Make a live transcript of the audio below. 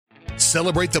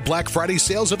Celebrate the Black Friday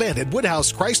sales event at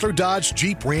Woodhouse Chrysler Dodge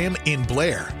Jeep Ram in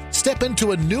Blair. Step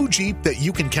into a new Jeep that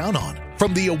you can count on.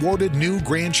 From the awarded new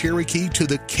Grand Cherokee to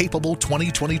the capable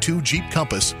 2022 Jeep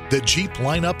Compass, the Jeep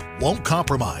lineup won't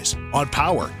compromise on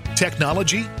power,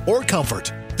 technology, or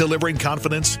comfort, delivering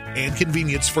confidence and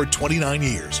convenience for 29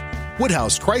 years.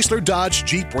 Woodhouse Chrysler Dodge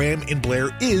Jeep Ram in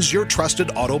Blair is your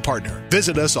trusted auto partner.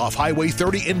 Visit us off Highway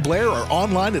 30 in Blair or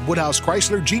online at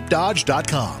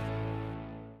WoodhouseChryslerJeepDodge.com.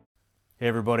 Hey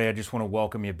everybody, I just want to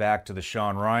welcome you back to the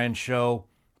Sean Ryan Show.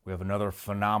 We have another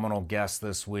phenomenal guest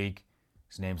this week.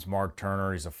 His name's Mark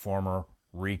Turner. He's a former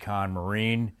Recon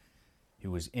Marine. He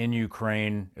was in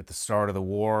Ukraine at the start of the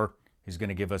war. He's going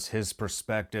to give us his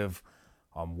perspective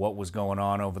on what was going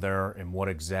on over there and what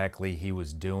exactly he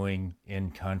was doing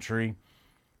in country.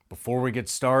 Before we get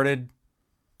started,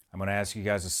 I'm going to ask you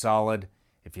guys a solid.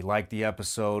 If you like the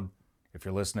episode, if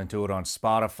you're listening to it on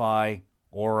Spotify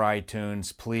or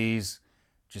iTunes, please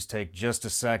just take just a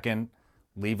second,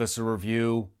 leave us a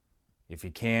review. If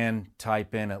you can,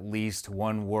 type in at least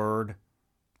one word.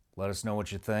 Let us know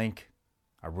what you think.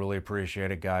 I really appreciate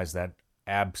it, guys. That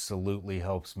absolutely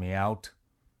helps me out.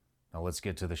 Now let's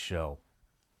get to the show.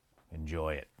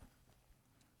 Enjoy it.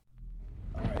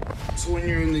 All right. So when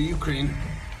you're in the Ukraine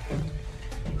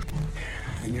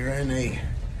and you're in a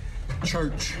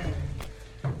church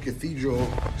cathedral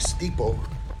steeple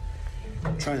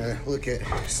trying to look at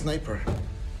sniper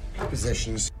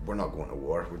positions, we're not going to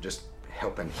war. We're just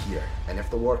helping here. And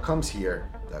if the war comes here,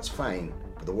 that's fine,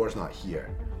 but the war's not here.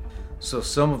 So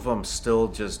some of them still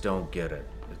just don't get it.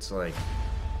 It's like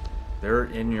they're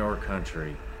in your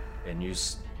country and you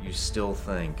still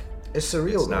think it's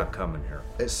surreal. It's though. Not coming here.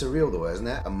 It's surreal though, isn't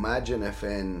it? Imagine if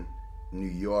in New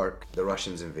York the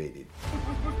Russians invaded.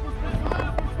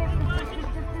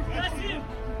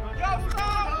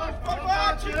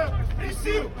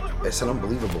 It's an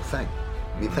unbelievable thing.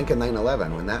 I mean, think of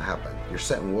 9/11 when that happened. You're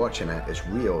sitting watching it, it's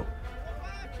real,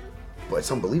 but it's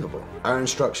unbelievable. Our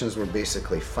instructions were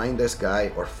basically find this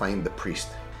guy or find the priest.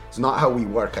 It's not how we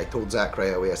work. I told Zach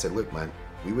right away, I said, look man,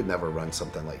 we would never run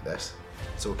something like this.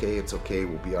 It's okay,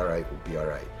 we'll be all right.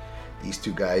 These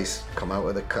two guys come out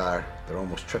of the car, they're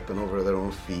almost tripping over their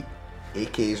own feet,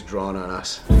 AKs drawn on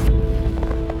us.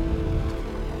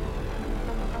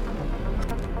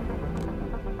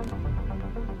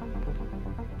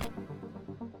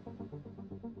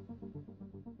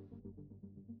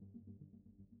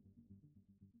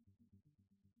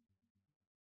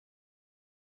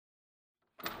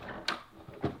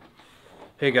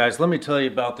 Hey guys, let me tell you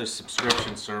about this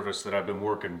subscription service that I've been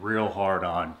working real hard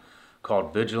on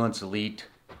called Vigilance Elite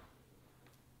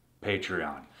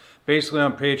Patreon. Basically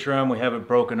on Patreon, we have it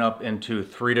broken up into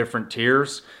 3 different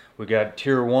tiers. We got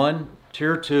tier 1,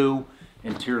 tier 2,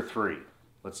 and tier 3.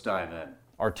 Let's dive in.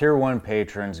 Our tier 1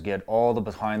 patrons get all the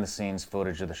behind the scenes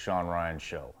footage of the Sean Ryan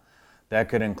Show. That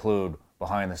could include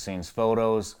behind the scenes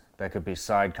photos, that could be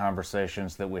side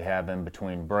conversations that we have in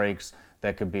between breaks,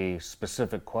 that could be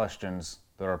specific questions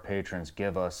that our patrons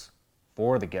give us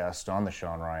for the guest on the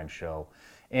Sean Ryan Show,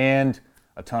 and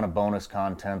a ton of bonus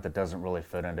content that doesn't really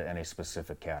fit into any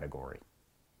specific category.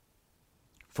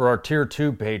 For our Tier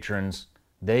 2 patrons,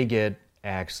 they get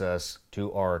access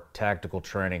to our tactical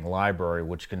training library,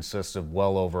 which consists of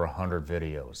well over 100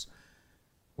 videos.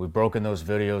 We've broken those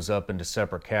videos up into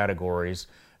separate categories,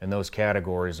 and those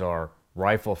categories are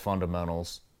rifle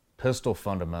fundamentals, pistol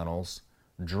fundamentals,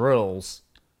 drills,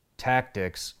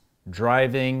 tactics,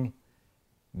 driving,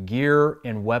 gear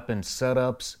and weapon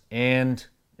setups, and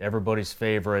everybody's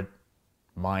favorite,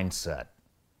 mindset.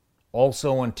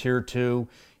 Also on Tier 2,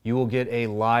 you will get a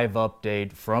live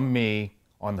update from me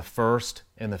on the 1st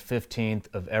and the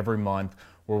 15th of every month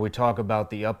where we talk about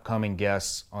the upcoming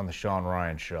guests on the Sean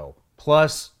Ryan Show,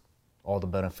 plus all the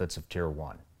benefits of Tier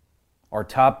 1. Our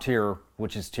top tier,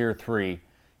 which is Tier 3,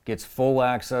 gets full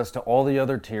access to all the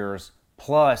other tiers,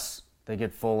 plus they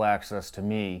get full access to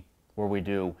me, where we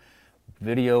do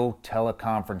video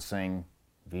teleconferencing,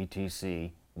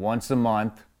 VTC, once a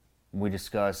month. We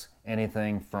discuss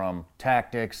anything from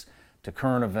tactics to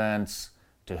current events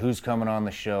to who's coming on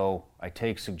the show. I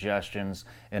take suggestions,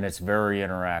 and it's very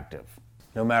interactive.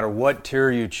 No matter what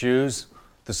tier you choose,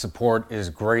 the support is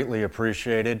greatly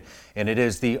appreciated, and it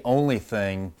is the only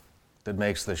thing that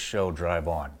makes this show drive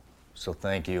on. So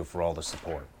thank you for all the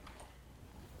support.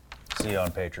 See you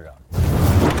on Patreon.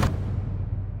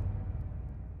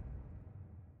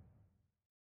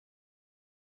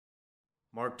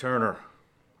 Mark Turner,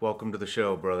 welcome to the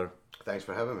show, brother. Thanks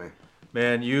for having me.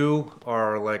 Man, you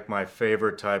are like my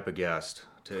favorite type of guest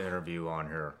to interview on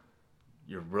here.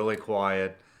 You're really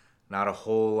quiet. Not a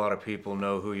whole lot of people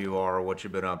know who you are or what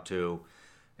you've been up to.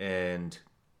 and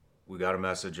we got a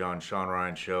message on Sean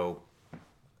Ryan Show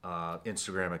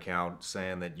Instagram account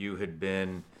saying that you had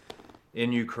been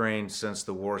in Ukraine since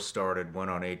the war started, went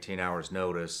on 18 hours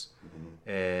notice,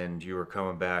 and you were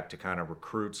coming back to kind of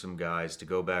recruit some guys to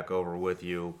go back over with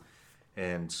you.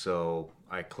 And so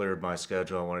I cleared my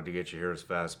schedule. I wanted to get you here as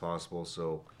fast as possible.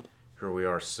 So here we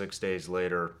are 6 days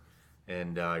later,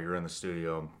 and you're in the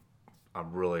studio.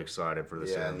 I'm really excited for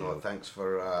this interview. No, thanks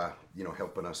for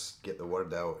helping us get the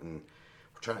word out, and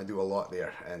we're trying to do a lot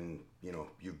there, and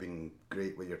you've been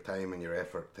great with your time and your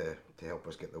effort to help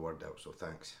us get the word out, so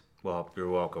thanks. Well, you're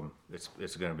welcome. It's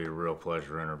going to be a real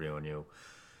pleasure interviewing you.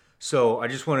 So I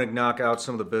just want to knock out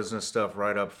some of the business stuff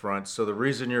right up front. So the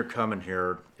reason you're coming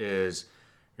here is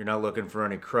you're not looking for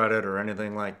any credit or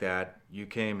anything like that. You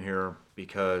came here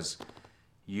because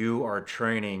you are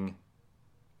training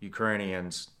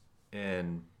Ukrainians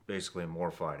in basically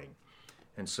war fighting.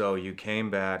 And so you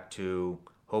came back to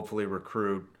hopefully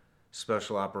recruit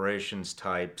special operations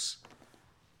types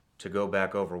to go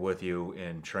back over with you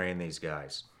and train these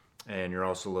guys. And you're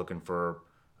also looking for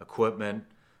equipment.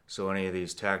 So any of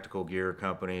these tactical gear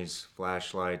companies,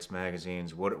 flashlights,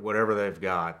 magazines, whatever they've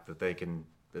got that they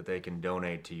can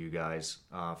donate to you guys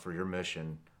for your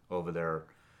mission over there,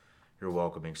 you're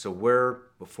welcoming. So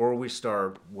before we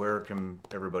start, where can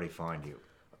everybody find you?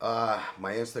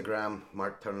 My Instagram,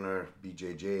 Mark Turner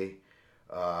BJJ.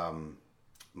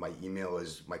 My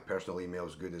personal email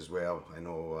is good as well. I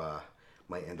know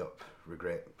might end up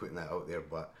regret putting that out there,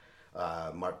 but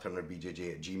Mark Turner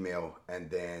BJJ at Gmail, and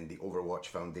then the Overwatch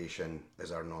Foundation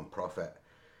is our non-profit.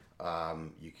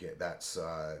 That's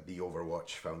the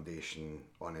Overwatch Foundation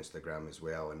on Instagram as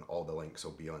well, and all the links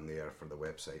will be on there for the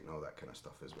website and all that kind of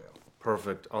stuff as well.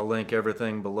 Perfect. I'll link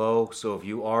everything below. So if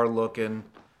you are looking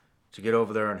to get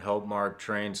over there and help Mark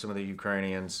train some of the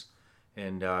Ukrainians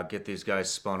and get these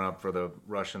guys spun up for the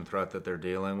Russian threat that they're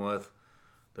dealing with,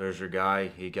 there's your guy.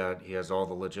 He has all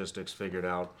the logistics figured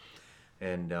out.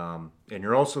 And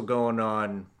you're also going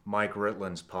on Mike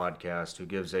Ritland's podcast, who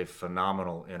gives a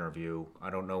phenomenal interview. I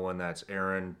don't know when that's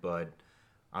airing, but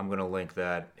I'm going to link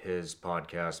his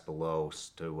podcast below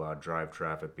to drive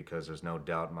traffic, because there's no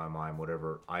doubt in my mind,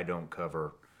 whatever I don't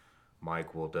cover,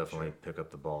 Mike will definitely pick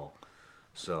up the ball.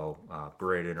 So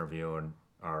great interviewer.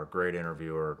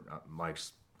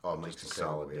 Mike's just a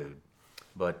solid dude.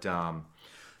 But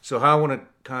so how I want to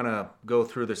kind of go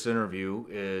through this interview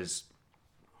is,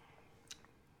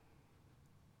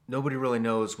 nobody really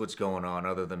knows what's going on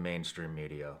other than mainstream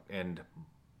media. And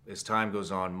as time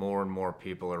goes on, more and more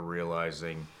people are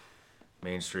realizing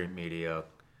mainstream media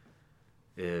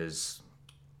is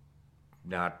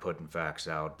not putting facts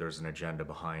out. There's an agenda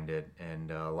behind it,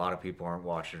 and a lot of people aren't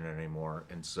watching it anymore.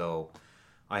 And so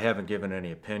I haven't given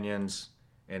any opinions,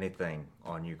 anything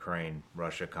on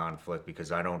Ukraine-Russia conflict,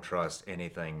 because I don't trust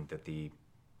anything that the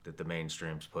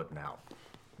mainstream's putting out.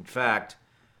 In fact,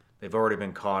 they've already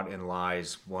been caught in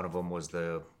lies. One of them was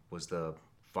the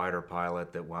fighter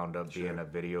pilot that wound up being a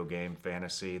video game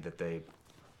fantasy that they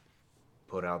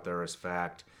put out there as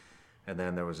fact. And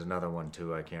then there was another one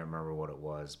too. I can't remember what it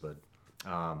was, but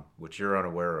which you're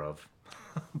unaware of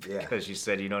because you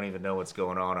said you don't even know what's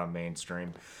going on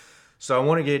mainstream. So I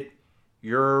want to get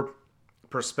your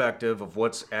perspective of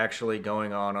what's actually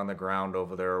going on the ground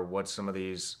over there, what some of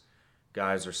these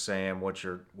guys are saying, what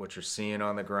you're seeing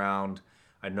on the ground.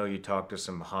 I know you talked to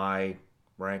some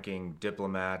high-ranking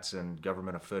diplomats and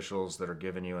government officials that are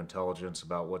giving you intelligence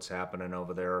about what's happening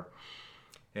over there.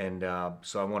 And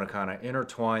so I want to kind of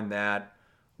intertwine that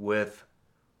with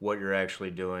what you're actually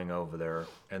doing over there.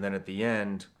 And then at the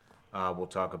end, we'll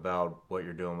talk about what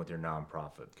you're doing with your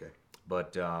nonprofit. Okay.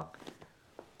 But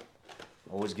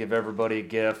always give everybody a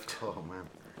gift. Oh,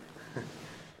 man.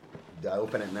 Do I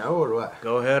open it now or what?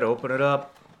 Go ahead, open it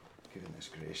up. Goodness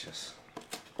gracious.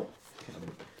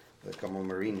 Look, I'm a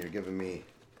Marine. You're giving me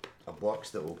a box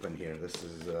to open here. This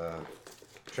is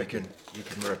tricky. You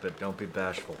can rip it. Don't be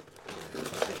bashful.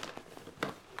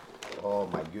 Oh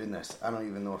my goodness. I don't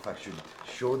even know if I should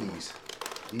show these.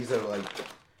 These are like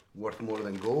worth more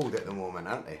than gold at the moment,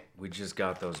 aren't they? We just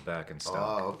got those back in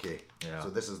stock. Oh, okay. Yeah. So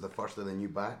this is the first of the new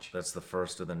batch? That's the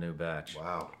first of the new batch.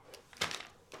 Wow.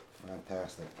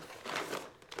 Fantastic.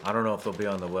 I don't know if they'll be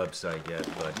on the website yet,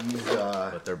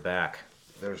 but they're back.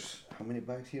 There's how many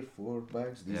bags here? 4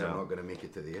 bags? These are not going to make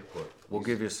it to the airport. We'll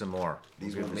give you some more.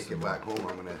 These won't make it back home.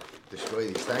 I'm going to destroy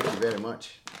these. Thank you very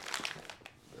much.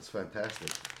 That's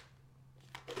fantastic.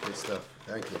 Good stuff.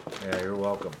 Thank you. Yeah, you're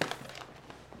welcome.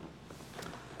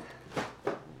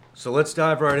 So let's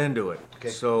dive right into it. Okay.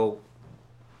 So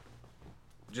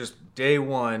just day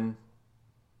one,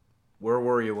 where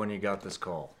were you when you got this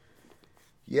call?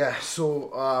 Yeah,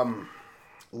 so a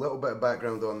little bit of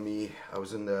background on me. I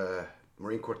was in the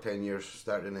Marine Corps 10 years,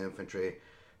 started in the infantry,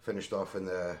 finished off in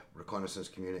the reconnaissance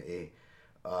community.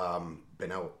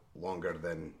 Been out longer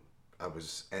than I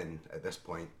was in at this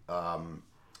point.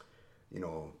 You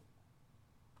know,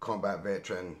 combat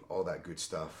veteran, all that good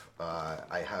stuff.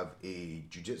 I have a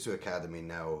jiu-jitsu academy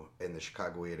now in the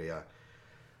Chicago area,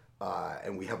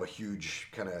 and we have a huge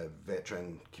kind of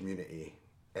veteran community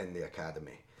in the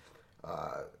academy.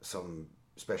 Some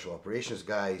special operations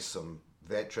guys, some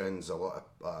veterans, a lot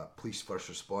of police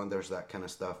first responders, that kind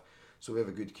of stuff. So we have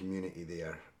a good community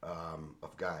there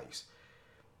of guys.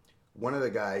 One of the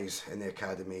guys in the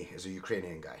academy is a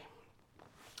Ukrainian guy.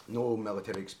 No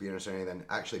military experience or anything.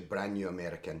 Actually, brand new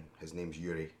American. His name's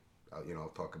Yuri.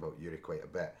 I'll talk about Yuri quite a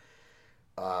bit.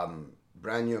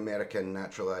 Brand new American,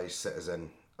 naturalized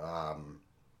citizen. I'm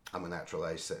a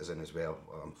naturalized citizen as well.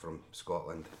 I'm from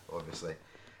Scotland, obviously,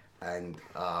 and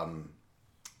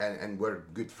we're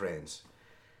good friends.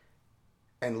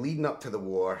 And leading up to the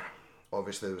war,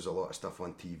 obviously there was a lot of stuff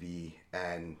on TV,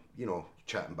 and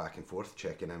chatting back and forth,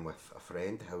 checking in with a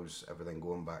friend. How's everything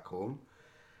going back home?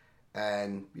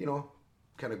 And,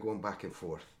 kind of going back and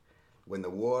forth. When the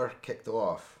war kicked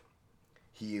off,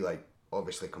 he,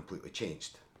 obviously completely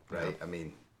changed, right? Yeah. I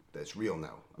mean, it's real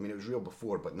now. I mean, it was real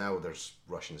before, but now there's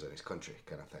Russians in his country,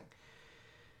 kind of thing.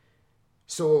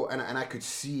 So, and I could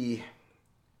see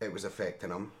it was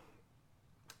affecting him.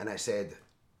 And I said,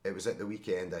 it was at the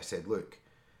weekend, I said, look,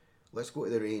 let's go to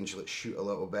the range, let's shoot a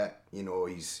little bit.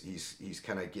 He's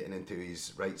kind of getting into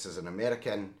his rights as an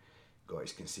American. Got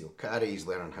his concealed carry, he's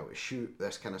learning how to shoot,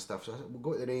 this kind of stuff. So I said, we'll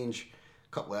go to the range,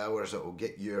 a couple of hours, it will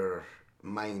get your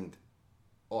mind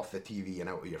off the TV and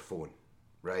out of your phone,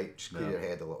 right? Just clear your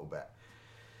head a little bit.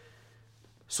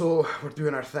 So we're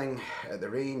doing our thing at the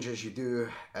range as you do,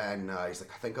 and he's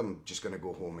like, I think I'm just going to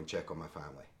go home and check on my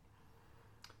family.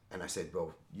 And I said,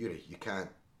 well, Yuri, you can't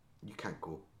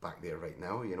go back there right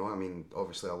now, I mean,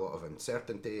 obviously a lot of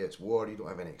uncertainty, it's war, you don't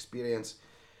have any experience.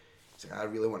 He's like, I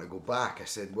really want to go back. I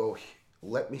said, well,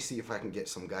 let me see if I can get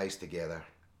some guys together,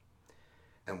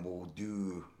 and we'll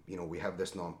do, we have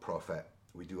this non-profit,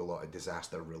 we do a lot of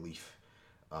disaster relief,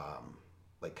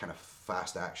 kind of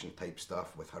fast action type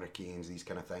stuff with hurricanes, these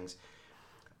kind of things.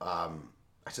 I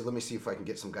said, let me see if I can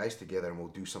get some guys together and we'll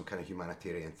do some kind of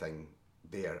humanitarian thing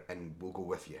there, and we'll go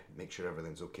with you, make sure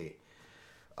everything's okay.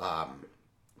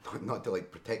 Not to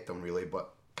protect them really,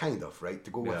 but kind of, right,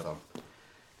 to go with them.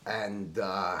 And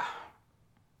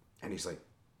he's like,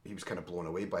 he was kind of blown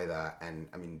away by that. And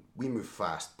I mean, we move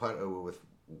fast. Part of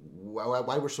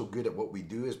why we're so good at what we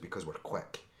do is because we're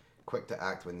quick to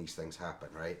act when these things happen,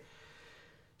 right?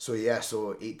 So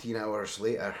 18 hours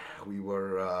later, we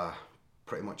were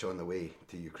pretty much on the way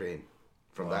to Ukraine.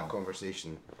 From that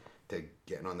conversation to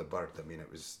getting on the bird, I mean,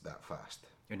 it was that fast.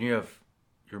 And you're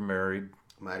married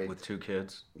with 2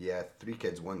 kids? Yeah, 3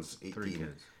 kids. One's 18. 3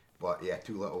 kids. But yeah,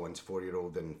 2 little ones,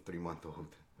 4-year-old and 3-month-old.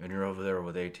 And you're over there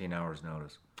with 18 hours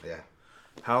notice. Yeah.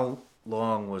 How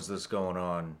long was this going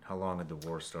on? How long had the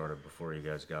war started before you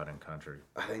guys got in country?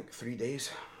 I think 3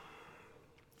 days.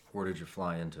 Where did you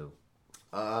fly into?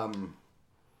 A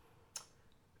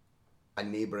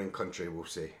neighbouring country, we'll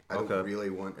say. I don't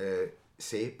really want to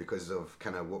say because of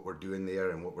kind of what we're doing there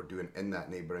and what we're doing in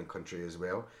that neighbouring country as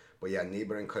well. But yeah,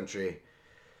 neighbouring country,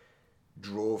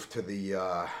 drove to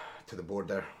the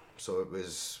border. So it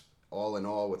was, all in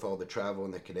all, with all the travel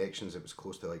and the connections, it was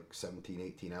close to 17,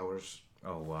 18 hours.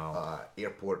 Oh, wow.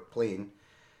 Airport, plane,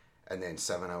 and then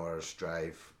 7 hours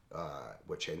drive,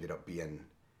 which ended up being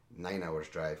 9 hours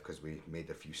drive because we made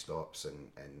a few stops and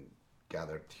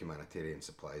gathered humanitarian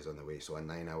supplies on the way. So a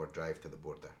 9-hour drive to the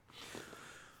border.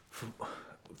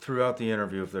 Throughout the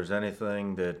interview, if there's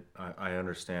anything that I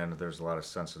understand, there's a lot of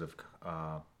sensitive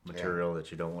material that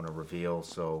you don't want to reveal.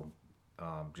 So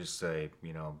just say,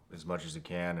 as much as you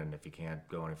can, and if you can't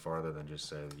go any farther, then just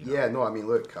say, Yeah, no, I mean,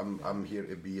 look, I'm here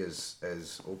to be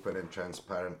as open and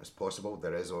transparent as possible.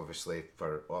 There is obviously,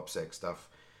 for OPSEC stuff,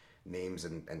 names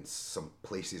and some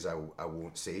places I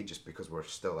won't say just because we're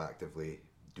still actively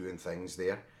doing things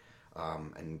there.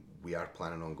 And we are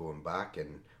planning on going back,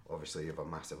 and obviously you have a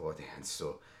massive audience.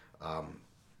 So,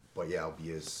 but yeah, I'll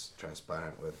be as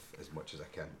transparent with as much as I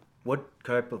can. What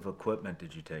type of equipment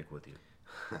did you take with you?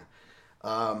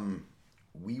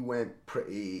 We went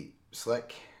pretty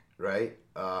slick, right?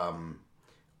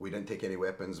 We didn't take any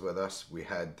weapons with us. We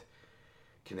had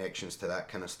connections to that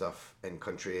kind of stuff in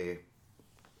country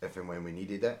if and when we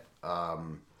needed it.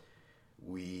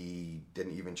 We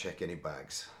didn't even check any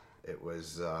bags. It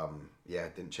was,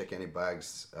 didn't check any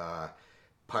bags,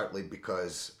 partly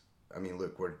because, I mean,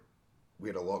 look, we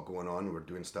had a lot going on. We were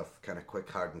doing stuff kind of quick,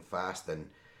 hard, and fast. And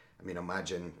I mean,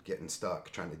 imagine getting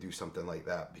stuck trying to do something like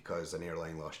that because an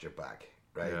airline lost your bag,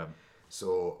 right? Yeah.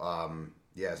 So,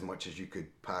 as much as you could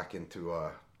pack into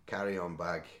a carry-on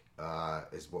bag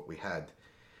is what we had.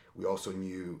 We also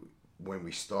knew when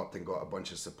we stopped and got a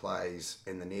bunch of supplies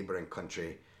in the neighbouring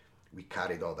country, we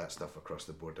carried all that stuff across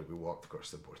the border. We walked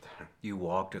across the border. You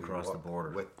walked across the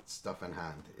border? With stuff in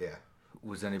hand, yeah.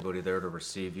 Was anybody there to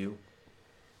receive you?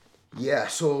 Yeah,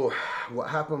 so what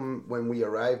happened when we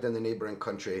arrived in the neighbouring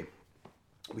country,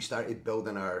 we started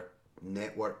building our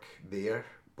network there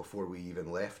before we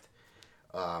even left.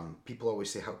 People always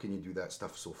say, how can you do that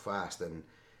stuff so fast? And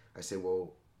I say,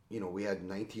 well, we had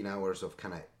 19 hours of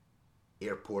kind of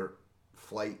airport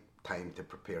flight time to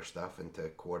prepare stuff and to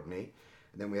coordinate.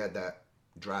 And then we had that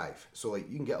drive. So like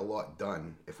you can get a lot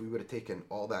done. If we would have taken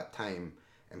all that time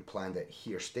and planned it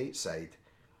here stateside,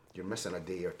 you're missing a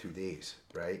day or 2 days,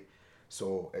 right?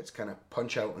 So it's kind of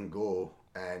punch out and go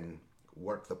and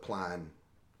work the plan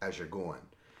as you're going.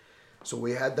 So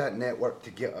we had that network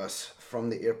to get us from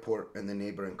the airport in the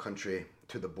neighbouring country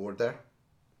to the border.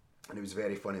 And it was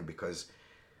very funny because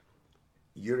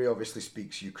Yuri obviously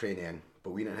speaks Ukrainian,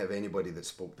 but we didn't have anybody that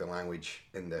spoke the language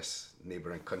in this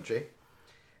neighbouring country.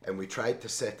 And we tried to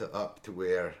set it up to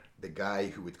where the guy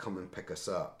who would come and pick us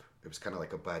up, it was kind of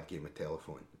like a bad game of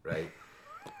telephone, right?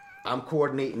 I'm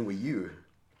coordinating with you,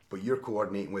 but you're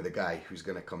coordinating with a guy who's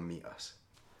going to come meet us.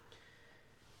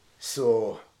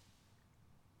 So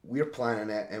we're planning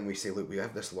it and we say, look, we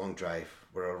have this long drive.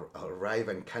 We're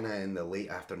arriving kind of in the late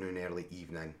afternoon, early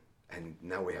evening, and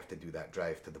now we have to do that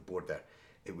drive to the border.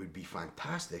 It would be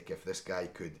fantastic if this guy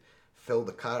could fill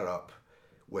the car up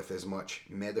with as much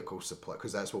medical supply,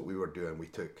 because that's what we were doing. We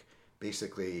took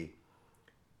basically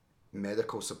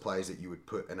medical supplies that you would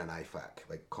put in an IFAC,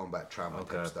 like combat trauma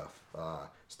type stuff.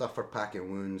 Stuff for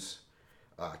packing wounds,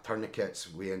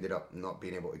 tourniquets. We ended up not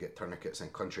being able to get tourniquets in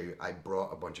country. I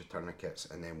brought a bunch of tourniquets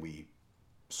and then we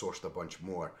sourced a bunch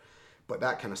more. But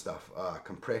that kind of stuff,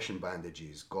 compression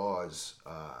bandages, gauze,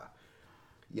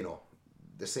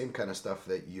 the same kind of stuff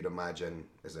that you'd imagine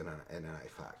is in an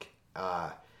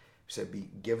IFAC. Said,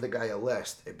 give the guy a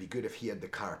list. It'd be good if he had the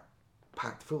car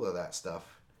packed full of that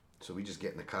stuff. So we just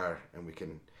get in the car and we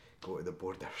can go to the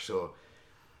border. So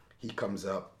he comes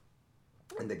up,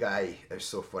 and the guy is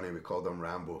so funny. We called him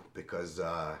Rambo because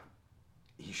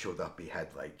he showed up. He had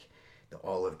like the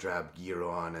olive drab gear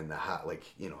on and the hat, like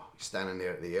standing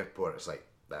there at the airport. It's like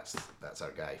that's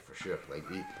our guy for sure.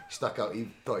 Like he stuck out. He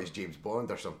thought he's James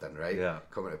Bond or something, right? Yeah.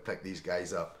 Coming to pick these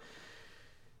guys up.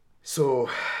 So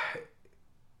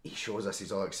he shows us.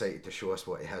 He's all excited to show us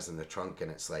what he has in the trunk,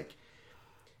 and it's like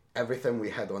everything we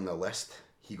had on the list,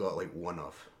 he got like one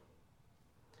of.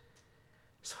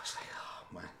 So I was like,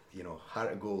 oh man,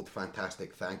 heart of gold,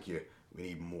 fantastic, thank you. We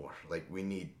need more. Like we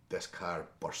need this car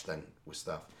bursting with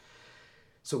stuff.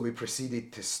 So we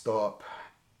proceeded to stop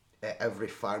at every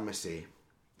pharmacy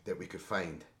that we could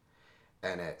find.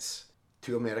 And it's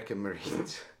 2 American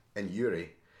Marines and Yuri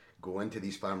go into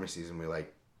these pharmacies and we're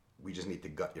like, we just need to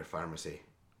gut your pharmacy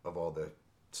of all the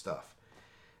stuff.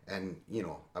 And,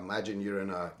 imagine you're in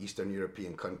a Eastern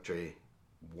European country,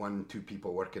 1-2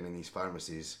 people working in these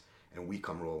pharmacies, and we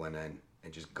come rolling in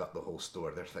and just gut the whole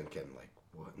store. They're thinking, like,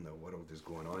 what in the world is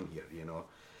going on here,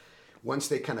 Once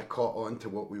they kind of caught on to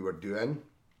what we were doing,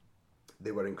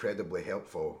 they were incredibly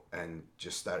helpful and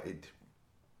just started,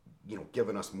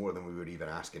 giving us more than we were even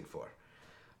asking for.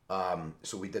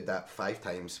 So we did that 5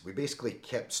 times. We basically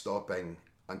kept stopping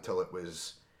until it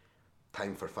was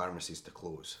time for pharmacies to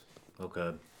close.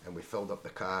 Okay. And we filled up the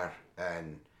car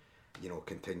and,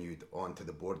 continued on to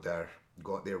the border.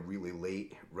 Got there really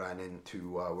late, ran into,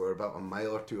 we were about a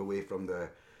mile or 2 away from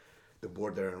the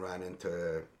border and ran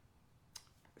into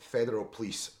federal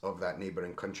police of that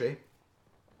neighbouring country.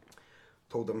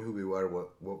 Told them who we were,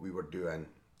 what we were doing.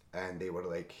 And they were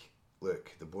like,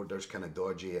 look, the border's kind of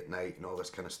dodgy at night and all this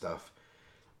kind of stuff.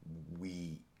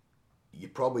 You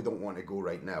probably don't want to go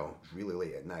right now. It's really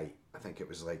late at night. I think it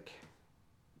was like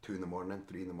 2 in the morning,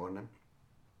 3 in the morning.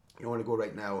 You don't want to go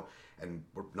right now, and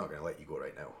we're not going to let you go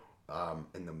right now.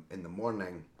 In the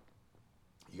morning,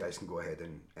 you guys can go ahead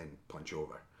and punch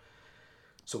over.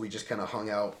 So we just kind of hung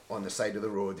out on the side of the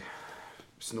road,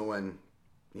 snowing,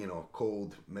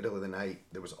 cold, middle of the night.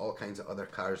 There was all kinds of other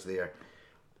cars there.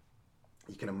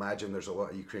 You can imagine there's a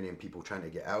lot of Ukrainian people trying to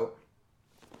get out.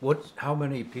 How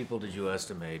many people did you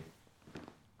estimate?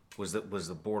 Was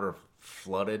the border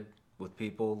flooded with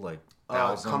people, like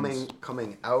thousands?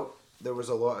 Coming out, there was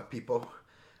a lot of people.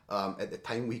 At the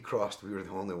time we crossed, we were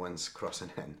the only ones crossing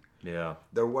in. Yeah.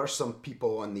 There were some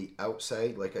people on the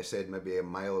outside, like I said, maybe a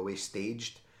mile away,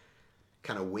 staged.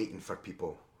 kind of waiting for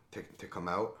people to come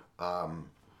out.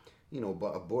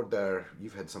 But a border,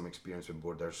 you've had some experience with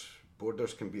borders.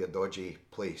 Borders can be a dodgy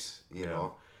place, you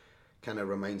know. Kind of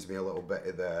reminds me a little bit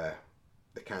of the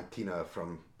cantina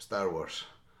from Star Wars.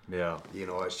 Yeah.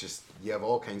 It's just, you have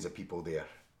all kinds of people there,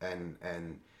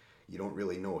 and you don't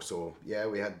really know. So yeah,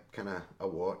 we had kind of a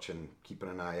watch and keeping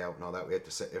an eye out and all that. We had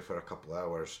to sit there for a couple of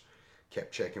hours,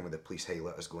 kept checking with the police, hey,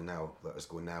 let us go now,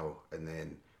 and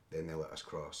then they let us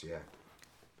cross. Yeah.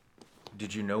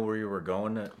 Did you know where you were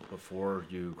going before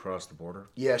you crossed the border?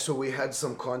 Yeah, so we had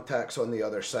some contacts on the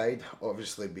other side,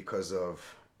 obviously because of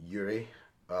Yuri.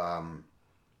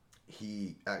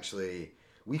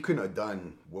 We couldn't have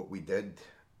done what we did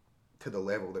to the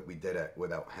level that we did it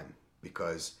without him,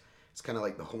 because it's kind of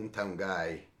like the hometown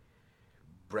guy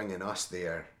bringing us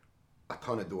there, a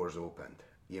ton of doors opened.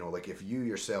 Like if you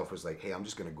yourself was like, hey, I'm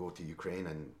just going to go to Ukraine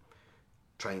and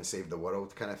try and save the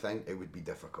world kind of thing, it would be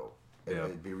difficult.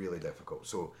 It'd be really difficult.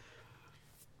 So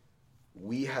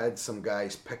we had some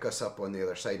guys pick us up on the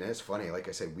other side, and it's funny, like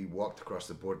I said, we walked across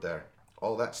the border,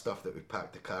 all that stuff that we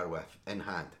packed the car with in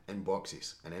hand, in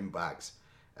boxes and in bags,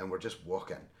 and we're just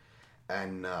walking,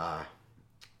 and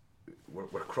we're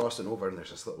crossing over, and there's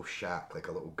this little shack, like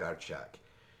a little guard shack,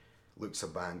 looks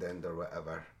abandoned or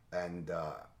whatever, and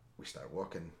we start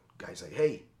walking. Guy's like,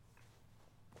 hey,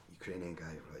 Ukrainian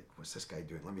guy, we're like, what's this guy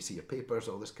doing? Let me see your papers,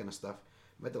 all this kind of stuff.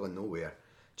 Middle of nowhere,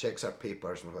 checks our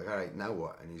papers, and we're like, all right, now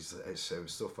what? And it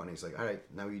was so funny. He's like, all right,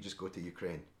 now you just go to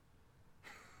Ukraine.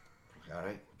 All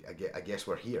right, I guess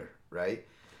we're here, right?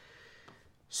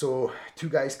 So 2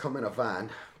 guys come in a van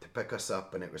to pick us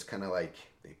up, and it was kind of like,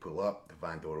 they pull up, the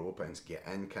van door opens, get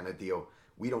in kind of deal.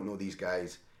 We don't know these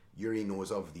guys. Yuri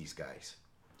knows of these guys.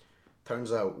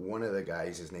 Turns out one of the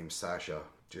guys, his name's Sasha,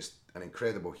 just an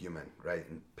incredible human, right,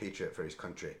 and patriot for his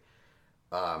country.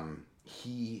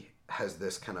 He has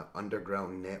this kind of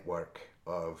underground network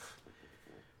of,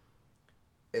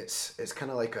 it's kind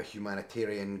of like a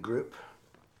humanitarian group.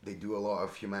 They do a lot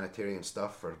of humanitarian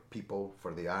stuff for people,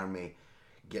 for the army,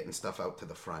 getting stuff out to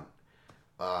the front,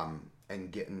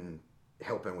 and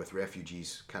helping with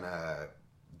refugees, kind of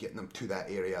getting them to that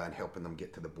area and helping them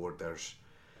get to the borders,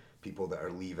 people that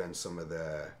are leaving some of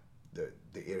the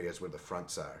areas where the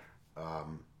fronts are.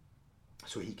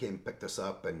 So he came, picked us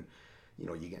up, and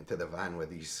you get into the van with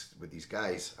these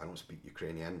guys. I don't speak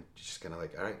Ukrainian. Just kind of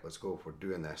like, all right, let's go. We're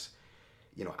doing this.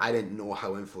 I didn't know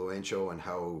how influential and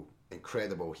how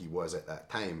incredible he was at that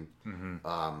time.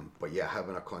 Mm-hmm. But yeah,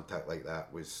 having a contact like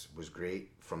that was great.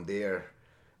 From there,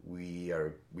 we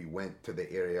went to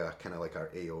the area, kind of like our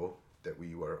AO that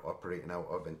we were operating out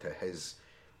of, into his.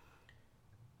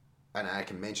 And I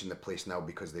can mention the place now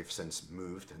because they've since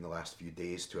moved in the last few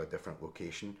days to a different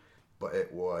location. But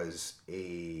it was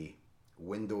a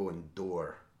window and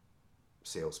door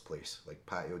sales place, like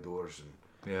patio doors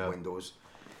and windows,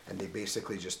 and they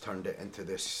basically just turned it into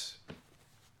this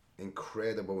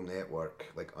incredible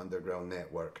network, like underground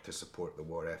network, to support the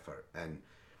war effort. And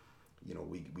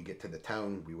we get to the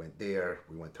town, we went there,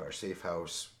 we went to our safe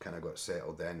house, kind of got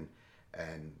settled in,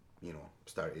 and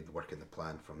started working the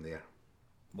plan from there.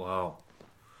 Wow.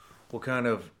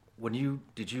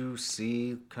 Did you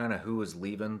see kind of who was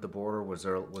leaving the border? Was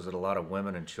it a lot of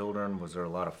women and children? Was there a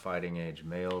lot of fighting age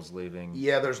males leaving?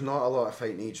 Yeah, there's not a lot of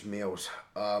fighting age males.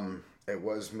 It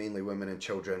was mainly women and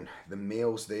children. The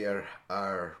males there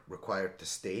are required to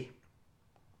stay.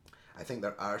 I think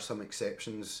there are some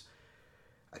exceptions.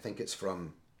 I think it's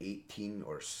from 18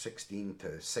 or 16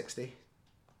 to 60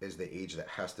 is the age that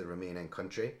has to remain in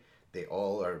country. They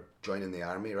all are joining the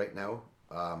army right now.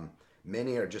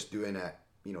 Many are just doing it.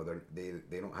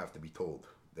 They don't have to be told.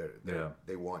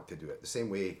 They want to do it. The same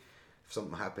way, if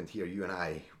something happened here, you and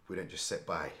I wouldn't just sit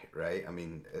by, right? I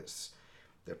mean,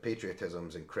 their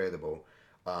patriotism's incredible.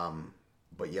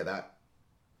 But yeah, that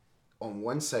on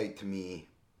one side, to me,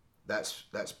 that's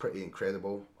pretty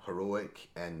incredible, heroic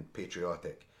and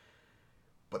patriotic.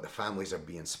 But the families are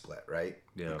being split, right?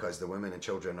 Yeah. Because the women and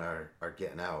children are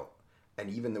getting out, and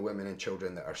even the women and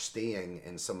children that are staying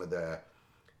in some of the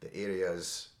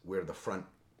areas where the front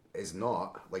is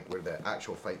not, like where the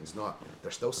actual fighting's not,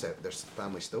 they're still set. Their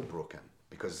family's still broken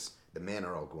because the men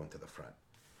are all going to the front.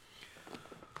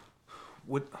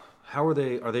 How are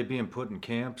they? Are they being put in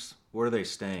camps? Where are they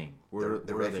staying? Where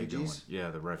the are refugees? They going?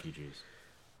 Yeah, the refugees.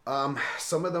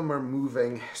 Some of them are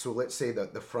moving. So let's say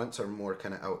that the fronts are more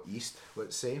kind of out east,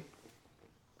 let's say.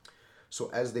 So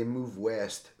as they move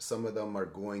west, some of them are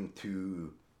going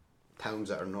to towns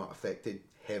that are not affected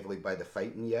heavily by the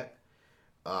fighting yet,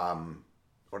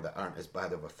 or that aren't as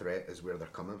bad of a threat as where they're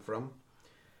coming from.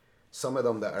 Some of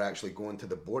them that are actually going to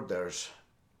the borders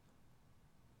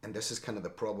and this is kind of the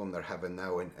problem they're having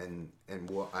now, and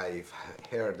what I've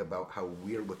heard about how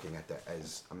we're looking at it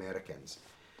as Americans,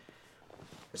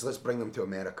 is let's bring them to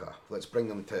America. Let's bring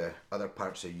them to other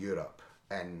parts of Europe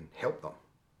and help them.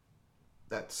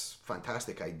 That's a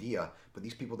fantastic idea, but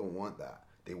these people don't want that.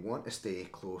 They want to stay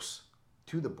close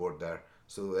to the border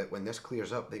so that when this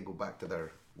clears up, they go back to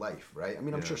their life, right? I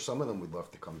mean, I'm sure some of them would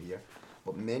love to come here,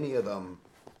 but many of them,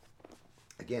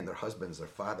 again, their husbands, their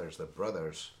fathers, their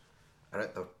brothers are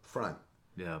at the front.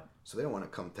 Yeah. So they don't want to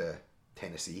come to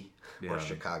Tennessee or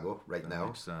Chicago right now.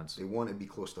 Makes sense. They want to be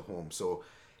close to home. So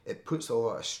it puts a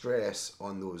lot of stress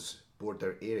on those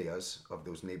border areas of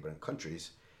those neighboring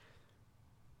countries,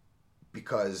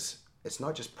 because it's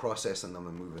not just processing them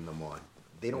and moving them on.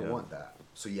 They don't want that.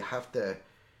 So you have to,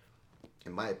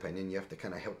 in my opinion, you have to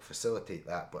kind of help facilitate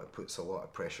that, but it puts a lot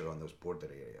of pressure on those border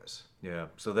areas. Yeah,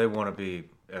 so they want to be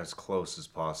as close as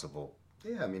possible.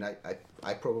 Yeah, I mean,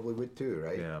 I probably would too,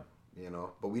 right? Yeah. You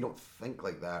know, but we don't think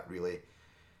like that, really.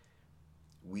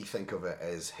 We think of it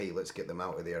as, hey, let's get them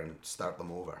out of there and start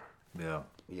them over. Yeah.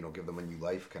 You know, give them a new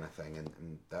life kind of thing,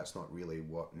 and that's not really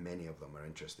what many of them are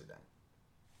interested in.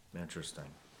 Interesting.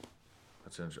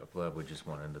 That's interesting. I'm glad we just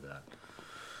went into that.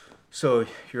 So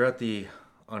you're at the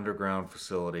underground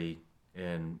facility,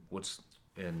 and what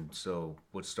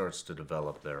starts to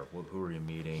develop there? Who are you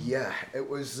meeting? Yeah, it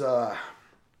was.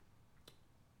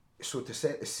 So to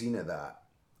set the scene of that,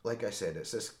 like I said,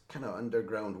 it's this kind of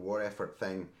underground war effort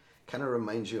thing. Kind of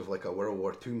reminds you of like a World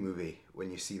War II movie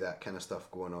when you see that kind of stuff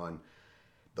going on.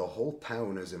 The whole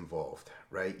town is involved,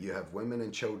 right? You have women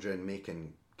and children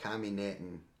making cami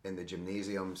netting in the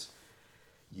gymnasiums.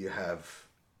 You have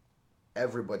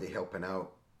everybody helping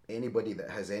out. Anybody that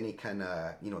has any kind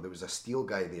of, there was a steel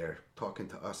guy there talking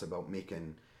to us about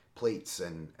making plates,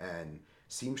 and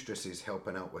seamstresses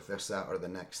helping out with this, that, or the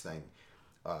next thing.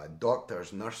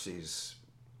 Doctors, nurses,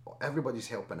 everybody's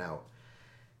helping out.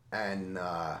 And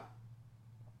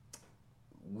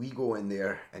we go in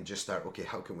there and just start, okay,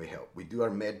 how can we help? We do our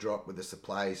med drop with the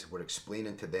supplies. We're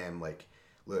explaining to them, like,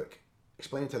 look,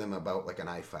 explaining to them about like an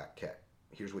IFAC kit.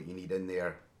 Here's what you need in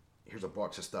there. Here's a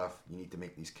box of stuff. You need to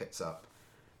make these kits up.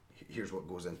 Here's what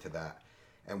goes into that.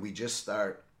 And we just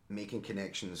start making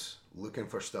connections, looking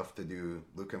for stuff to do,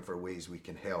 looking for ways we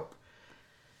can help.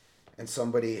 And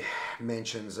somebody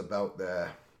mentions about the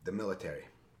military.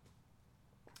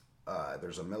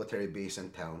 There's a military base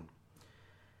in town.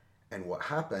 And what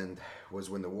happened was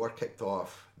when the war kicked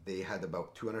off, they had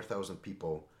about 200,000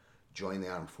 people join the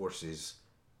armed forces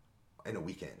in a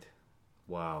weekend.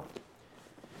 Wow.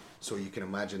 So you can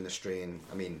imagine the strain.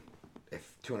 I mean,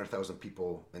 if 200,000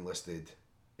 people enlisted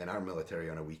in our military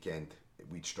on a weekend,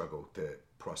 we'd struggle to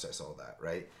process all that,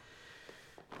 right?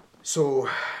 So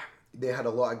they had a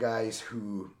lot of guys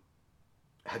who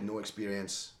had no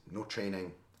experience, no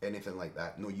training, anything like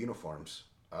that, no uniforms,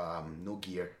 no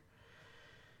gear.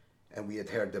 And we had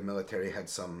heard the military had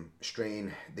some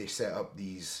strain. They set up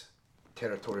these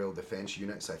territorial defense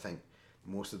units. I think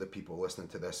most of the people listening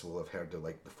to this will have heard of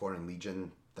like the Foreign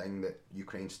Legion thing that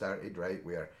Ukraine started, right?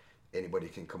 Where anybody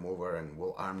can come over and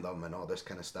we'll arm them and all this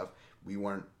kind of stuff. We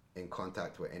weren't in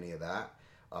contact with any of that.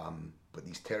 But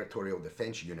these territorial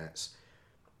defense units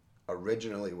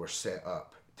originally were set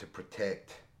up to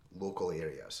protect local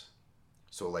areas.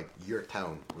 So like your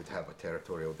town would have a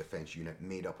territorial defense unit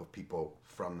made up of people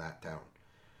from that town,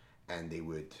 and they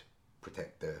would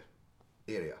protect the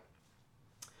area.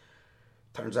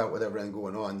 Turns out with everything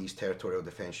going on, these territorial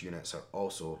defense units are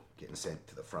also getting sent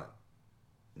to the front.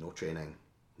 No training,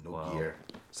 no gear.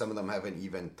 Some of them haven't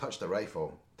even touched a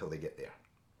rifle till they get there.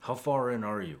 How far in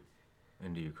are you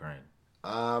into Ukraine?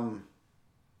 From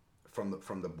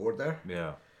the border?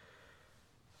 Yeah.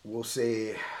 We'll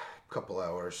say couple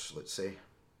hours, let's say.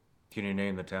 Can you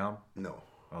name the town? No.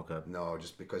 Okay. No,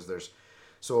 just because there's...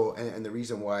 So, and the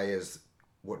reason why is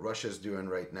what Russia's doing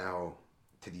right now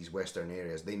to these western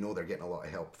areas, they know they're getting a lot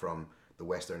of help from the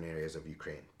western areas of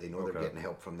Ukraine. They know they're getting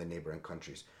help from the neighboring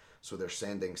countries. So they're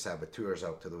sending saboteurs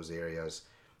out to those areas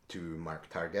to mark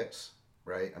targets,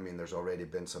 right? I mean, there's already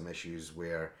been some issues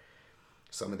where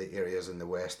some of the areas in the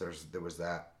west, there was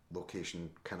that location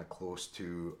kind of close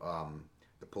to...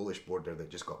 the Polish border that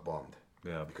just got bombed.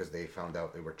 Yeah. Because they found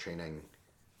out they were training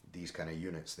these kind of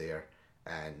units there.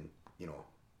 And,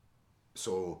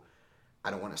 so I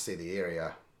don't want to say the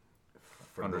area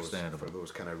for those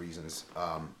kind of reasons.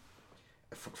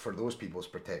 For those people's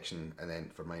protection, and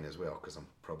then for mine as well, because I'm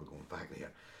probably going back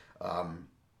there.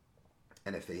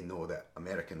 And if they know that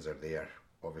Americans are there,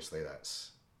 obviously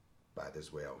that's bad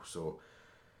as well. So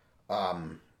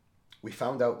we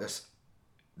found out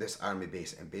this army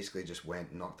base and basically just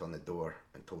went, knocked on the door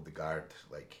and told the guard,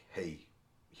 like, hey,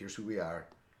 here's who we are,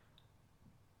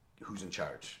 who's in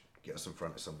charge? Get us in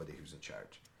front of somebody who's in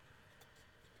charge.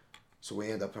 So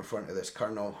we end up in front of this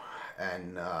colonel,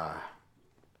 and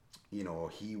you know,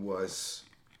 he was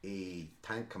a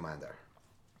tank commander.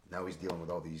 Now he's dealing with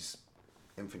all these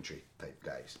infantry type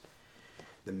guys.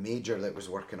 The major that was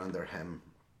working under him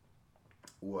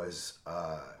was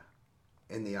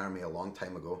in the army a long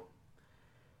time ago.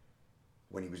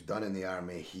 When he was done in the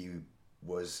army, he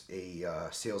was a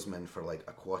salesman for like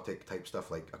aquatic type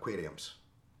stuff, like aquariums,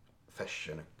 fish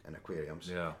and aquariums.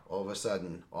 Yeah. All of a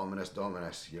sudden, ominous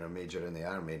dominus, you're a major in the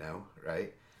army now,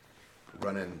 right?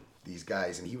 Running these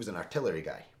guys, and he was an artillery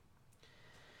guy.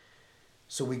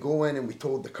 So we go in and we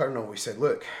told the colonel, we said,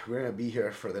 look, we're going to be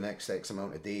here for the next X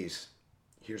amount of days.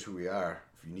 Here's who we are.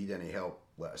 If you need any help,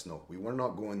 let us know. We were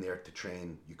not going there to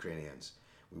train Ukrainians.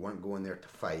 We weren't going there to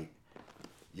fight.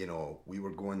 You know, we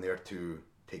were going there to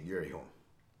take Yuri home.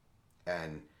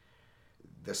 And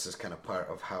this is kind of part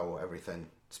of how everything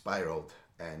spiraled,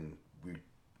 and we,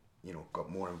 you know, got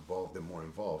more involved and more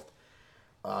involved.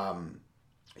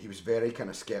 He was very kind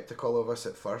of skeptical of us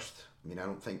at first. I mean, I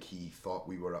don't think he thought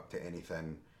we were up to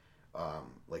anything.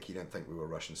 Like, he didn't think we were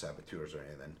Russian saboteurs or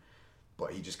anything.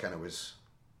 But he just kind of was,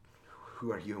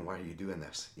 who are you and why are you doing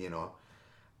this? You know?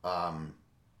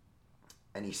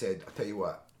 And he said, I'll tell you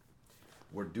what,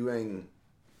 we're doing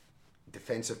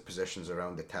defensive positions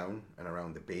around the town and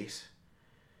around the base.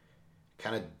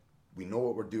 Kind of, we know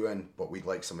what we're doing, but we'd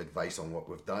like some advice on what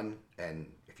we've done.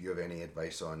 And if you have any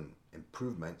advice on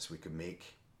improvements we could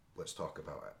make, let's talk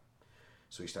about it.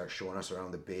 So he starts showing us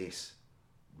around the base.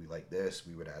 We like this,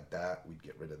 we would add that, we'd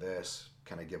get rid of this,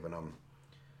 kind of giving him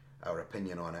our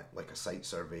opinion on it, like a site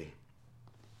survey.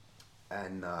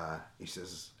 And he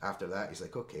says, after that, he's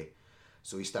like, okay.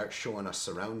 So he starts showing us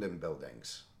surrounding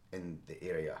buildings in the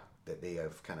area that they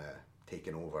have kind of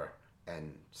taken over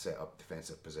and set up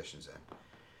defensive positions in.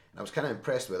 And I was kind of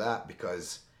impressed with that,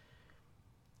 because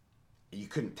you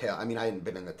couldn't tell. I mean, I hadn't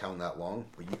been in the town that long,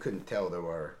 but you couldn't tell they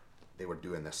were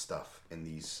doing this stuff in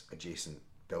these adjacent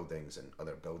buildings and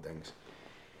other buildings.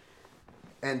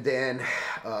 And then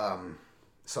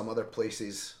some other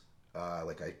places,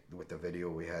 like with the video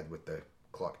we had with the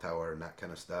clock tower and that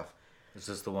kind of stuff. Is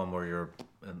this the one where you're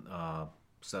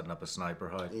setting up a sniper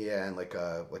hide? Yeah, and like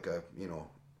a you know,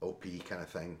 OP kind of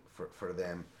thing for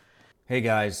them. Hey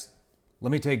guys,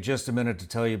 let me take just a minute to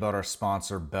tell you about our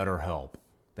sponsor, BetterHelp.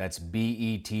 That's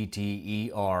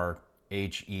BetterHelp.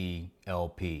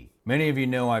 Many of you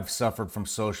know I've suffered from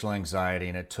social anxiety,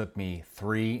 and it took me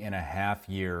 3.5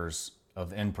 years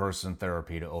of in-person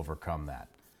therapy to overcome that.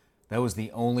 That was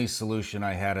the only solution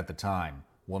I had at the time.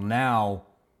 Well, now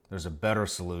there's a better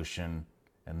solution,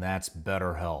 and that's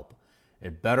BetterHelp.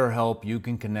 At BetterHelp, you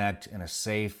can connect in a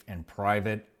safe and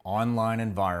private online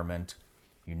environment.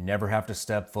 You never have to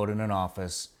step foot in an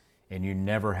office, and you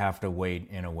never have to wait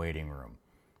in a waiting room.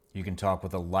 You can talk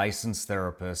with a licensed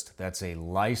therapist. That's a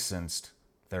licensed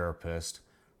therapist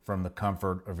from the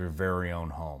comfort of your very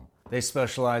own home. They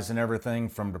specialize in everything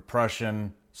from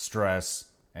depression, stress,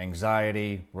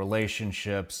 anxiety,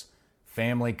 relationships,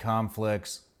 family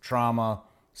conflicts, trauma,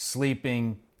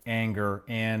 sleeping, anger,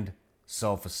 and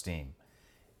self-esteem.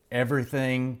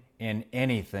 Everything and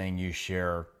anything you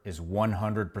share is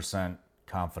 100%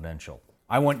 confidential.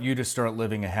 I want you to start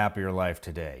living a happier life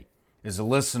today. As a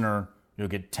listener, you'll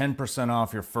get 10%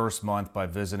 off your first month by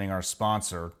visiting our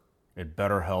sponsor at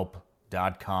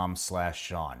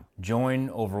betterhelp.com/Sean. Join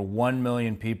over 1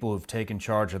 million people who've taken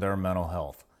charge of their mental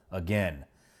health. Again,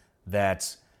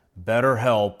 that's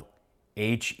BetterHelp,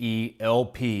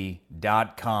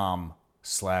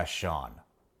 HELP.com/Sean.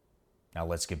 Now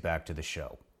let's get back to the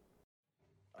show.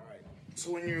 All right.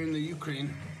 So when you're in the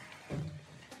Ukraine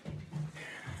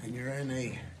and you're in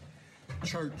a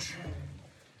church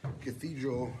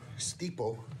cathedral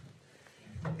steeple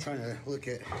trying to look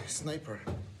at sniper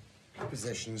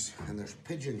positions, and there's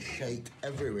pigeon shite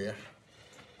everywhere,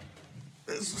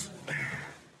 this is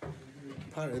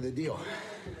part of the deal.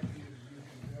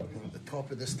 At the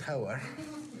top of this tower,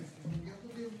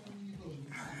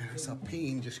 it's a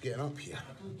pain just getting up here.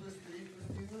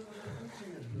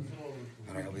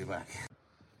 All right, I'll be back.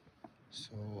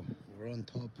 So we're on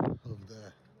top of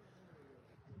the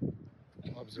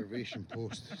observation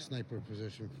post, sniper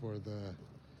position for the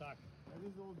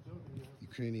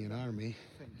Ukrainian army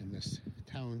in this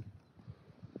town,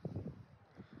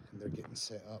 and they're getting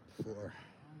set up for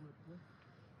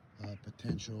a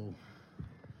potential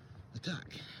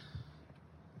attack.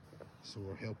 So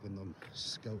we're helping them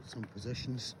scout some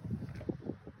positions,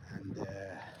 and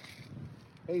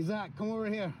hey Zach, come over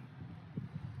here,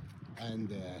 and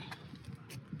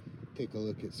take a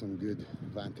look at some good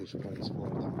vantage points for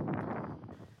them.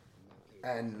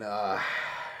 And,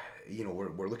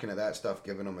 we're looking at that stuff,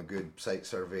 giving them a good site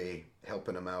survey,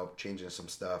 helping them out, changing some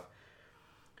stuff.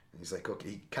 And he's like, okay,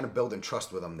 he kind of building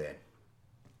trust with them then.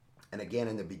 And again,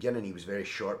 in the beginning, he was very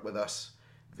short with us,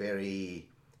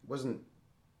 wasn't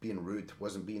being rude,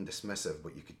 wasn't being dismissive,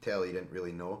 but you could tell he didn't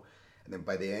really know. And then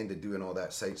by the end of doing all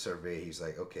that site survey, he's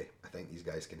like, okay, I think these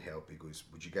guys can help. He goes,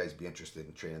 would you guys be interested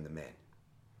in training the men?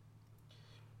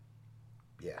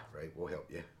 Yeah, right, we'll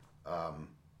help you.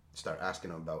 Start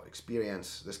asking him about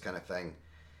experience, this kind of thing.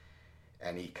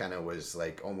 And he kind of was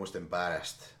like almost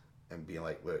embarrassed and being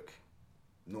like, look,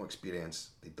 no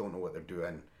experience, they don't know what they're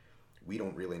doing. We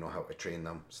don't really know how to train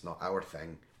them. It's not our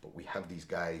thing, but we have these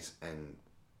guys, and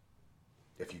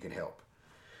if you can help.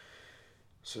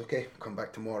 So, okay, come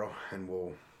back tomorrow and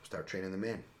we'll start training the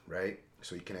men, right?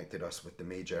 So he connected us with the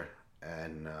major,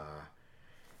 and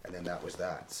then that was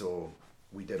that. So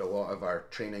we did a lot of our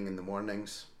training in the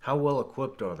mornings. How well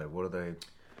equipped are they? What are they?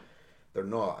 They're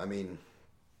not. I mean,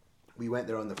 we went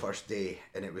there on the first day,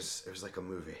 and it was like a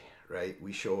movie, right?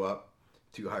 We show up,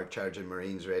 2 hard-charging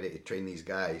Marines ready to train these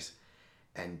guys,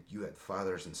 and you had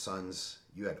fathers and sons,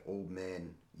 you had old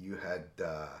men, you had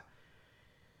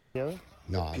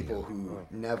people who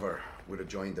never would have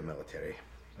joined the military,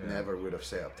 never would have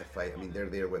set up to fight. I mean, they're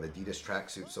there with Adidas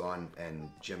tracksuits on and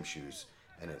gym shoes,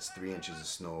 and it's 3 inches of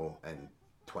snow and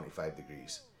 25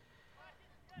 degrees.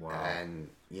 Wow. And,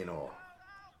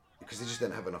 because they just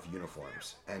didn't have enough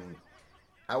uniforms. And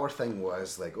our thing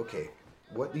was like, okay,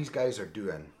 what these guys are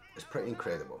doing is pretty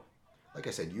incredible. Like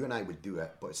I said, you and I would do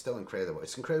it, but it's still incredible.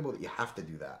 It's incredible that you have to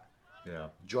do that. Yeah.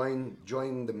 Join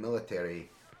the military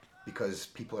because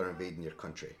people are invading your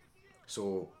country.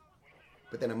 So,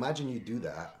 but then imagine you do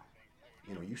that,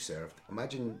 you served.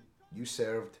 Imagine you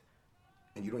served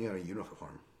and you don't even have a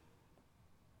uniform.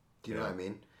 Do you know what I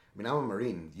mean? I mean, I'm a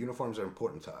Marine. Uniforms are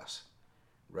important to us,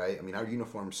 right? I mean, our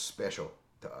uniform's special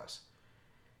to us.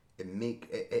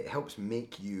 It helps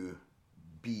make you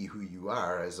be who you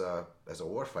are as a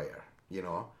warfighter,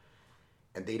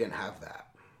 and they didn't have that.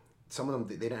 Some of them,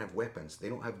 they didn't have weapons. They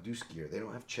don't have deuce gear. They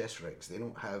don't have chest rigs. They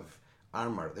don't have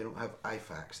armor. They don't have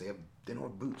IFAKs. They don't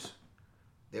have boots.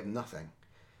 They have nothing.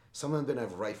 Some of them didn't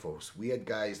have rifles. We had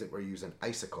guys that were using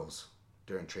icicles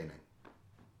during training.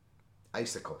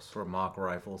 Icicles. For mock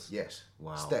rifles? Yes.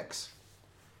 Wow. Sticks.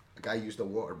 A guy used a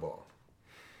water bottle.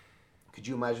 Could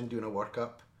you imagine doing a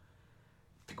workup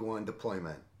to go on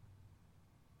deployment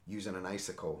using an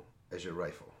icicle as your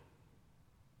rifle?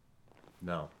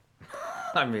 No.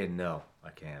 I mean, no,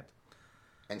 I can't.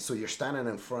 And so you're standing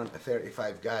in front of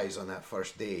 35 guys on that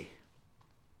first day,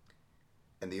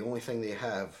 and the only thing they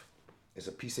have is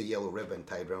a piece of yellow ribbon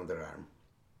tied around their arm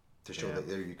to show that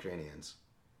they're Ukrainians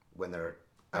when they're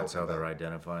out. That's how they're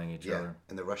identifying each other?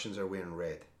 And the Russians are wearing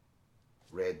red.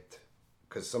 Red,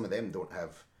 because some of them don't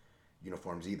have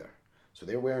uniforms either. So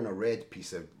they're wearing a red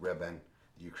piece of ribbon.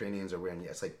 The Ukrainians are wearing,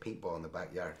 it's like paintball in the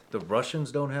backyard. The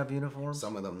Russians don't have uniforms?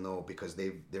 Some of them no, because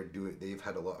they've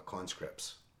had a lot of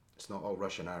conscripts. It's not all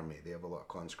Russian army. They have a lot of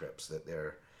conscripts that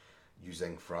they're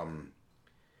using from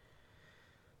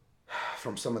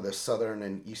some of the southern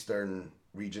and eastern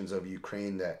regions of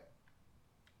Ukraine that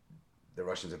the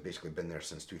Russians have basically been there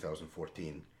since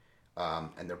 2014.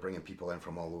 And they're bringing people in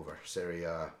from all over.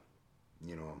 Syria,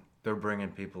 They're bringing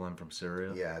people in from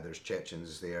Syria? Yeah, there's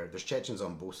Chechens there. There's Chechens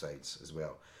on both sides as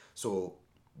well. So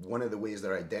one of the ways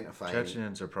they're identifying...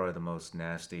 Chechens are probably the most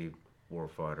nasty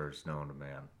warfighters known to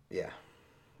man. Yeah.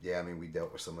 Yeah, I mean, we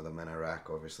dealt with some of them in Iraq,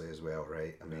 obviously, as well,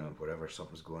 right? I mean, whatever,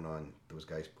 something's going on, those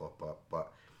guys pop up.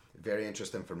 But very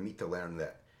interesting for me to learn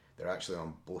that they're actually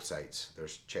on both sides.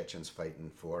 There's Chechens fighting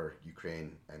for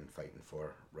Ukraine and fighting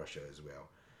for Russia as well.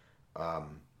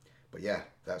 But yeah,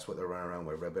 that's what they're running around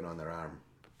with, ribbon on their arm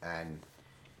and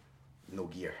no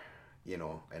gear,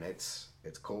 and it's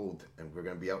cold, and we're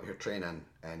going to be out here training,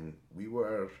 and we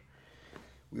were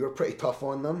pretty tough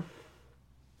on them.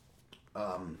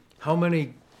 How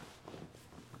many,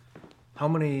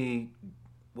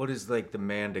 what is like the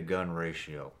man to gun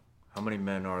ratio? How many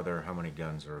men are there? How many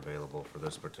guns are available for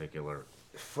this particular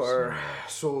scenario?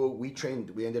 So we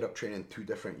ended up training 2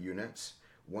 different units.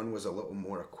 One was a little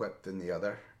more equipped than the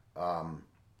other,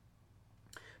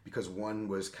 because one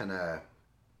was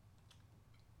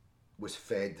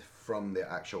fed from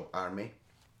the actual army.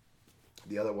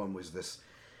 The other one was this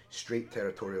straight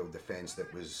territorial defense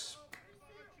that was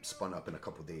spun up in a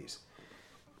couple of days.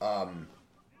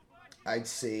 I'd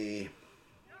say,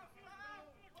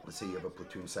 let's say you have a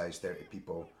platoon size 30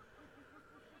 people,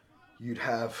 you'd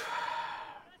have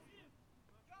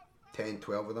 10,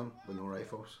 12 of them with no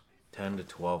rifles. 10 to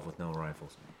 12 with no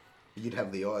rifles. You'd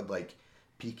have the odd like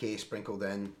PK sprinkled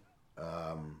in,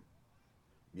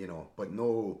 you know, but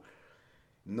no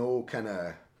kind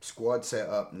of squad set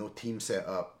up, no team set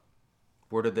up.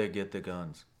 Where did they get the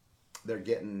guns? They're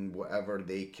getting whatever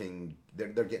they can.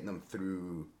 They're getting them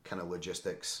through kind of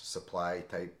logistics, supply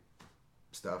type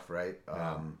stuff, right?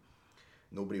 Yeah.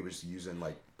 Nobody was using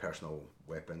like personal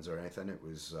weapons or anything. It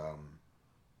was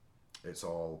it's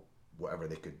all whatever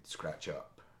they could scratch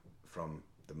up from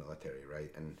the military,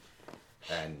 right?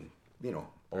 And you know,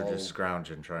 They're all, just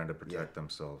scrounging, trying to protect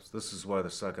themselves. This is why the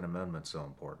Second Amendment's so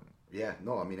important. yeah,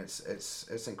 no, I mean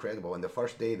it's incredible. And the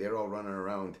first day they're all running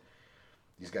around.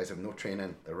 These guys have no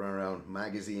training. They're running around,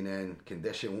 magazine in,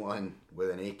 condition 1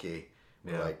 with an AK.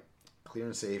 We're Yeah. like, clear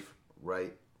and safe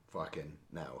right fucking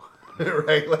now.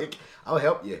 Right? Like, I'll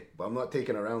help you, but I'm not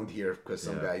taking around here because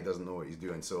some guy doesn't know what he's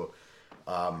doing. So,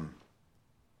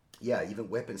 yeah, even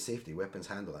weapons safety, weapons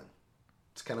handling.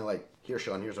 It's kind of like, here,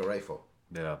 Sean, here's a rifle.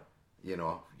 Yeah. You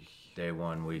know, Day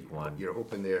 1, week 1. you're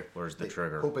hoping they're... Where's the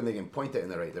trigger? Hoping they can point it in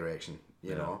the right direction,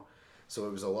 you know? So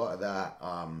it was a lot of that.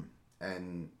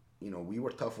 And, you know, we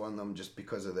were tough on them just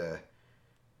because of the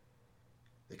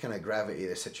kind of gravity of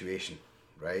the situation,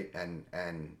 right?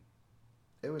 And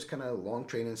it was kind of long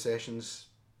training sessions,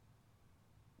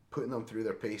 putting them through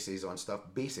their paces on stuff,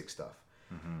 basic stuff.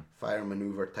 Fire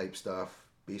maneuver type stuff,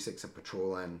 basics of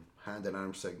patrolling, hand and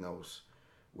arm signals,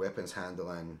 weapons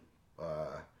handling,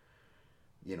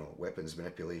 you know, weapons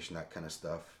manipulation, that kind of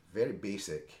stuff. Very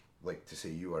basic, like to say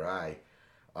you or I.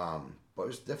 But it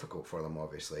was difficult for them,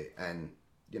 obviously. And,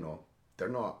 you know, they're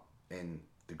not in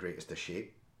the greatest of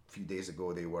shape. A few days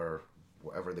ago, they were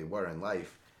whatever they were in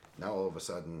life. Now, all of a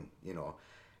sudden, you know,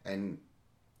 and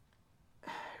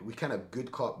we kind of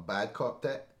good cop, bad copped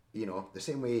it, you know, the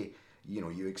same way, you know,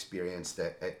 you experienced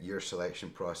it at your selection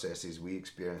processes, we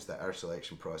experienced at our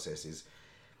selection processes.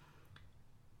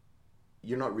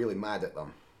 You're not really mad at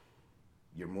them.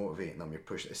 You're motivating them, you're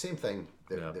pushing. The same thing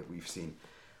that we've seen.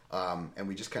 And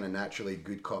we just kind of naturally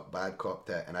good cop, bad cop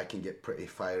it, and I can get pretty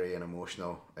fiery and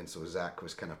emotional. And so Zach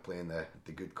was kind of playing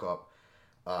the good cop.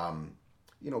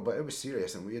 You know, but it was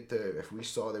serious, and we had to, if we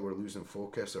saw they were losing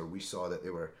focus or we saw that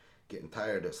they were getting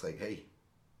tired, it's like, hey,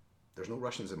 there's no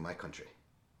Russians in my country,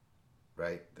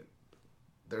 right?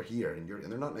 They're here, and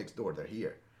they're not next door, they're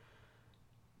here.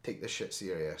 Take this shit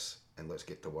serious, and let's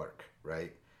get to work,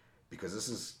 right? Because this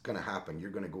is going to happen,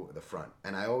 you're going to go to the front.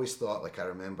 And I always thought, like I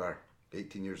remember,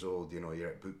 18 years old, you know, you're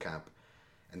at boot camp,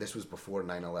 and this was before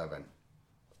 9/11.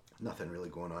 Nothing really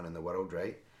going on in the world,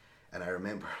 right? And I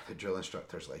remember the drill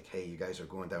instructor's like, hey, you guys are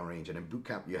going downrange. And in boot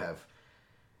camp, you have,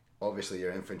 obviously,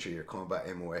 your infantry, your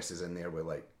combat MOS is in there with,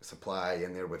 like, supply,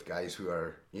 in there with guys who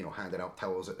are, you know, handing out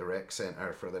towels at the rec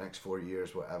center for the next 4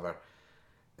 years, whatever.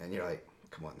 And you're like,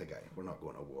 come on, the guy, we're not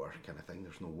going to war kind of thing.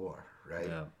 There's no war, right?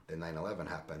 Yeah. Then 9/11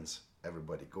 happens,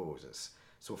 everybody goes.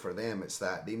 So for them, it's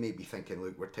that they may be thinking,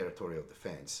 look, we're territorial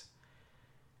defense.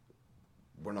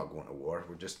 We're not going to war.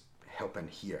 We're just helping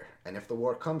here. And if the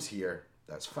war comes here,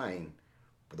 that's fine,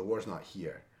 but the war's not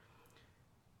here.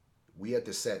 We had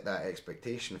to set that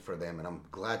expectation for them, and I'm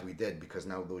glad we did, because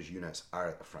now those units are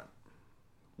at the front.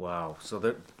 Wow.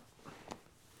 So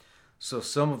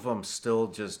some of them still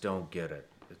just don't get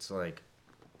it. It's like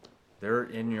they're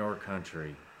in your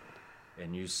country,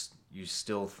 and you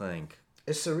still think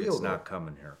it's surreal. It's though. not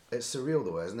coming here. It's surreal,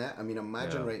 though, isn't it? I mean,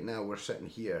 imagine Yeah. right now we're sitting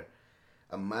here.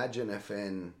 Imagine if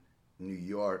in New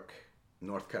York,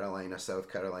 North Carolina, South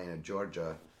Carolina,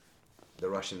 Georgia, the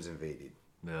Russians invaded.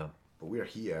 Yeah. But we're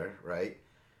here, right?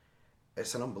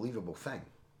 It's an unbelievable thing.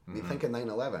 I mean, think of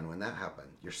 9/11 when that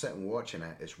happened. You're sitting watching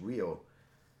it. It's real,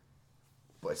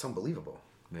 but it's unbelievable.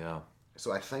 Yeah.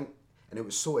 So I think, and it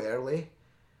was so early,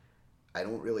 I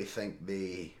don't really think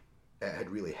it had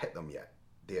really hit them yet.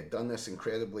 They had done this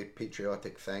incredibly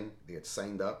patriotic thing. They had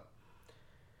signed up.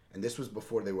 And this was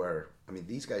before they were, I mean,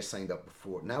 these guys signed up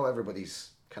before. Now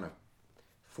everybody's kind of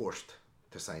forced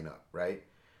to sign up, right?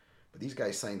 But these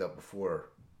guys signed up before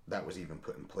that was even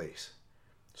put in place.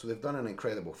 So they've done an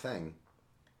incredible thing,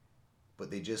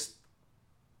 but they just,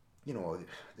 you know,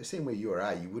 the same way you or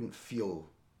I, you wouldn't feel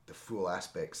the full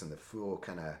aspects and the full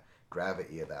kind of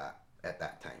gravity of that at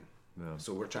that time. Yeah.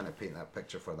 So we're trying to paint that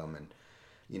picture for them. And,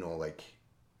 you know, like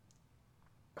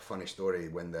a funny story,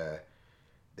 when the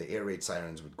air raid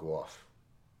sirens would go off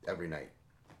every night.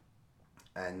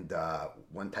 And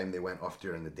one time they went off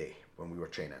during the day when we were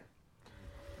training.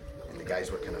 And the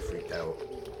guys were kind of freaked out.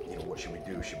 You know, what should we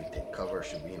do? Should we take cover?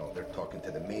 Should we, you know, they're talking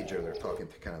to the major, they're talking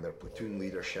to kind of their platoon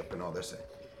leadership and all this.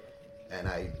 And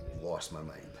I lost my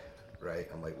mind, right?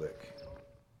 I'm like, look,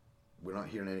 we're not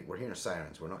hearing we're hearing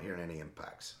sirens. We're not hearing any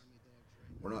impacts.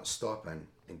 We're not stopping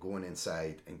and going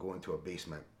inside and going to a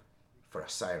basement for a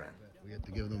siren. We have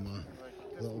to give them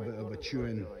a little bit of a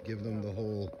chewing, give them the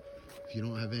whole, if you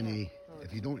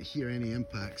don't hear any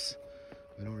impacts,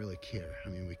 we don't really care. I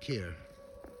mean, we care,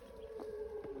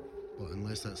 but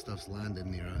unless that stuff's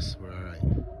landing near us, we're all right.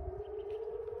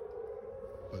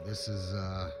 But this is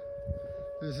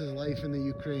life in the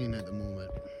Ukraine at the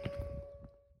moment.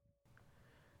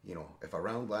 You know, if a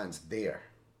round lands there,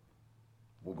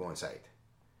 we'll go inside.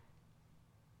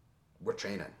 We're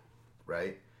training,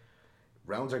 right?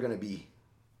 Rounds are going to be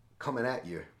coming at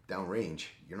you downrange.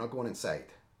 You're not going inside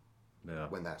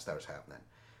when that starts happening.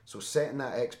 So setting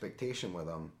that expectation with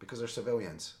them, because they're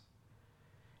civilians,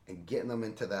 and getting them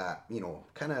into that, you know,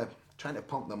 kind of trying to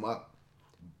pump them up.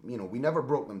 You know, we never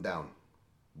broke them down.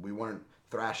 We weren't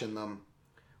thrashing them.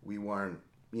 We weren't,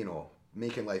 you know,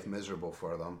 making life miserable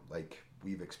for them like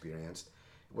we've experienced.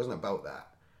 It wasn't about that.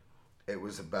 It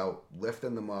was about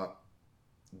lifting them up,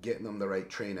 getting them the right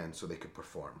training so they could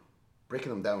perform. Breaking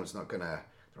them down is not gonna,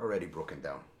 they're already broken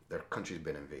down. Their country's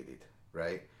been invaded,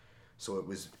 right? So it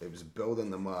was building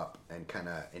them up and kind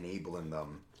of enabling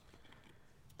them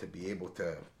to be able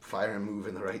to fire and move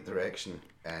in the right direction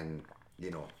and,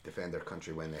 you know, defend their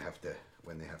country when they have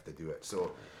to do it.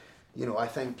 So, you know, I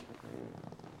think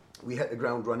we hit the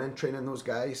ground running training those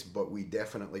guys, but we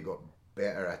definitely got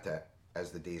better at it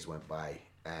as the days went by.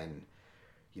 And,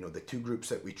 you know, the two groups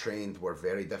that we trained were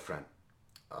very different.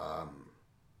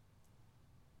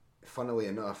 Funnily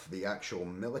enough, the actual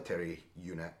military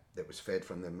unit that was fed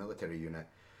from the military unit,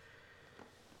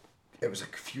 it was a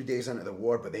few days into the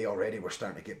war, but they already were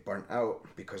starting to get burnt out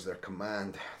because their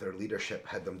command, their leadership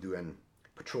had them doing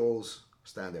patrols,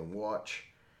 standing watch,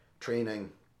 training,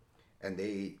 and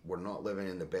they were not living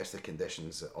in the best of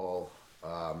conditions at all.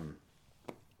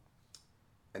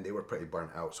 And they were pretty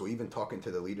burnt out. So even talking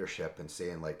to the leadership and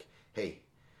saying like, hey,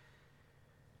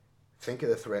 think of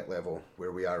the threat level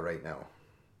where we are right now.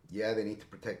 Yeah, they need to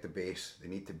protect the base. They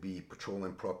need to be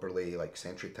patrolling properly, like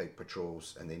sentry type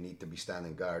patrols, and they need to be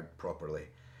standing guard properly.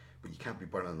 But you can't be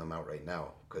burning them out right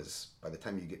now, because by the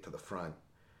time you get to the front,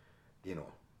 you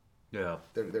know,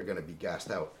 they're going to be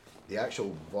gassed out. The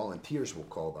actual volunteers, we'll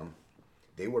call them,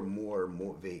 they were more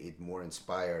motivated, more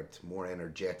inspired, more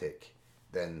energetic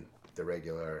than the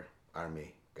regular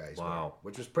army guys were,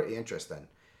 which was pretty interesting,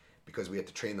 because we had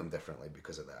to train them differently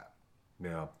because of that.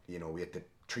 Yeah. You know, we had to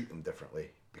treat them differently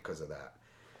because of that.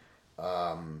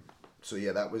 So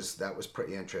yeah, that was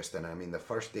pretty interesting. I mean, the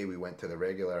first day we went to the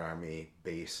regular army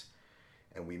base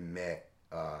and we met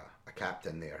a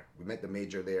captain there. We met the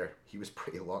major there. He was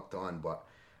pretty locked on, but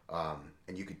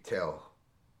and you could tell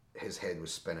his head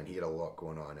was spinning. He had a lot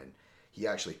going on, and he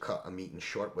actually cut a meeting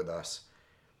short with us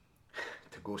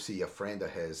to go see a friend of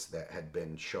his that had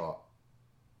been shot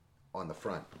on the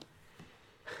front.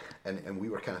 And we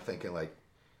were kind of thinking like,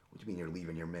 what do you mean you're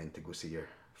leaving your men to go see your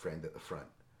friend at the front?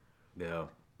 Yeah.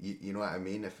 You know what I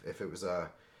mean? If it was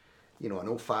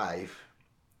an 05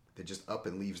 that just up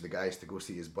and leaves the guys to go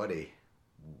see his buddy,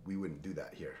 we wouldn't do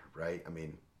that here, right? I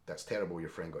mean, that's terrible. Your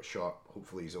friend got shot.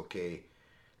 Hopefully he's okay.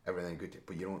 Everything good.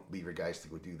 But you don't leave your guys to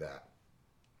go do that.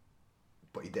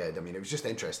 But he did. I mean, it was just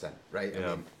interesting, right?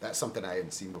 Yeah. I mean, that's something I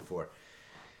hadn't seen before.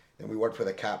 Then we worked with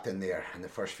a captain there, and the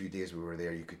first few days we were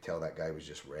there, you could tell that guy was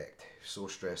just wrecked. So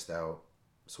stressed out,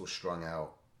 so strung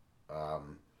out.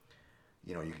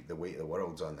 The weight of the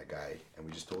world's on the guy, and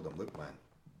we just told him, look, man,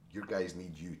 your guys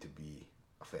need you to be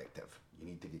effective. You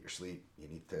need to get your sleep. You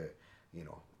need to,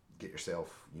 get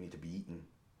yourself. You need to be eating.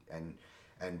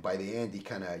 And by the end, he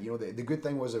kind of, the good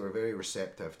thing was they were very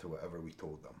receptive to whatever we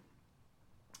told them.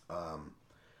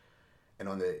 And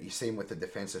on the same with the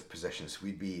defensive positions,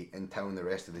 we'd be in town the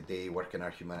rest of the day working our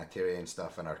humanitarian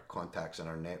stuff and our contacts and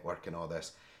our network and all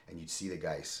this, and you'd see the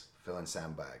guys filling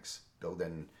sandbags,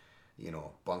 building,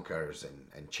 bunkers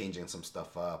and changing some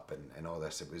stuff up and all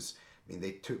this.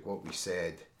 They took what we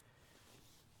said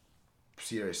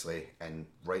seriously and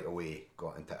right away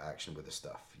got into action with the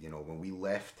stuff. When we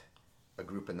left a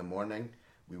group in the morning,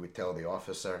 we would tell the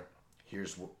officer,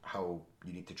 here's how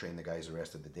you need to train the guys the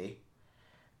rest of the day.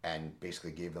 And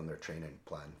basically gave them their training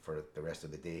plan for the rest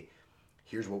of the day.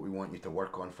 Here's what we want you to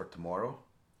work on for tomorrow.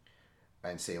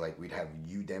 And say, like, we'd have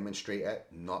you demonstrate it,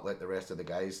 not let the rest of the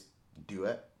guys do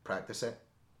it, practice it.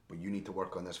 But you need to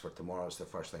work on this for tomorrow. It's the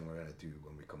first thing we're going to do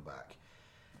when we come back.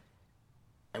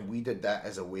 And we did that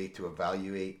as a way to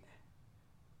evaluate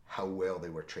how well they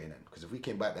were training. Because if we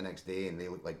came back the next day and they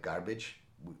looked like garbage,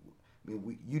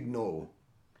 you'd know.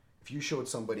 If you showed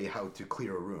somebody how to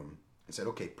clear a room, and said,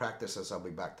 okay, practice this, I'll be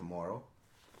back tomorrow.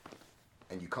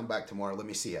 And you come back tomorrow, let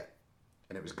me see it.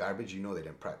 and it was garbage, you know they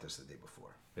didn't practice the day before.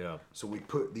 Yeah. So we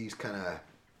put these kind of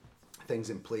things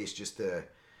in place just to,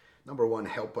 number one,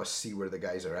 help us see where the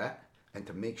guys are at, and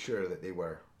to make sure that they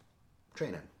were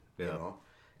training. Yeah. You know,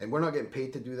 and we're not getting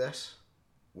paid to do this.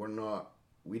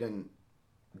 We didn't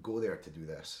go there to do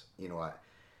this. You know,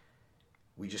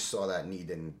 we just saw that need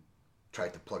and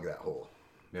tried to plug that hole.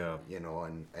 Yeah. You know,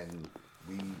 and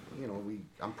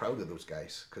I'm proud of those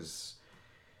guys, because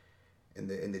in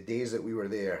the days that we were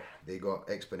there, they got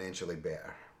exponentially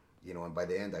better. You know, and by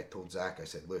the end, I told Zach, I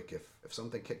said, look, if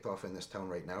something kicked off in this town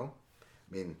right now,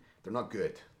 I mean, they're not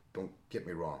good. Don't get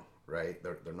me wrong, right?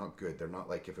 They're not good. They're not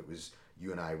like if it was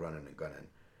you and I running and gunning.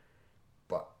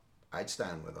 But I'd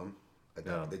stand with them.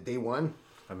 Yeah. The day one.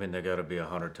 I mean, they got to be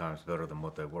 100 times better than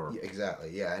what they were. Yeah,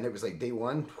 exactly, yeah. And it was like day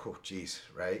one, oh, geez,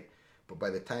 right? But by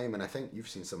the time, and I think you've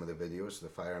seen some of the videos, the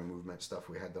fire and movement stuff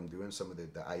we had them doing, some of the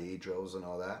IA drills and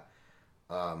all that.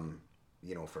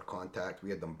 You know, for contact,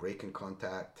 we had them breaking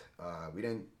contact. We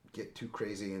didn't get too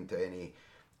crazy into any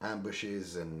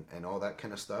ambushes and all that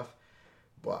kind of stuff.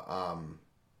 But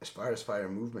as far as fire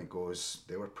and movement goes,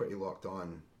 they were pretty locked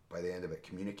on by the end of it,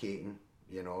 communicating.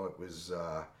 You know, it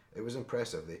was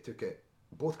impressive. They took it,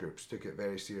 both groups took it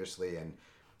very seriously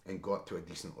and got to a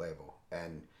decent level.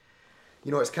 And,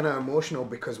 you know, it's kind of emotional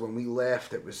because when we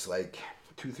left, it was like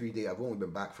 2-3 days. I've only been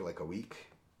back for like a week.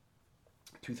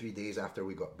 2-3 days after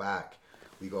we got back,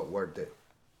 we got word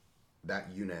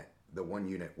that unit, the one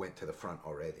unit, went to the front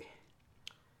already.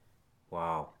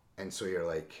 Wow. And so you're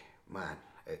like, man,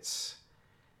 it's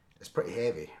pretty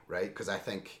heavy, right? Because I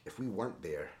think if we weren't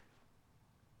there,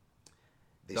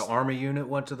 The Army unit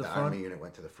went to the front? The Army unit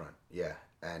went to the front, yeah.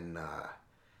 And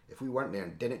if we weren't there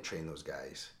and didn't train those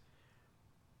guys,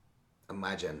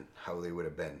 imagine how they would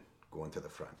have been going to the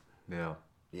front. Yeah.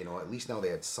 You know, at least now they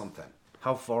had something.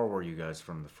 How far were you guys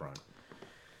from the front?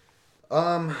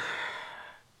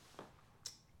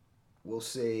 We'll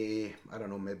say, I don't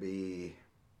know, maybe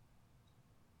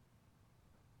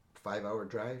 5-hour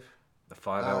drive. A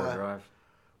 5-hour drive?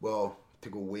 Well, to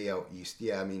go way out east,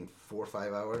 yeah, I mean 4 or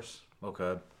 5 hours.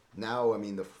 Okay. Now, I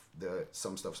mean, the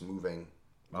some stuff's moving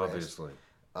west. Obviously.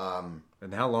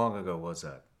 And how long ago was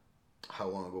that? How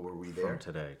long ago were we there? From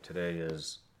today. Today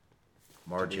is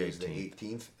March 18th. Today is the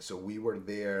 18th. So we were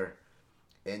there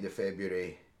end of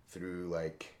February through,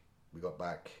 like, we got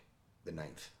back the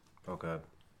 9th. Okay.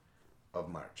 Of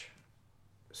March.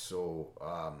 So,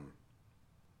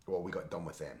 well, we got done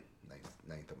with them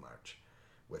 9th of March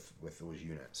with those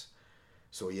units.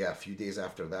 So yeah, a few days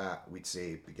after that, we'd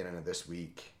say beginning of this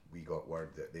week, we got word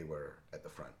that they were at the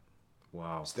front.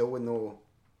 Wow. Still with no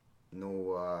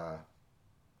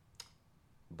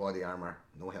body armor,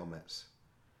 no helmets.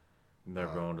 And they're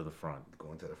going to the front.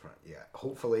 Going to the front, yeah.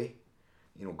 Hopefully,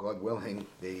 you know, God willing,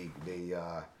 they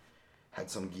had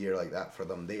some gear like that for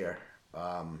them there.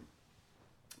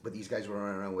 But these guys were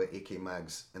running around with AK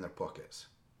mags in their pockets.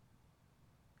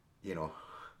 You know,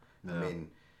 yeah. I mean,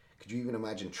 could you even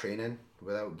imagine training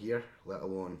without gear, let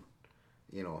alone,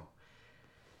 you know?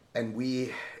 And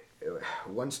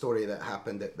one story that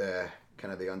happened at the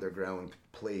kind of the underground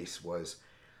place was,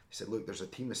 he said, look, there's a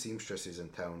team of seamstresses in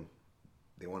town.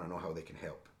 They want to know how they can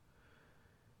help.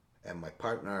 And my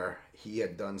partner, he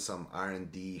had done some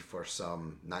R&D for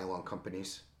some nylon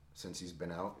companies since he's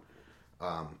been out,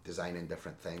 designing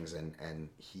different things, and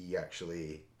he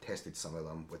actually tested some of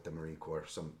them with the Marine Corps,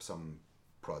 some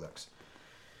products.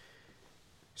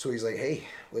 So he's like, hey,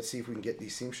 let's see if we can get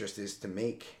these seamstresses to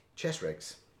make chest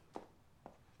rigs.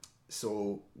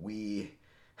 So we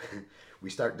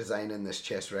start designing this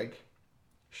chest rig,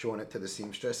 showing it to the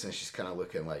seamstress, and she's kind of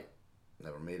looking like,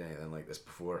 never made anything like this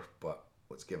before, but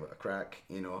let's give it a crack,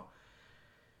 you know.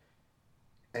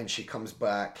 And she comes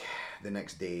back the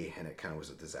next day, and it kind of was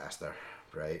a disaster,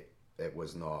 right? It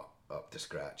was not up to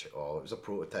scratch at all. It was a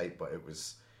prototype, but it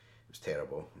was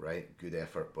terrible, right? Good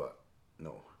effort, but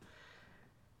no.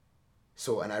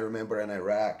 So, and I remember in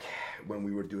Iraq, when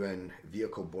we were doing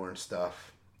vehicle-borne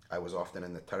stuff, I was often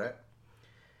in the turret.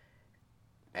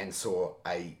 And so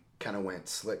I kind of went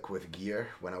slick with gear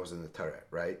when I was in the turret,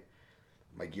 right?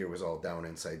 My gear was all down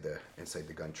inside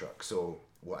the gun truck. So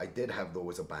what I did have, though,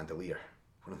 was a bandolier.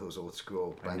 One of those old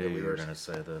school bandoliers. I knew you were going to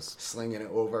say this. Slinging it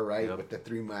over, right, yep, with the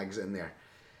 3 mags in there.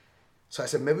 So I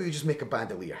said, maybe we just make a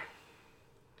bandolier,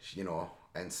 you know.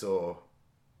 And so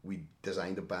we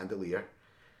designed a bandolier.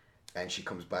 And she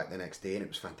comes back the next day, and it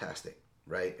was fantastic,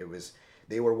 right?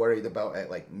 They were worried about it,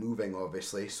 like, moving,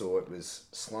 obviously. So it was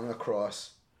slung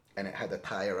across, and it had a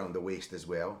tie around the waist as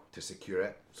well to secure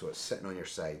it. So it's sitting on your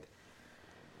side.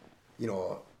 You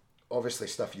know, obviously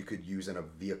stuff you could use in a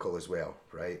vehicle as well,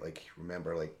 right? Like,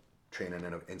 remember, like, training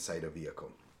inside a vehicle.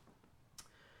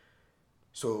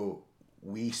 So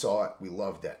we saw it, we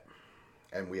loved it,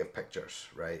 and we have pictures,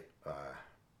 right?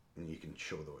 And you can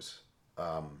show those.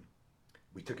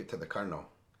 We took it to the colonel,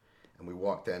 and we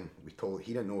walked in.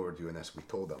 He didn't know we were doing this. We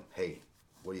told him, hey,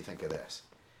 what do you think of this?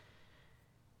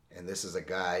 And this is a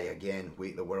guy, again,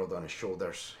 weight of the world on his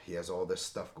shoulders. He has all this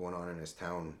stuff going on in his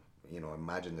town.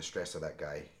 Imagine the stress of that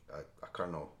guy, a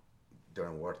colonel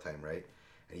during wartime, right?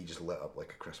 And he just lit up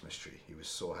like a Christmas tree. He was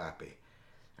so happy.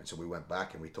 And so we went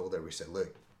back and we told her, we said,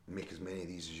 look, make as many of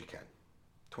these as you can.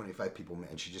 25 people,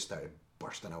 and she just started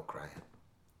bursting out crying.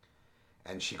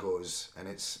 And she goes, and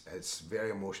it's very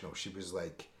emotional. She was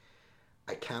like,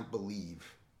 I can't believe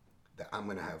that I'm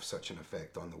going to have such an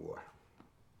effect on the war.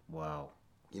 Wow.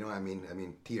 You know what I mean? I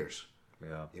mean, tears.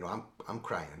 Yeah. I'm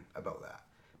crying about that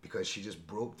because she just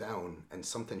broke down, and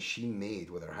something she made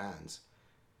with her hands.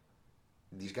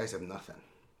 These guys have nothing,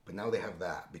 but now they have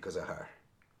that because of her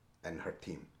and her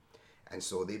team. And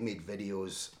so they've made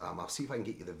videos. I'll see if I can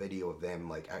get you the video of them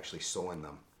like actually sewing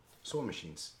them. Sewing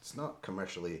machines. It's not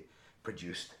commercially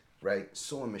produced, right?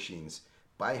 Sewing machines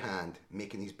by hand,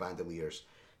 making these bandoliers.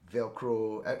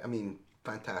 Velcro, I mean,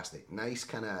 fantastic. Nice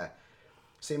kind of,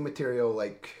 same material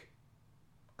like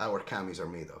our camis are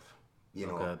made of.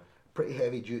 Okay. Pretty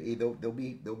heavy duty. They'll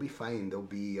be fine. They'll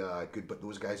be good, but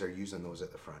those guys are using those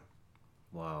at the front.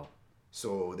 Wow.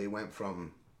 So they went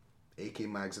from AK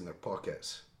mags in their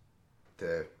pockets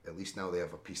to at least now they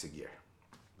have a piece of gear.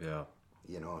 Yeah.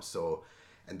 So,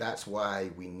 and that's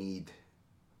why we need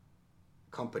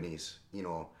companies,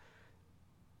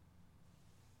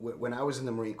 When I was in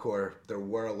the Marine Corps, there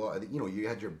were a lot of, you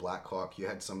had your Black Hawk, you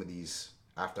had some of these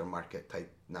aftermarket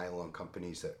type nylon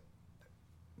companies that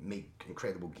make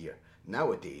incredible gear.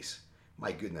 Nowadays,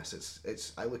 my goodness,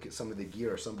 it's I look at some of the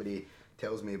gear, or somebody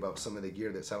tells me about some of the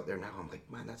gear that's out there now, I'm like,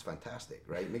 man, that's fantastic,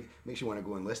 right? Makes you want to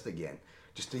go enlist again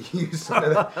just to use some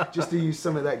of that,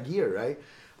 some of that gear, right?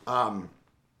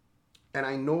 And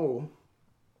I know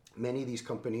many of these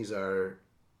companies are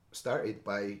started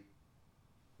by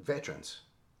veterans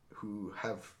who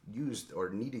have used or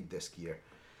needed this gear.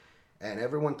 And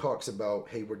everyone talks about,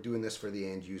 hey, we're doing this for the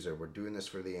end user. We're doing this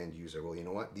for the end user. Well, you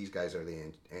know what? These guys are the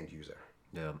end user.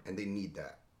 Yeah. And they need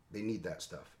that. They need that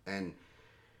stuff. And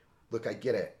look, I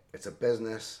get it. It's a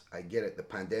business. I get it. The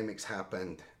pandemic's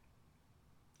happened.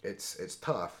 It's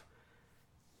tough.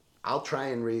 I'll try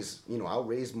and I'll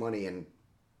raise money and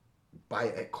buy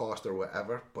it at cost or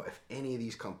whatever. But if any of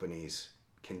these companies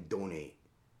can donate,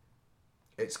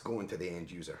 it's going to the end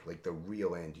user, like the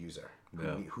real end user,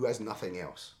 who has nothing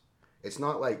else. It's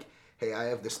not like, hey, I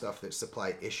have this stuff that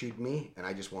supply issued me and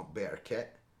I just want better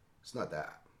kit. It's not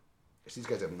that. These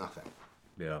guys have nothing.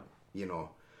 Yeah.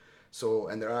 So,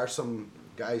 and there are some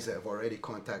guys that have already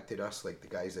contacted us, like the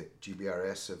guys at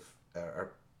GBRS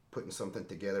are putting something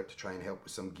together to try and help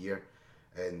with some gear.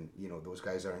 And, those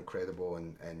guys are incredible,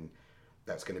 and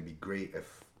that's going to be great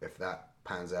if that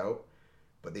pans out.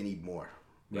 But they need more.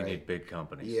 We need big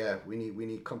companies. Yeah, we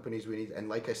need companies. And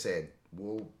like I said,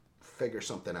 we'll figure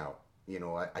something out.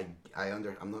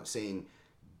 I'm not saying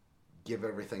give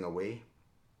everything away.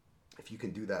 If you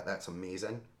can do that, that's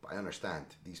amazing. But I understand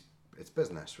it's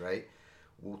business, right?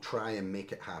 We'll try and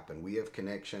make it happen. We have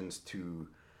connections to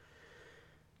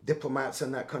diplomats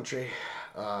in that country,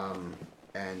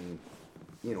 and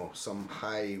some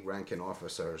high-ranking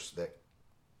officers that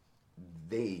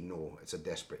they know it's a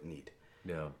desperate need.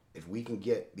 Yeah. If we can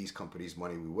get these companies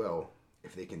money, we will.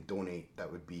 If they can donate,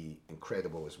 that would be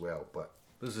incredible as well. But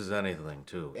this is anything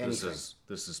too. Anything.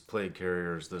 This is plate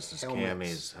carriers. This is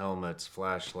camis, helmets,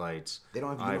 flashlights. They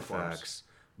don't have uniforms. IFAKs,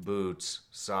 boots,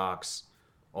 socks,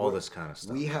 all this kind of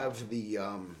stuff. We have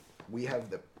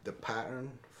the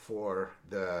pattern for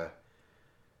the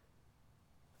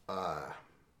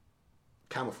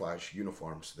camouflage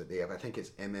uniforms that they have. I think it's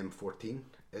MM14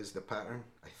 is the pattern.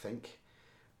 I think.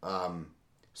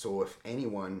 So if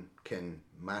anyone can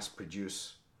mass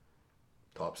produce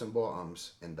tops and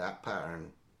bottoms in that pattern,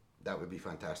 that would be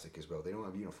fantastic as well. They don't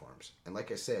have uniforms. And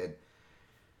like I said,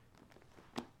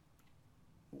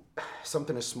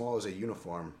 something as small as a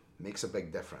uniform makes a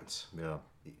big difference. Yeah.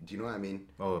 Do you know what I mean?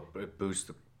 Oh, it boosts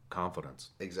the confidence.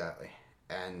 Exactly.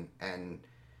 And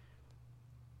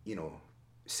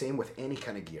same with any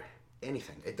kind of gear.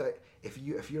 Anything.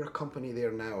 If you're a company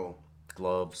there now,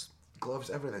 gloves,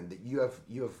 everything that you have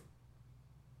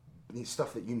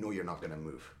stuff that you're not going to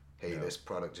move. Hey, this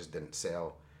product just didn't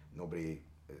sell. Nobody.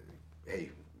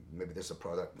 Hey, maybe there's a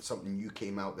product, something new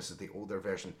came out. This is the older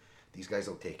version. These guys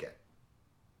will take it.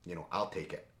 I'll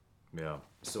take it. Yeah.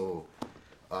 So,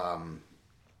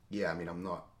 yeah. I mean,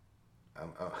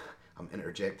 I'm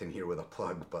interjecting here with a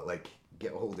plug, but like,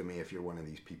 get a hold of me if you're one of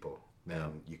these people. Yeah.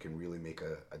 And you can really make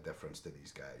a difference to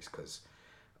these guys, because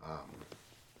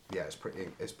yeah, it's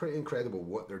pretty incredible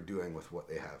what they're doing with what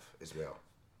they have as well.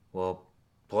 Well,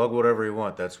 plug whatever you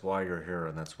want. That's why you're here,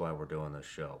 and that's why we're doing this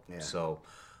show. Yeah. So,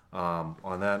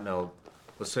 on that note,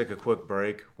 let's take a quick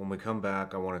break. When we come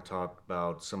back, I want to talk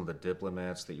about some of the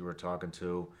diplomats that you were talking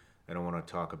to, and I want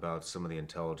to talk about some of the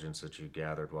intelligence that you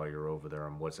gathered while you're over there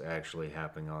and what's actually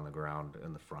happening on the ground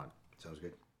in the front. Sounds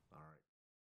good. All right.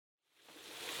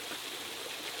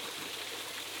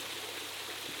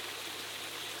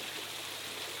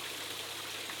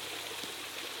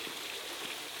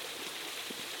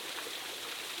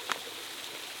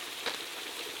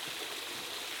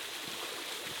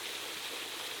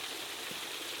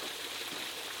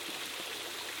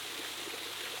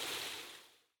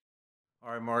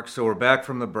 All right, Mark, so we're back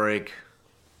from the break.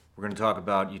 We're going to talk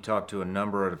about, you talked to a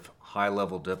number of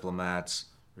high-level diplomats.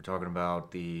 You're talking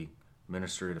about the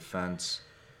Ministry of Defense,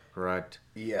 correct?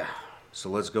 Yeah. So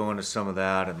let's go into some of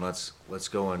that, and let's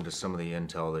go into some of the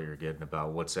intel that you're getting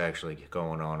about what's actually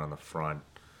going on the front.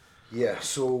 Yeah,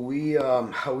 so we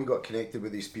how we got connected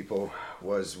with these people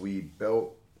was we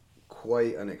built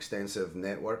quite an extensive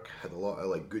network, had a lot of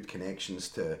like good connections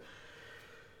to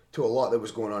a lot that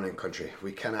was going on in country.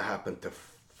 We kind of happened to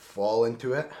fall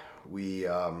into it. We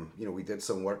we did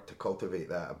some work to cultivate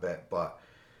that a bit, but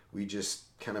we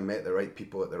just kind of met the right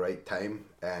people at the right time,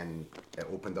 and it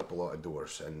opened up a lot of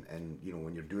doors. And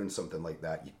when you're doing something like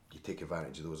that, you take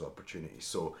advantage of those opportunities.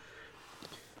 So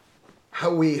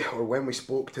when we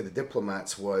spoke to the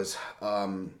diplomats was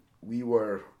we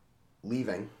were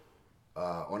leaving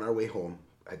on our way home,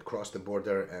 had crossed the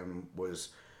border and was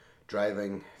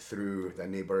driving through the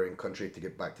neighboring country to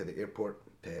get back to the airport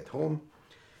to head home.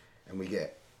 And we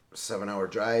get a 7-hour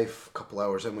drive, a couple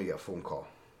hours in, we get a phone call.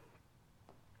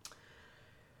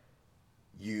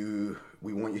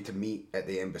 We want you to meet at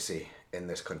the embassy in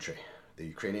this country, the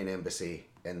Ukrainian embassy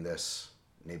in this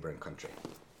neighboring country.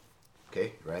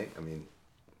 Okay, right? I mean,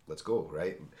 let's go,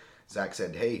 right? Zach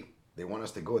said, hey, they want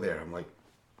us to go there. I'm like,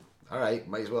 all right,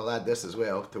 might as well add this as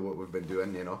well to what we've been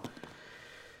doing,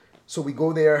 So we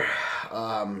go there,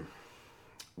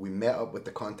 we met up with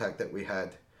the contact that we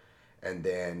had, and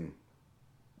then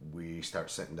we start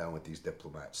sitting down with these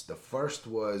diplomats. The first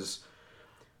was,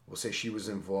 we'll say she was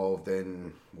involved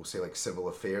in, like civil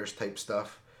affairs type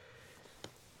stuff.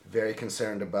 Very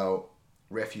concerned about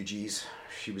refugees.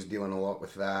 She was dealing a lot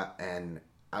with that, and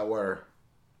our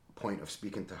point of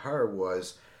speaking to her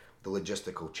was the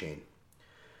logistical chain.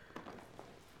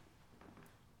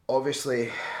 Obviously,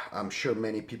 I'm sure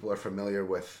many people are familiar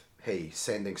with, hey,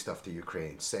 sending stuff to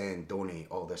Ukraine, send, donate,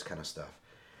 all this kind of stuff.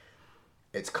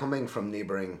 It's coming from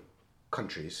neighboring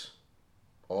countries,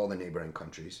 all the neighboring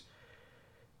countries.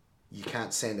 You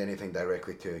can't send anything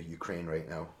directly to Ukraine right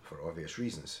now for obvious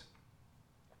reasons.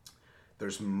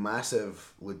 There's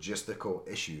massive logistical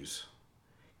issues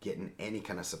getting any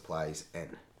kind of supplies in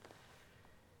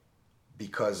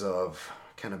because of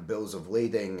kind of bills of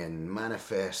lading and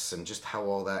manifests and just how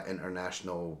all that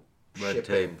international Red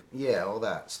shipping, tape. yeah, all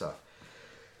that stuff.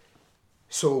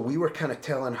 So we were kind of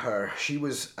telling her, she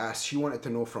wanted to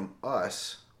know from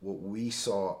us what we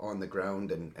saw on the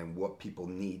ground and what people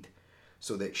need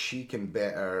so that she can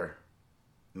better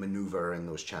maneuver in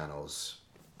those channels,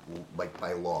 like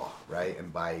by law, right,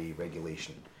 and by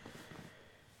regulation.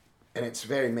 And it's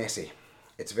very messy.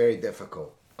 It's very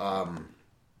difficult.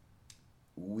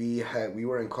 We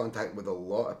were in contact with a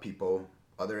lot of people,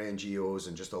 other NGOs,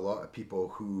 and just a lot of people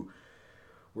who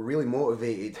were really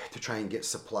motivated to try and get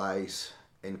supplies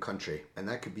in country. And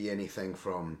that could be anything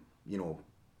from,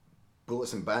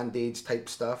 bullets and band-aids type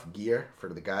stuff, gear for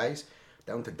the guys,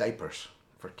 down to diapers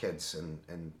for kids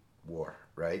in war,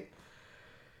 right?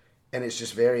 And it's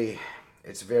just very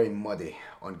muddy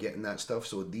on getting that stuff.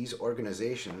 So these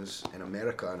organizations in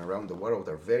America and around the world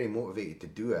are very motivated to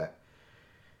do it.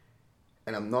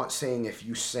 And I'm not saying if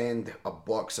you send a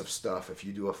box of stuff, if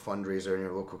you do a fundraiser in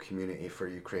your local community for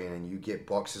Ukraine and you get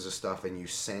boxes of stuff and you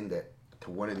send it to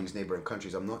one of these neighboring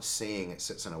countries, I'm not saying it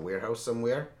sits in a warehouse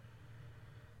somewhere,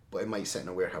 but it might sit in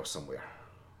a warehouse somewhere.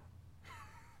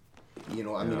 I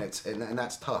mean, and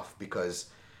that's tough, because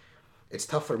it's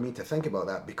tough for me to think about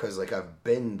that, because like I've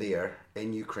been there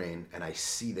in Ukraine and I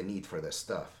see the need for this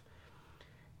stuff.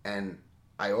 And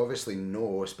I obviously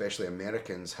know, especially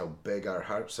Americans, how big our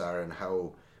hearts are and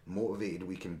how motivated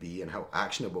we can be and how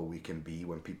actionable we can be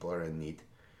when people are in need.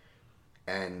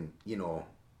 And,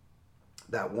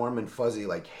 that warm and fuzzy,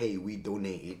 like, hey, we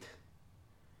donated,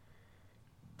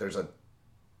 there's a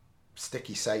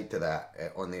sticky side to that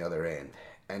on the other end.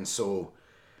 And so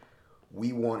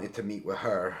we wanted to meet with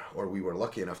her, or we were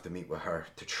lucky enough to meet with her,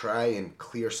 to try and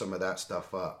clear some of that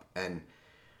stuff up. And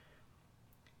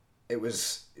it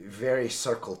was very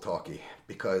circle talky,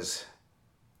 because,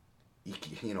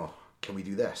 you know, can we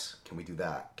do this? Can we do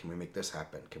that? Can we make this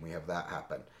happen? Can we have that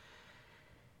happen?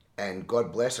 And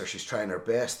God bless her, she's trying her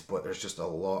best, but there's just a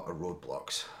lot of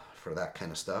roadblocks for that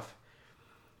kind of stuff.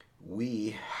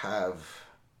 We have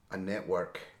a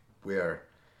network where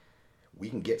we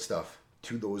can get stuff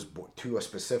to a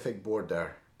specific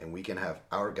border, and we can have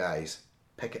our guys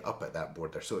pick it up at that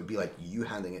border. So it'd be like you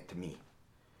handing it to me.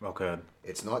 Okay.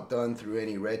 It's not done through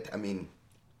any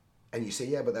and you say,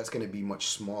 yeah, but that's going to be much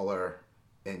smaller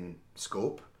in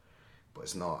scope, but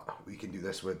it's not. We can do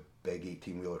this with big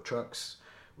 18-wheeler trucks.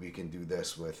 We can do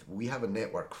this we have a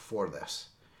network for this.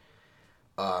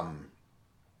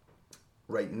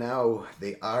 Right now,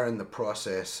 they are in the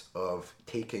process of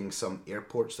taking some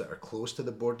airports that are close to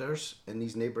the borders in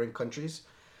these neighboring countries,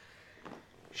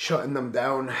 shutting them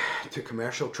down to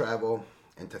commercial travel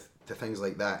and to things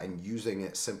like that, and using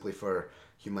it simply for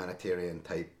humanitarian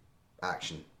type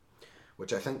action,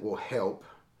 which I think will help,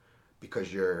 because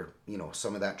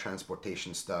some of that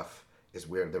transportation stuff is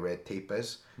where the red tape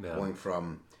is, going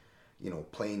from,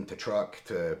 plane to truck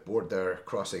to border,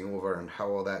 crossing over, and how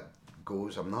all that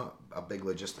goes. I'm not a big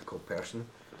logistical person,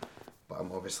 but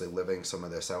I'm obviously living some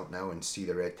of this out now and see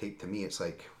the red tape. To me, it's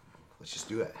like, let's just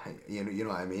do it. You know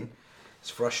what I mean? It's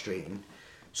frustrating.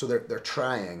 So they're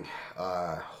trying.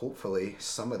 Hopefully,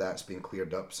 some of that's been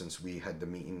cleared up since we had the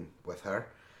meeting with her.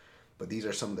 But these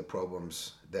are some of the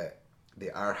problems that they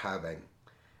are having.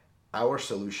 Our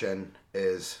solution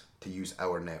is to use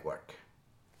our network,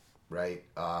 right?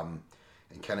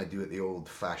 And kind of do it the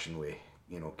old-fashioned way.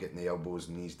 Getting the elbows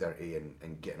and knees dirty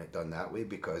and getting it done that way,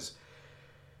 because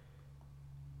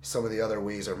some of the other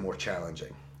ways are more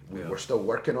challenging. We're still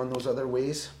working on those other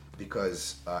ways,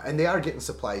 because, and they are getting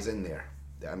supplies in there.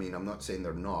 I mean, I'm not saying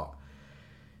they're not.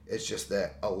 It's just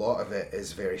that a lot of it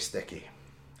is very sticky,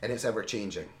 and it's ever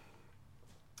changing.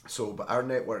 So, but our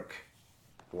network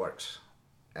works,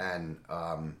 and,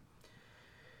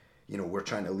 we're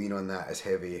trying to lean on that as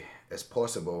heavy as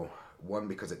possible. One,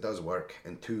 because it does work,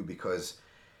 and two, because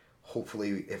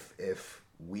hopefully if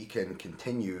we can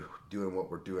continue doing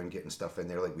what we're doing, getting stuff in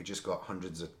there, like we just got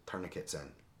hundreds of tourniquets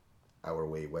in our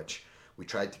way, which we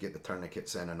tried to get the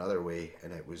tourniquets in another way,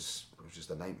 and it was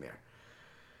just a nightmare.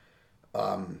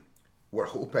 We're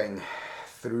hoping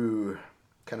through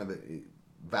kind of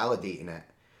validating it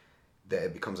that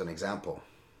it becomes an example,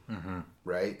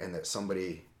 right? And that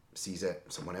somebody sees it,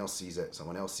 someone else sees it,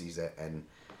 someone else sees it, and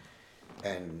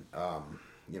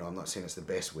I'm not saying it's the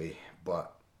best way,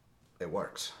 but it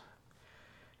works.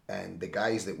 And the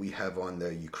guys that we have on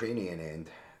the Ukrainian end,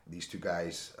 these two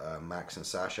guys, Max and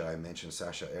Sasha, I mentioned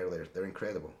Sasha earlier, they're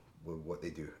incredible with what they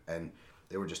do. And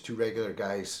they were just two regular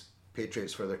guys,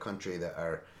 patriots for their country, that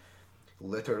are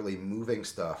literally moving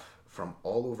stuff from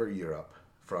all over Europe,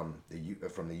 from the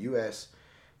US,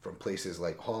 from places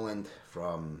like Holland,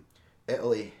 from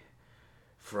Italy,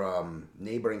 from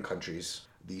neighboring countries,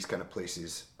 these kind of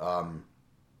places, and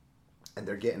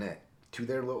they're getting it to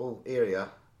their little area,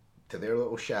 to their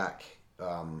little shack,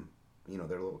 their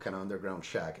little kind of underground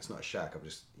shack. It's not a shack,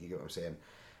 you get what I'm saying,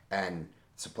 and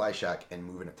supply shack, and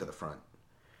moving it to the front.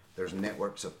 There's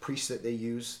networks of priests that they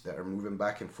use that are moving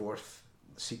back and forth,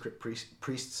 secret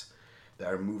priests that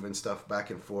are moving stuff back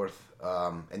and forth,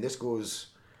 and this goes...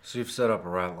 So you've set up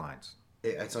rat lines.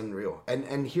 It's unreal.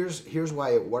 And here's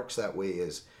why it works that way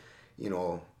is,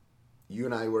 you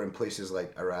and I were in places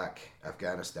like Iraq,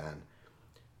 Afghanistan,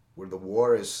 where the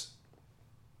war is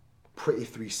pretty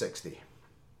 360.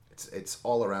 It's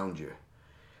all around you.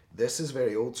 This is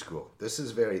very old school. There's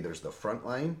the front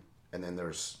line, and then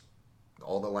there's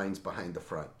all the lines behind the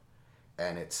front.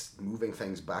 And it's moving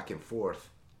things back and forth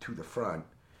to the front.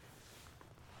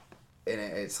 And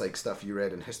it's like stuff you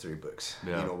read in history books,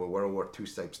 with World War II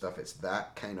type stuff. It's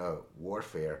that kind of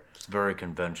warfare. It's very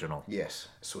conventional. Yes.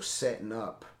 So setting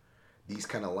up these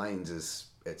kind of lines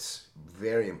it's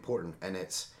very important, and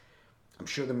I'm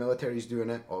sure the military's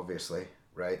doing it, obviously,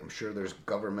 right? I'm sure there's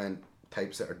government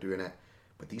types that are doing it,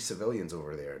 but these civilians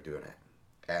over there are doing it.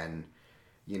 And,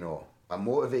 a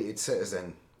motivated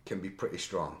citizen can be pretty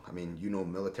strong. I mean,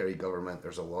 military government,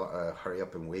 there's a lot of hurry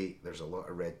up and wait. There's a lot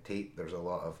of red tape. There's a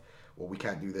lot of, well, we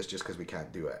can't do this just because we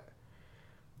can't do it.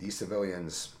 These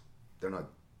civilians, they're not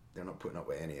putting up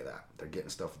with any of that. They're getting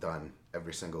stuff done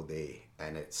every single day,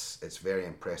 and it's very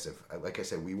impressive. Like I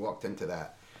said, we walked into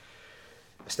that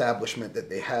establishment that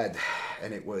they had,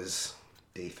 and it was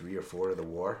day 3 or 4 of the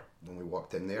war when we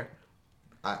walked in there.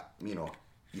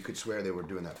 You could swear they were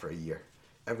doing that for a year.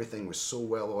 Everything was so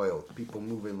well oiled. People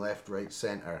moving left, right,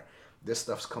 center. This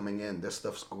stuff's coming in. This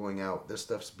stuff's going out. This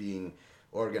stuff's being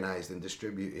organized and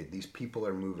distributed. These people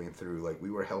are moving through. Like, we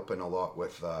were helping a lot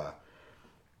with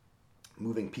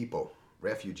moving people,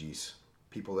 refugees,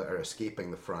 people that are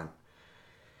escaping the front.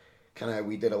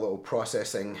 We did a little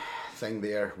processing thing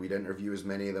there. We'd interview as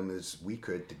many of them as we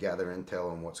could to gather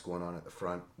intel on what's going on at the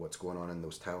front, what's going on in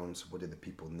those towns, what do the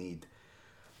people need.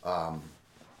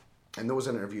 And those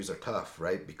interviews are tough,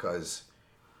 right? Because,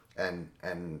 and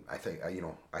I think,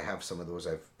 I have some of those,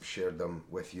 I've shared them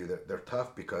with you, that they're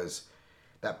tough because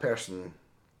that person,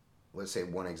 let's say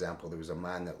one example, there was a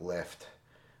man that left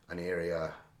an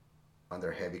area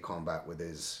under heavy combat with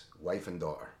his wife and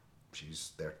daughter.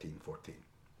 She's 13, 14,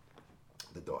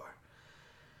 the daughter.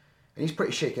 And he's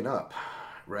pretty shaken up,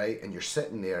 right? And you're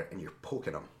sitting there and you're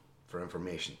poking him for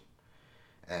information.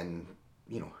 And,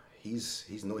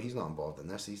 he's not involved in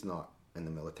this. He's not in the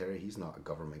military. He's not a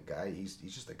government guy. He's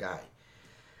just a guy.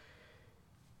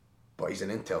 But he's an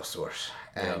intel source.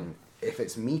 And if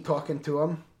it's me talking to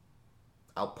him,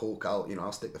 I'll poke,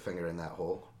 I'll stick the finger in that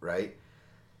hole, right?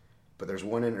 But there's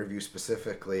one interview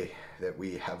specifically that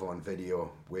we have on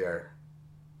video where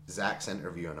Zach's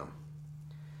interviewing him.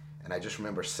 And I just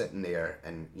remember sitting there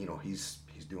and, he's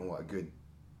doing what a good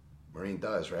Marine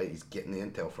does, right? He's getting the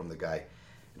intel from the guy.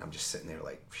 And I'm just sitting there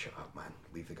like, shut up, man.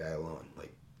 Leave the guy alone.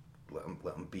 Like,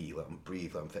 let him be, let him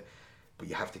breathe, let him think. But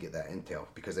you have to get that intel,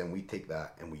 because then we take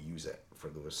that and we use it for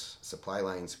those supply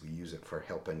lines. We use it for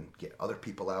helping get other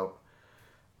people out.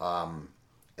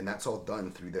 And that's all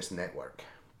done through this network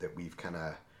that we've kind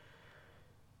of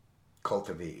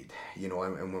cultivated,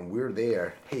 and when we're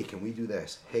there, hey, can we do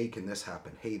this? Hey, can this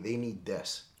happen? Hey, they need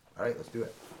this. All right, let's do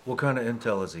it. What kind of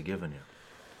intel is he giving you?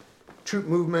 Troop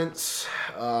movements,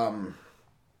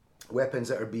 weapons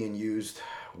that are being used,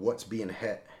 what's being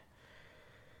hit,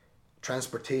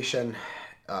 transportation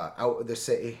out of the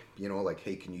city, like,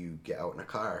 hey, can you get out in a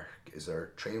car? Is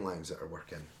there train lines that are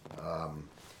working?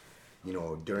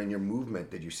 During your movement,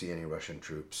 did you see any Russian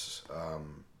troops?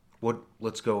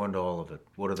 Let's go into all of it.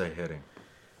 What are they hitting?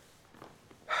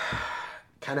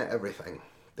 Kind of everything.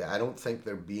 I don't think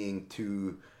they're being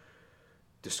too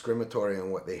discriminatory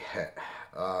on what they hit.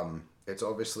 It's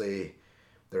obviously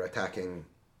they're attacking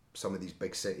some of these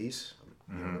big cities.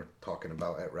 We're talking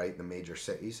about it, right? The major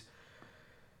cities.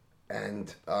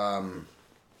 And are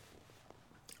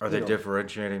they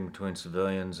differentiating between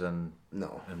civilians and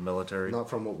military? Not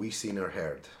from what we've seen or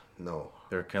heard. No.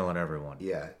 They're killing everyone.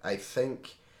 Yeah, I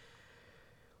think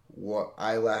what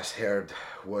I last heard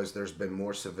was there's been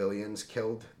more civilians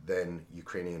killed than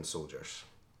Ukrainian soldiers.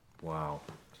 Wow.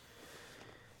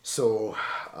 So,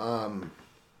 and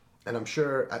I'm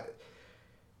sure,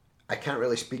 I can't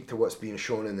really speak to what's being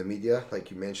shown in the media. Like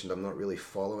you mentioned, I'm not really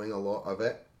following a lot of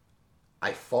it.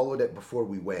 I followed it before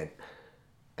we went.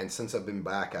 And since I've been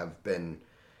back, I've been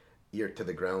ear to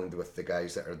the ground with the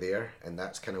guys that are there. And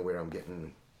that's kind of where I'm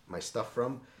getting my stuff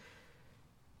from.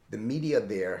 The media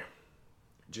there,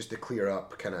 just to clear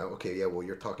up, kind of, okay, yeah, well,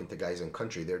 you're talking to guys in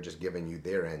country, they're just giving you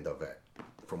their end of it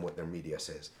from what their media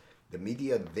says. The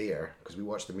media there, because we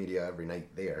watch the media every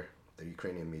night there, the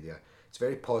Ukrainian media, it's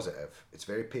very positive, it's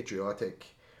very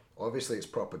patriotic. Obviously it's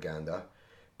propaganda,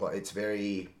 but it's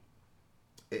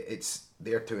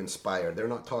there to inspire. They're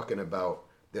not talking about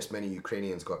this many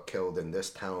Ukrainians got killed in this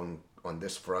town on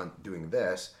this front doing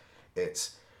this.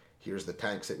 It's, here's the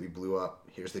tanks that we blew up,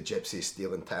 here's the gypsies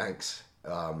stealing tanks,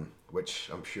 which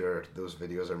I'm sure those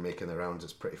videos are making the rounds.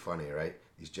 It's pretty funny, right?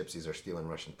 These gypsies are stealing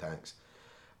Russian tanks.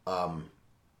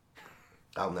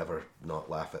 I'll never not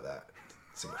laugh at that.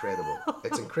 It's incredible.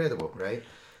 It's incredible, right?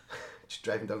 Just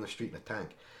driving down the street in a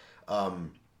tank.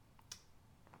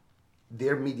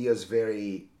 Their media is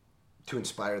very to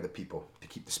inspire the people, to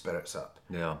keep the spirits up.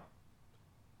 Yeah.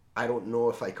 I don't know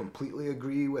if I completely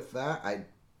agree with that.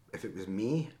 If it was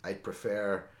me, I'd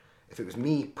prefer, if it was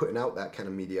me putting out that kind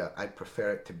of media, I'd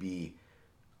prefer it to be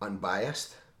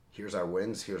unbiased. Here's our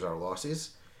wins, here's our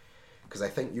losses. Because I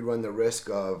think you run the risk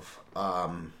of,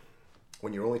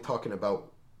 when you're only talking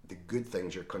about the good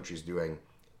things your country's doing,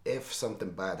 if something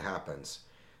bad happens,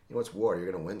 it's war,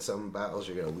 you're going to win some battles,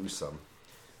 you're going to lose some.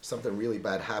 If something really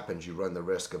bad happens, you run the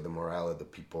risk of the morale of the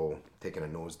people taking a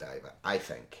nosedive, I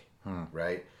think,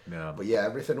 right? Yeah. But yeah,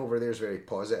 everything over there is very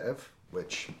positive,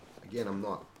 which, again, I'm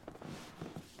not,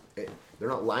 they're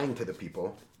not lying to the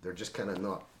people, they're just kind of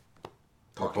not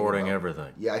reporting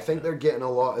everything. Yeah, I think they're getting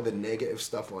a lot of the negative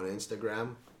stuff on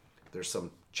Instagram. There's some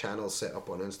channels set up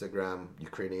on Instagram,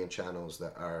 Ukrainian channels,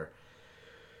 that are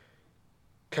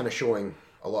kind of showing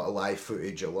a lot of live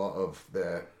footage, a lot of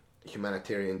the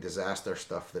humanitarian disaster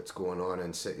stuff that's going on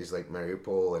in cities like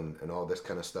Mariupol and all this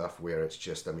kind of stuff, where it's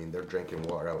just, I mean, they're drinking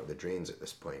water out of the drains at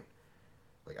this point.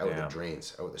 Like out of the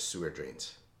drains, out of the sewer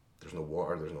drains. There's no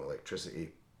water, there's no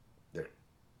electricity.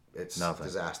 It's nothing.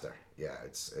 Disaster. Yeah,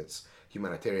 it's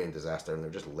humanitarian disaster, and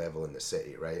they're just leveling the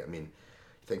city, right? I mean,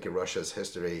 think of Russia's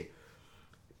history,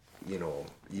 you know,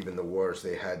 even the wars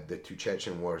they had, the two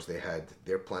Chechen wars they had,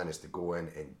 their plan is to go in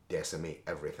and decimate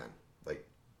everything. Like,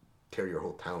 tear your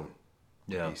whole town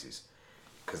to pieces.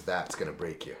 Because that's going to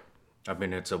break you. I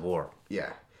mean, it's a war.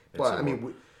 Yeah. But, I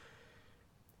mean...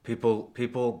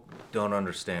 People don't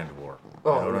understand war.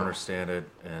 They don't understand it,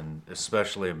 and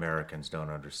especially Americans don't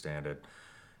understand it.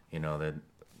 You know, that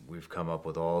we've come up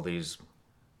with all these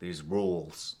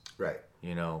rules. Right.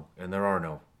 You know, and there are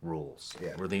no rules.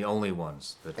 Yeah. We're the only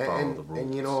ones that follow the rules.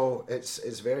 And you know,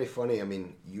 it's very funny. I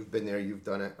mean, you've been there, you've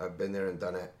done it. I've been there and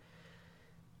done it.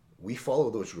 We follow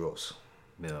those rules.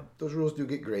 Yeah. Those rules do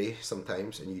get gray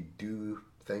sometimes, and you do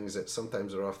things that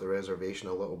sometimes are off the reservation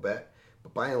a little bit.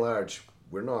 But by and large,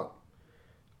 we're not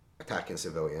attacking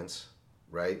civilians,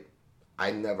 right?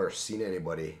 I never seen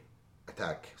anybody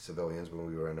attack civilians when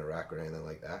we were in Iraq or anything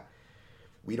like that.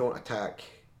 We don't attack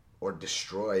or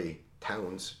destroy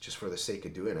towns just for the sake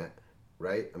of doing it,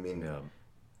 right? I mean,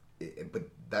 but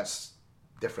that's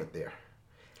different there.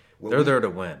 They're there to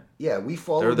win. Yeah, we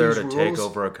follow these rules. They're there to take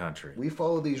over a country. We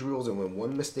follow these rules, and when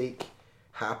one mistake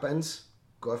happens,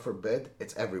 God forbid,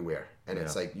 it's everywhere. And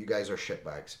it's like, you guys are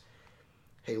shitbags.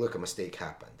 Hey, look, a mistake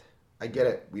happened. I get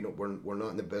it. We're not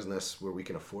in the business where we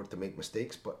can afford to make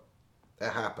mistakes, but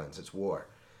that happens. It's war.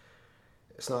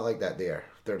 It's not like that there.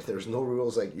 There's no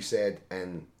rules, like you said,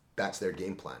 and that's their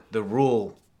game plan. The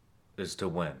rule is to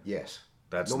win. Yes.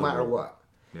 That's no the matter rule. what.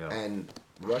 Yeah. And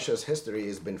Russia's history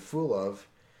has been full of,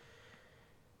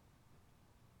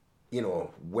 you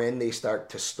know, when they start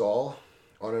to stall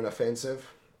on an offensive,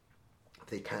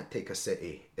 they can't take a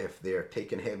city. If they're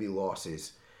taking heavy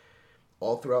losses,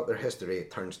 all throughout their history,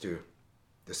 it turns to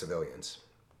the civilians.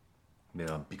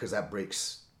 Yeah. Because that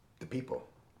breaks the people.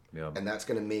 Yeah. And that's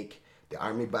going to make the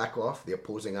army back off, the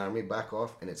opposing army back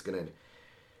off, and it's going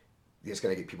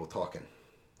to get people talking.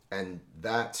 And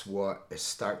that's what is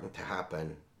starting to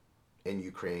happen in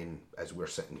Ukraine as we're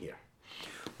sitting here.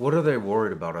 What are they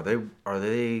worried about? Are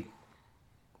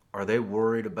they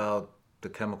worried about the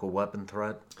chemical weapon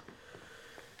threat?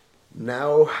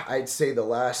 Now, I'd say the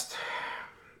last,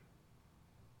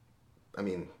 I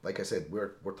mean, like I said,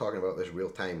 we're talking about this real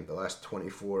time. The last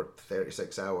 24,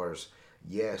 36 hours,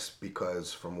 yes,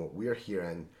 because from what we're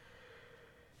hearing,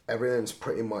 everything's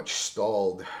pretty much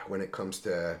stalled when it comes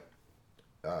to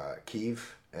Kyiv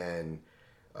and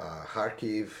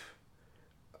Kharkiv,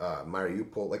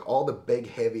 Mariupol, like all the big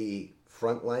heavy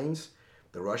front lines.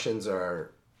 The Russians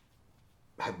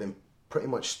have been pretty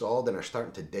much stalled and are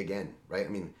starting to dig in, right? I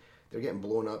mean, they're getting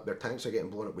blown up. Their tanks are getting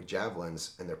blown up with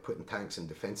javelins, and they're putting tanks in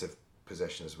defensive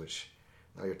positions, which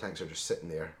now your tanks are just sitting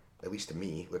there, at least to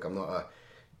me. Look, I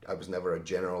was never a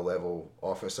general level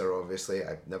officer, obviously.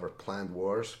 I've never planned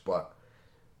wars, but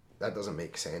that doesn't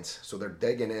make sense. So they're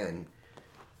digging in,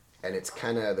 and it's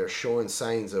they're showing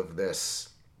signs of this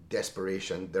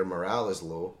desperation. Their morale is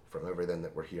low from everything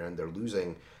that we're hearing.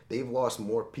 They've lost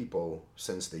more people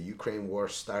since the Ukraine war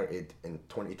started in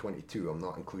 2022. I'm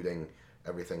not including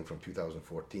everything from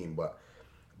 2014, but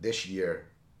this year,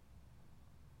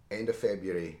 end of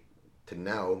February to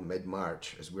now,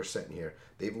 mid-March, as we're sitting here,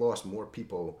 they've lost more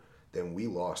people than we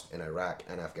lost in Iraq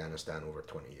and Afghanistan over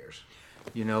 20 years.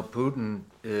 You know, Putin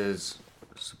is,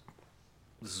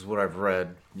 this is what I've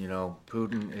read, you know,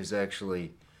 Putin is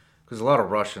actually, because a lot of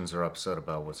Russians are upset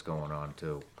about what's going on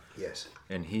too. Yes.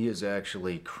 And he is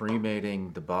actually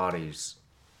cremating the bodies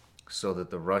so that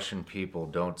the Russian people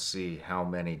don't see how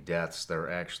many deaths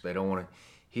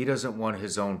he doesn't want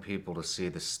his own people to see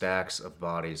the stacks of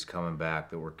bodies coming back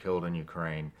that were killed in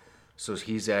Ukraine. So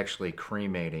he's actually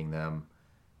cremating them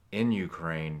in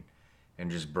Ukraine and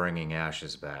just bringing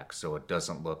ashes back so it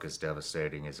doesn't look as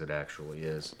devastating as it actually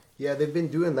is. Yeah, they've been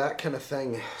doing that kind of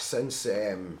thing since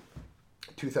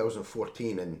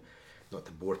 2014, and not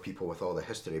to bore people with all the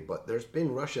history, but there's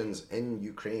been Russians in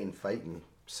Ukraine fighting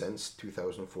since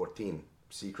 2014,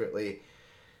 secretly.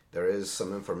 There is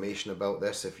some information about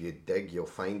this. If you dig, you'll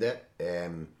find it.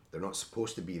 They're not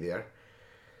supposed to be there.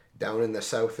 Down in the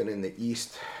south and in the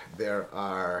east, there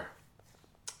are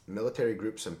military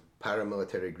groups and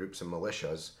paramilitary groups and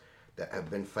militias that have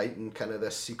been fighting kind of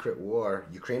this secret war,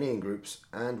 Ukrainian groups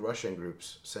and Russian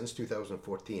groups, since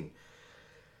 2014.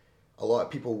 A lot of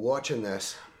people watching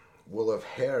this will have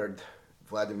heard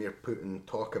Vladimir Putin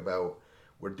talk about,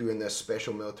 we're doing this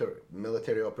special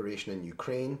military operation in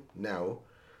Ukraine now,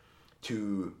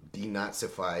 to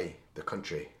denazify the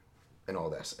country and all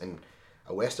this. And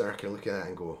a Westerner can look at that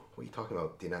and go, what are you talking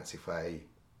about, denazify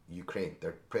Ukraine?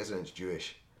 Their president's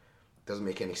Jewish. Doesn't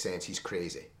make any sense. He's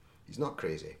crazy. He's not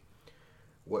crazy.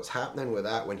 What's happening with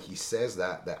that when he says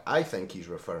that I think he's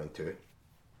referring to,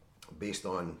 based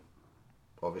on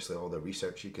obviously all the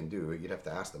research you can do, you'd have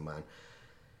to ask the man.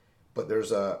 But there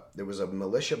was a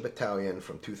militia battalion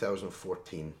from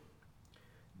 2014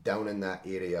 down in that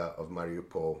area of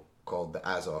Mariupol called the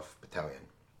Azov Battalion.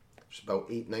 There's about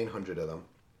 900 of them.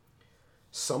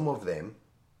 Some of them,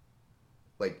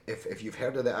 like if you've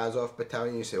heard of the Azov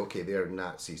Battalion, you say, okay, they're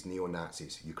Nazis,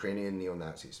 neo-Nazis, Ukrainian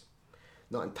neo-Nazis.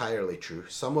 Not entirely true.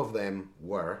 Some of them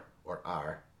were or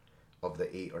are of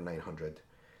the 800 or 900.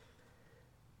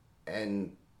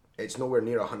 And it's nowhere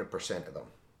near 100% of them.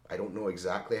 I don't know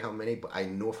exactly how many, but I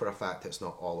know for a fact it's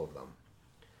not all of them.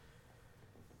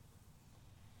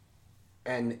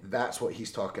 And that's what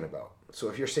he's talking about. So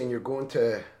if you're saying you're going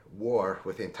to war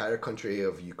with the entire country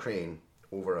of Ukraine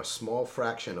over a small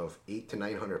fraction of 800 to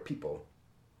 900 people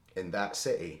in that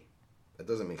city, that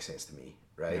doesn't make sense to me,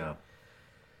 right? Yeah.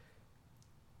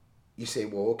 You say,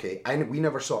 well, okay, we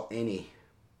never saw any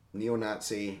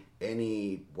neo-Nazi,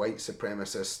 any white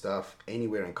supremacist stuff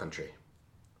anywhere in country.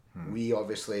 We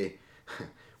obviously,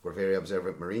 we're very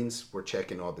observant Marines. We're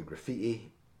checking all the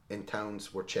graffiti in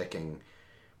towns. We're checking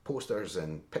posters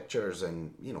and pictures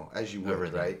and, as you would,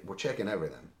 everything. Right? We're checking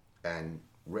everything and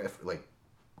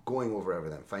going over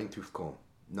everything, fine-tooth comb,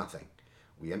 nothing.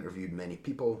 We interviewed many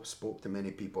people, spoke to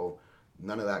many people,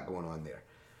 none of that going on there.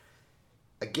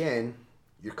 Again,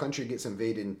 your country gets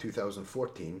invaded in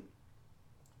 2014,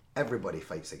 everybody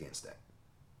fights against it.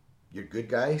 You're good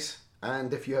guys,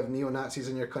 and if you have neo-Nazis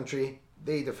in your country,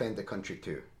 they defend the country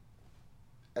too.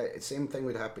 Same thing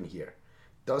would happen here.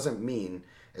 Doesn't mean,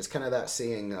 it's kind of that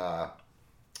saying,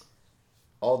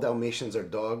 all Dalmatians are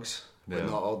dogs, but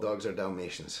not all dogs are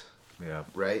Dalmatians. Yeah.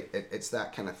 Right? It's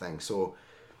that kind of thing. So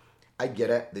I get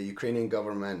it. The Ukrainian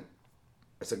government,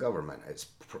 it's a government. It's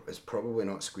probably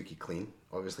not squeaky clean.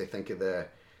 Obviously, think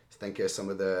of some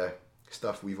of the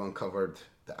stuff we've uncovered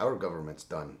that our government's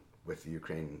done with the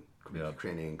Ukrainian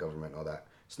government, all that.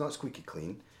 It's not squeaky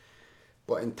clean.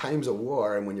 But in times of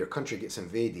war and when your country gets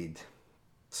invaded,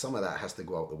 some of that has to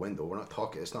go out the window. We're not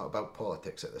talking, it's not about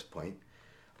politics at this point.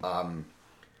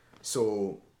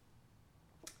 So,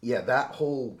 yeah, that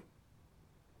whole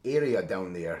area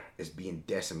down there is being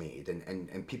decimated.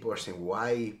 And people are saying,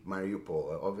 why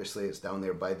Mariupol? Obviously, it's down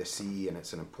there by the sea and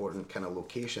it's an important kind of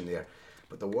location there.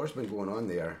 But the war's been going on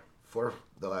there for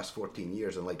the last 14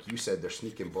 years. And like you said, they're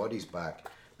sneaking bodies back.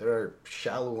 There are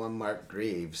shallow, unmarked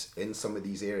graves in some of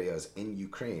these areas in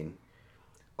Ukraine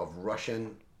of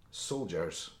Russian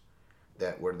soldiers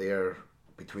that were there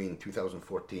between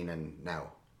 2014 and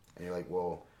now. And you're like,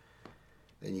 well,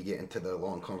 then you get into the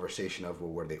long conversation of,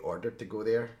 well, were they ordered to go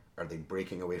there? Are they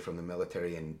breaking away from the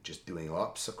military and just doing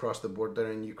ops across the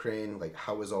border in Ukraine? Like,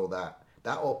 how is all that?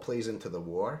 That all plays into the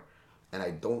war. And I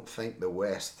don't think the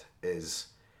West is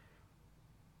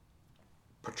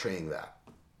portraying that.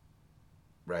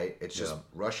 Right? It's just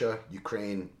Russia,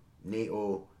 Ukraine,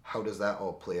 NATO. How does that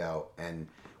all play out? And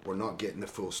we're not getting the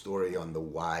full story on the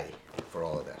why for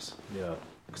all of this. Yeah.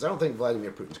 Because I don't think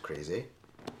Vladimir Putin's crazy.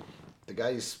 The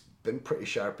guy's been pretty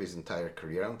sharp his entire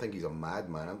career. I don't think he's a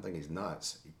madman. I don't think he's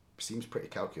nuts. He seems pretty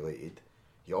calculated.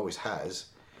 He always has.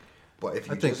 But if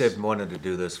you I think they've wanted to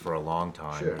do this for a long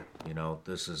time. Sure.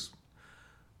 This is,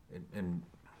 and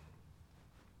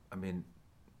I mean,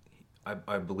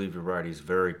 I believe you're right. He's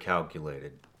very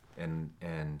calculated, and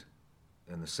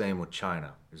the same with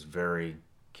China is very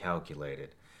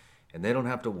calculated, and they don't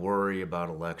have to worry about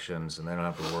elections, and they don't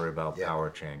have to worry about power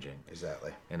changing.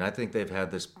 Exactly. And I think they've had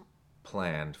this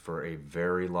planned for a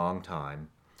very long time,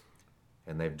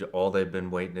 and all they've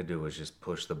been waiting to do is just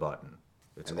push the button.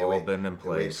 It's all been in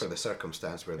place. They wait for the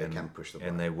circumstance where they can push the button.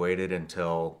 And they waited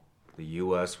until the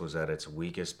U.S. was at its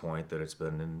weakest point that it's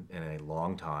been in a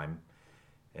long time,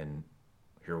 and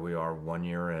here we are 1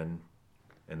 year in,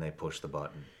 and they push the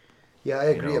button. Yeah, I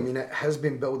agree. I mean, it has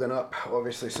been building up,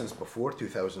 obviously, since before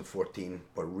 2014,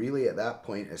 but really at that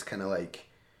point, it's kind of like,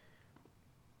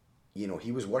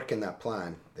 he was working that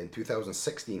plan, then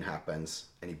 2016 happens,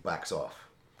 and he backs off.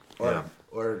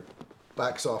 Or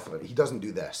backs off. He doesn't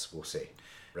do this, we'll say,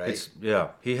 right?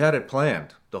 He had it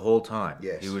planned the whole time.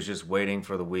 Yes. He was just waiting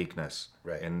for the weakness,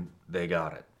 right? And they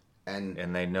got it.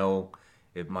 And they know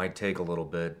it might take a little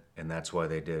bit, and that's why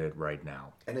they did it right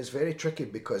now. And it's very tricky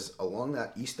because along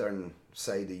that eastern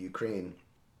side of Ukraine,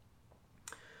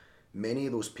 many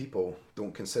of those people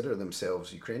don't consider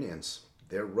themselves Ukrainians.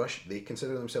 They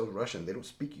consider themselves Russian. They don't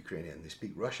speak Ukrainian. They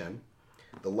speak Russian.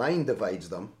 The line divides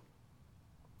them,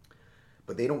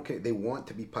 but they don't. They want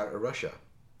to be part of Russia.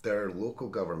 Their local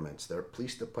governments, their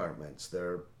police departments,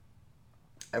 their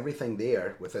everything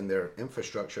there within their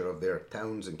infrastructure of their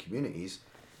towns and communities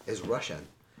is Russian.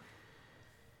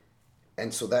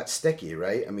 And so that's sticky,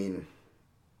 right? I mean,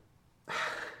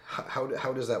 how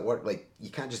does that work? Like, you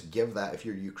can't just give that, if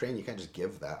you're Ukraine, you can't just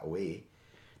give that away.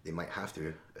 They might have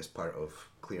to as part of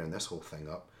clearing this whole thing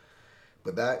up.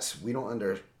 But we don't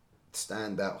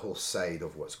understand that whole side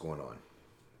of what's going on.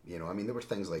 You know, I mean, there were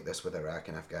things like this with Iraq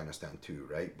and Afghanistan too,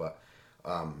 right? But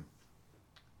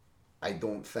I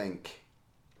don't think,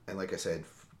 and like I said,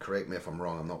 correct me if I'm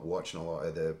wrong, I'm not watching a lot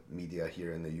of the media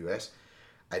here in the US.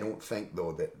 I don't think,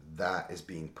 though, that is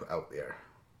being put out there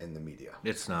in the media.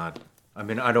 It's not. I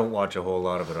mean, I don't watch a whole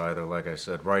lot of it either. Like I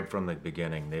said, right from the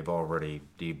beginning, they've already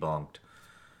debunked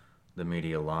the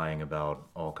media lying about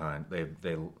all kinds.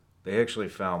 They actually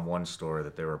found one story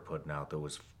that they were putting out that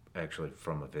was actually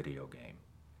from a video game.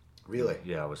 Really?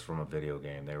 Yeah, it was from a video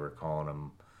game. They were calling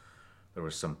him. There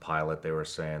was some pilot they were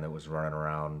saying that was running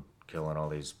around killing all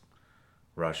these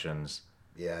Russians.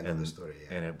 Yeah, I know the story.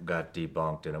 Yeah. And it got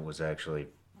debunked, and it was actually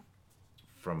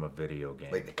from a video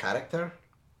game. Like the character?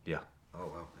 Yeah. Oh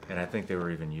wow. And I think they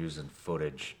were even using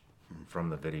footage from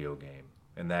the video game.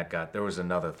 And there was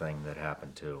another thing that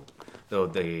happened too.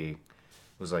 Though it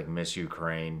was like Miss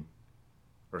Ukraine,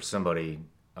 or somebody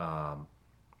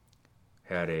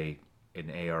had an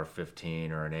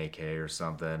AR-15 or an AK or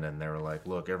something, and they were like,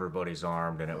 look, everybody's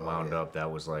armed, and it wound up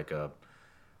that was an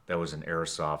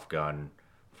airsoft gun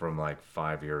from like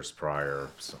 5 years prior,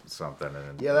 something.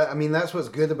 And yeah, I mean, that's what's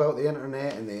good about the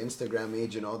internet and the Instagram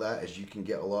age and all that, is you can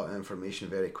get a lot of information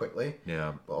very quickly.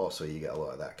 Yeah. But also you get a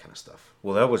lot of that kind of stuff.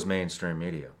 Well, that was mainstream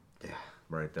media. Yeah.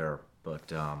 Right there.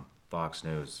 But Fox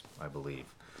News, I believe.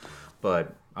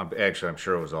 But I'm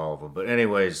sure it was all of them. But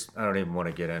anyways, I don't even want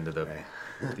to get into the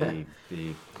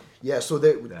Yeah, so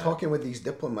talking with these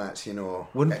diplomats, you know.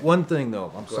 One thing,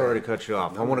 though, I'm sorry to cut you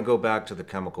off. No. I want to go back to the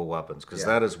chemical weapons, because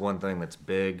that is one thing that's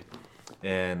big,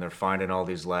 and they're finding all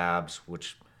these labs,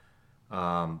 which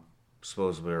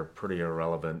supposedly are pretty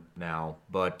irrelevant now.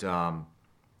 But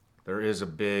there is a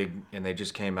big, and they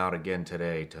just came out again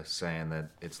today to saying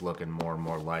that it's looking more and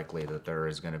more likely that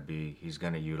he's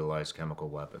going to utilize chemical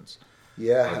weapons.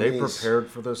 Yeah. Are they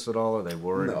prepared for this at all? Are they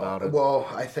worried about it? Well,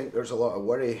 I think there's a lot of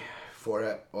worry for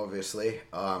it, obviously,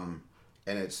 and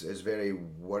it's very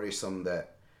worrisome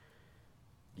that,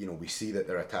 you know, we see that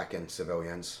they're attacking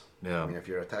civilians. Yeah. I mean, if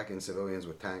you're attacking civilians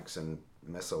with tanks and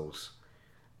missiles,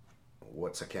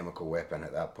 what's a chemical weapon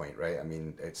at that point, right? I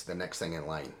mean, it's the next thing in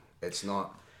line. It's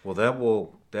not. Well, that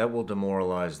will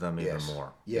demoralize them even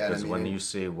more. Yeah, because when you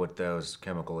see what those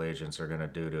chemical agents are going to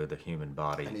do to the human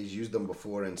body, and he's used them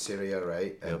before in Syria,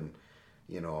 right? Yep. And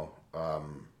you know,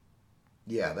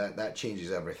 that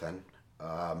changes everything.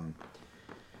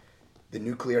 The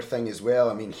nuclear thing as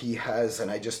well. I mean, he has, and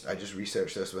I just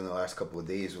researched this in the last couple of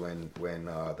days when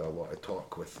a lot of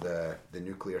talk with the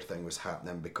nuclear thing was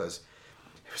happening, because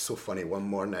it was so funny. One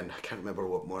morning, I can't remember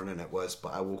what morning it was,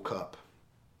 but I woke up.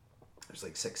 It was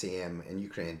like 6 a.m. in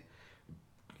Ukraine,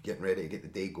 getting ready to get the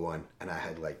day going, and I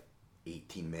had like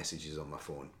 18 messages on my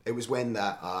phone. It was when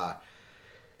the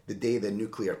day the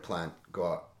nuclear plant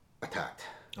got attacked.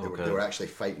 They were actually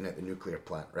fighting at the nuclear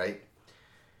plant, right?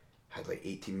 I had like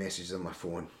 18 messages on my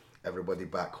phone. Everybody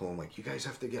back home, like, you guys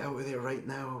have to get out of there right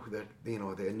now. The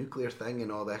nuclear thing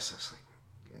and all this. I was like,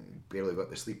 barely got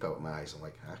the sleep out of my eyes. I'm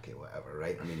like, okay, whatever,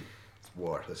 right? I mean, it's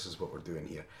war. This is what we're doing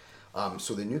here.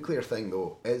 So the nuclear thing,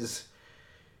 though, is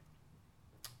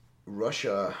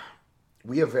Russia.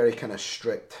 We have very kind of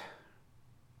strict,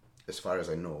 as far as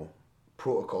I know,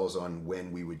 protocols on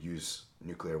when we would use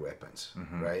nuclear weapons,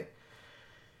 right?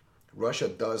 Russia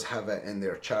does have it in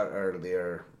their charter,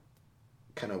 their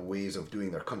kind of ways of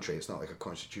doing their country. It's not like a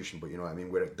constitution, but you know what I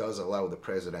mean, where it does allow the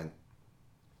president,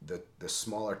 the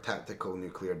smaller tactical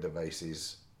nuclear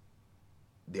devices,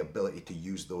 the ability to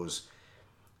use those,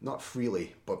 not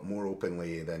freely, but more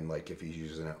openly than like if he's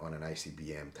using it on an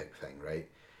ICBM type thing, right?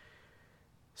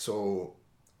 So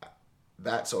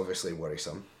that's obviously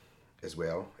worrisome as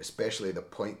well, especially the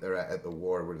point they're at the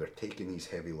war, where they're taking these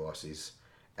heavy losses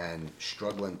and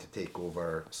struggling to take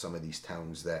over some of these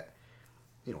towns that,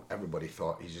 you know, everybody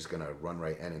thought he's just going to run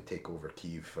right in and take over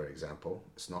Kyiv, for example.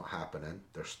 It's not happening.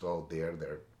 They're stalled there.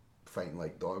 They're fighting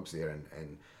like dogs there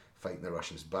and fighting the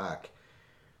Russians back.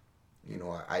 You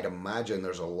know, I'd imagine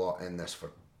there's a lot in this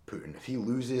for Putin. If he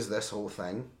loses this whole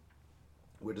thing,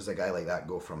 where does a guy like that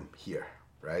go from here,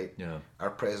 right? Yeah.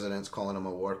 Our president's calling him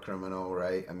a war criminal,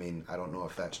 right? I mean, I don't know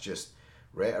if that's just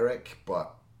rhetoric,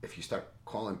 but if you start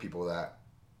calling people that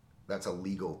that's a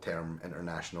legal term,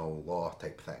 international law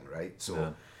type thing, right? So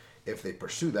Yeah. if they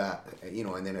pursue that,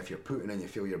 and then if you're Putin and you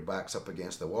feel your back's up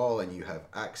against the wall and you have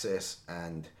access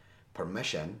and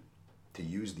permission to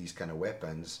use these kind of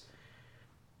weapons,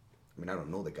 I mean, I don't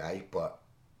know the guy, but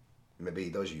maybe he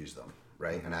does use them,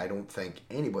 right? Mm-hmm. And I don't think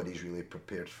anybody's really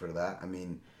prepared for that. I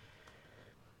mean,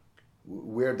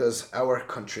 where does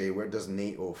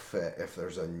NATO fit if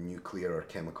there's a nuclear or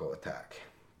chemical attack?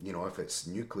 If it's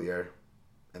nuclear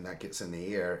and that gets in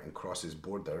the air and crosses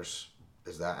borders,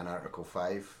 is that an Article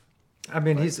 5? I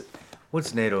mean,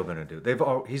 what's NATO going to do?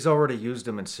 He's already used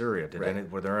them in Syria. Right.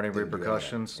 Were there any Didn't do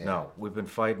repercussions? anything, yeah. No. We've been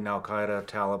fighting Al Qaeda,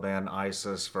 Taliban,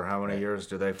 ISIS for how many years?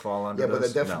 Do they fall under Yeah, but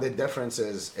this? the difference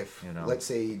is if, You know. let's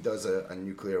say he does a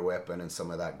nuclear weapon and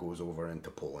some of that goes over into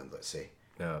Poland, let's say.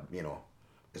 Yeah.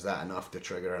 Is that enough to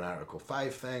trigger an Article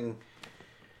 5 thing?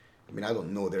 I mean, I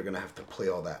don't know. They're going to have to play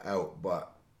all that out,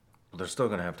 but They're still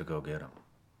going to have to go get them.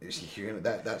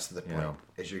 that's the point.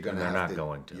 Is you're going to And have they're not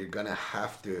going to. You're going to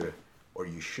have to, or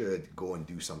you should go and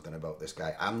do something about this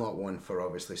guy. I'm not one for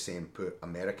obviously saying put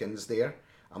Americans there.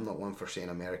 I'm not one for saying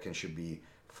Americans should be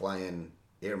flying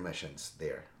air missions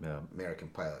there. Yeah. American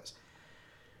pilots.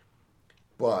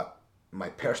 But my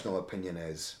personal opinion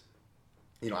is,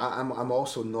 I'm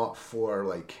also not for,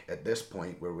 like, at this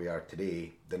point where we are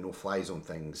today, the no-fly zone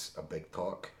thing's a big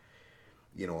talk.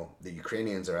 The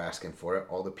Ukrainians are asking for it.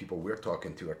 All the people we're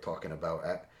talking to are talking about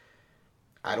it.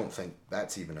 I don't think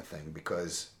that's even a thing,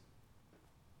 because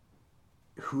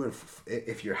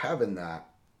if you're having that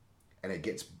and it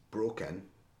gets broken,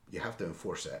 you have to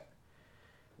enforce it.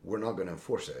 We're not going to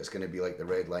enforce it. It's going to be like the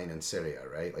red line in Syria,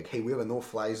 right? Like, hey, we have a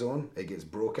no-fly zone. It gets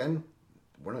broken.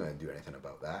 We're not going to do anything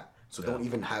about that. So don't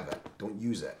even have it. Don't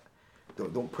use it.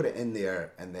 Don't put it in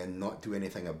there and then not do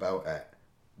anything about it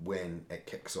when it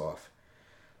kicks off.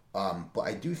 But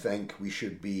I do think we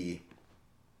should be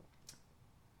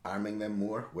arming them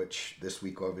more, which this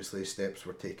week obviously steps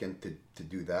were taken to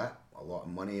do that. A lot of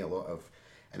money,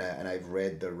 and I've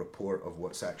read the report of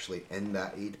what's actually in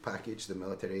that aid package, the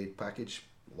military aid package.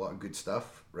 A lot of good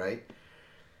stuff, right?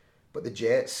 But the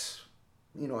jets,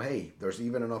 hey, there's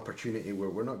even an opportunity where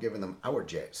we're not giving them our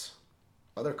jets.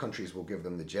 Other countries will give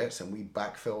them the jets and we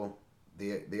backfill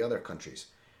the other countries.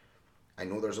 I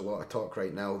know there's a lot of talk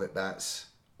right now that that's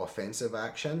offensive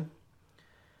action.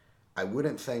 I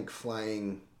wouldn't think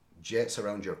flying jets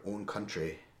around your own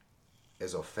country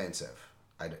is offensive.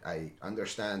 I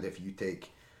understand if you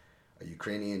take a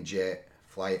Ukrainian jet,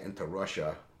 fly it into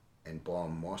Russia and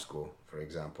bomb Moscow, for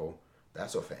example,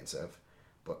 that's offensive.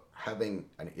 But having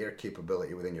an air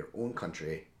capability within your own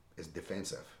country is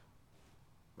defensive.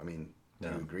 I mean, do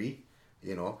you agree?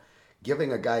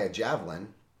 Giving a guy a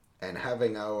javelin and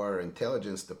having our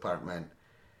intelligence department,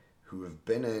 who have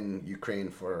been in Ukraine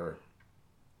for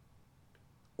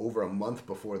over a month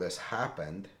before this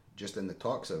happened, just in the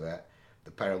talks of it,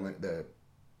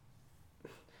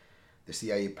 the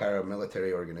CIA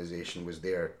paramilitary organization was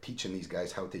there teaching these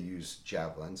guys how to use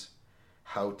javelins,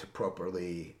 how to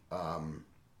properly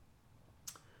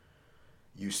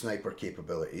use sniper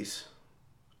capabilities.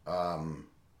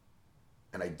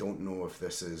 And I don't know if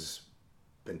this has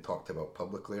been talked about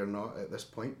publicly or not at this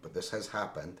point, but this has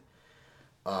happened.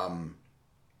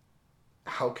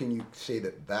 How can you say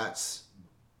that that's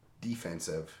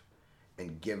defensive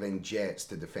and giving jets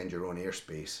to defend your own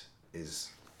airspace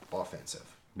is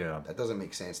offensive? Yeah. That doesn't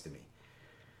make sense to me.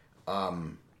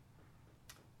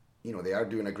 They are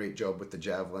doing a great job with the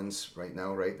javelins right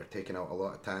now, right? They're taking out a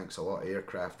lot of tanks, a lot of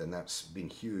aircraft, and that's been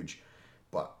huge.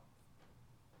 But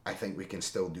I think we can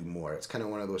still do more. It's kind of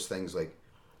one of those things like,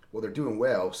 well, they're doing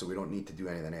well, so we don't need to do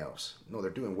anything else. No, they're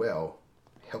doing well.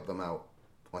 Help them out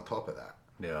on top of that.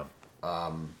 Yeah.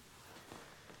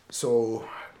 So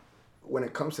when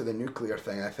it comes to the nuclear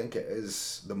thing, I think it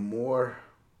is the more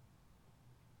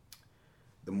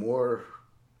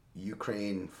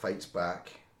Ukraine fights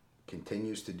back,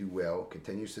 continues to do well,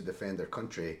 continues to defend their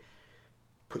country,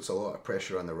 puts a lot of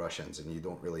pressure on the Russians, and you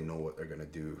don't really know what they're going to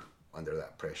do under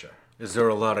that pressure. Is there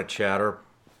a lot of chatter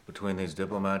between these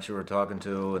diplomats you were talking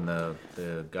to and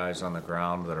the guys on the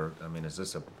ground that are, I mean, is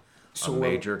this a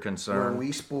major concern? When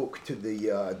we spoke to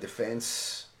the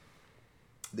defense,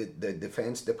 the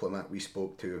defense diplomat we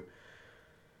spoke to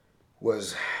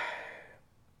was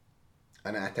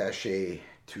an attaché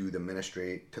to the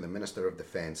Minister of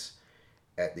Defense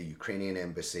at the Ukrainian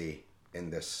embassy in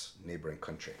this neighboring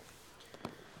country.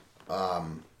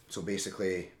 So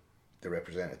basically, the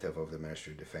representative of the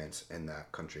Ministry of Defense in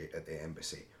that country at the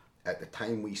embassy. At the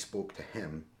time we spoke to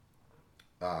him,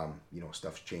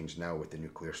 stuff's changed now with the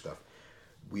nuclear stuff.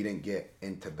 We didn't get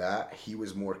into that. He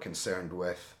was more concerned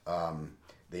with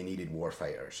they needed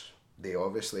warfighters. they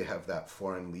obviously have that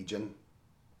Foreign Legion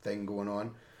thing going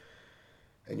on,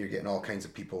 and you're getting all kinds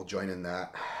of people joining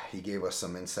that. He gave us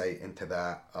some insight into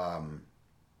that,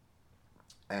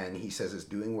 and he says it's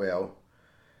doing well.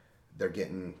 They're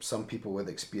getting some people with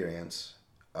experience,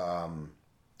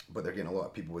 but they're getting a lot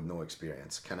of people with no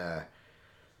experience, kind of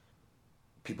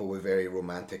people with very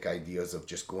romantic ideas of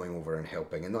just going over and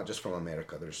helping, and not just from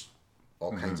America. There's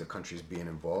all kinds of countries being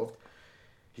involved.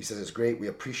 He says it's great, we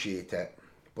appreciate it,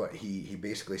 but he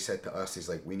basically said to us, he's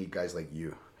like, we need guys like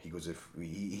you. He goes,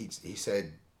 he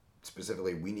said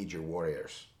specifically, we need your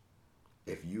warriors.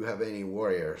 If you have any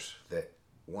warriors that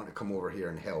want to come over here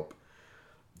and help,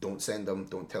 don't send them,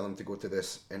 don't tell them to go to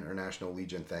this International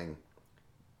Legion thing.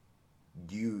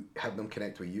 You have them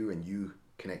connect with you, and you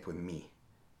connect with me,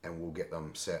 and we'll get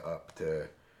them set up to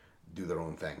do their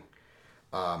own thing.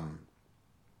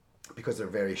 Because they're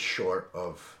very short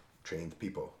of trained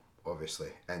people, obviously,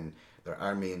 and their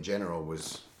army in general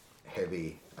was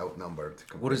heavy outnumbered.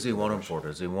 What does he want them for?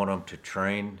 Does he want them to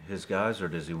train his guys, or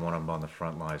does he want them on the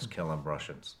front lines killing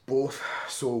Russians? Both.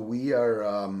 So we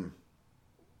are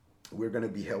we're going to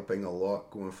be helping a lot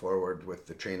going forward with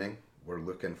the training. We're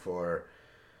looking for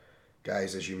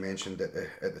guys, as you mentioned at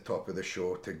the top of the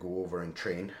show, to go over and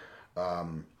train.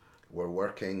 We're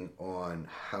working on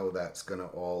how that's going to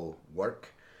all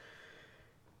work.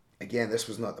 Again, this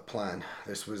was not the plan.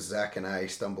 This was Zach and I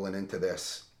stumbling into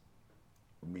this.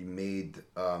 We made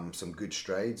some good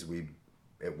strides.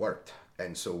 It worked,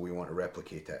 and so we want to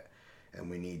replicate it, and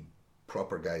we need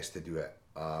proper guys to do it.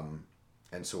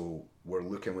 And so we're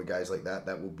looking with guys like that.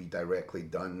 That will be directly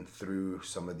done through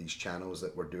some of these channels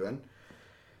that we're doing.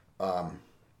 But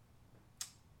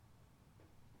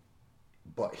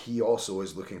he also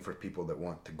is looking for people that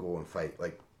want to go and fight,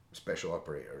 like special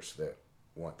operators that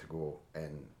want to go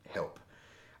and help.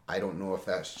 I don't know if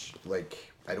that's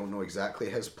I don't know exactly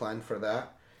his plan for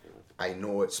that. I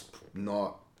know it's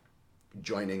not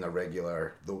joining a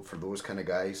regular, though, for those kind of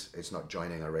guys, it's not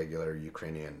joining a regular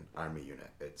Ukrainian army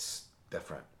unit. It's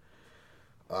different.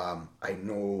 I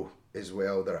know as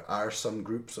well there are some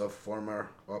groups of former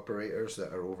operators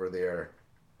that are over there,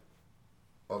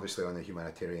 obviously on the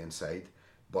humanitarian side,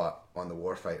 but on the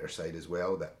warfighter side as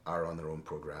well, that are on their own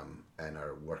program and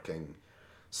are working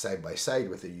side by side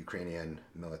with the Ukrainian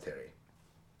military.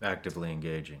 Actively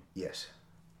engaging. Yes.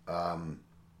 I'm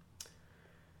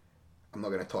not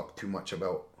going to talk too much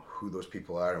about who those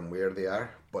people are and where they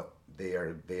are, but they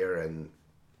are there, and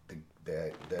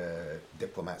the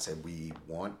diplomats said we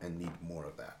want and need more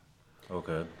of that.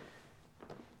 Okay.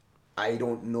 I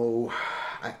don't know.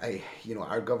 I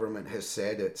our government has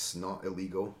said it's not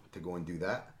illegal to go and do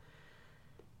that.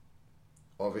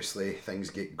 Obviously, things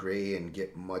get grey and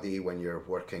get muddy when you're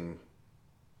working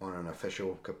on an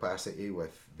official capacity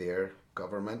with their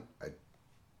government.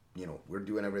 We're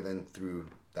doing everything through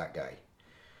that guy.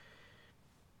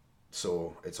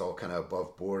 So it's all kind of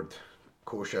above board,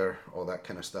 kosher, all that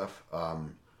kind of stuff.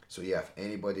 So yeah, if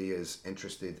anybody is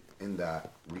interested in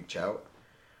that, reach out.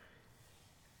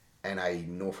 And I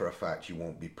know for a fact you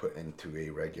won't be put into a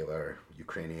regular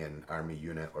Ukrainian army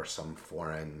unit or some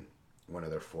one of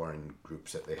their foreign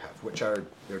groups that they have, which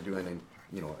they're doing, and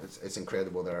it's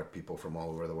incredible. There are people from all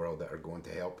over the world that are going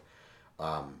to help.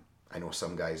 I know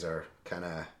some guys are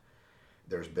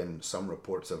there's been some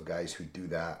reports of guys who do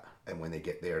that, and when they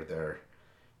get there, they're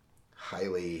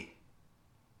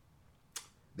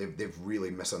they've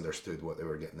really misunderstood what they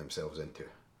were getting themselves into.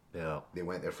 Yeah. They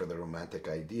went there for the romantic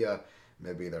idea.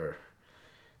 Maybe they're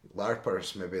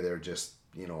LARPers, maybe they're just,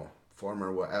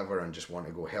 former whatever and just want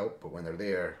to go help, but when they're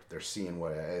there, they're seeing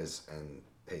what it is, and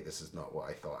hey, this is not what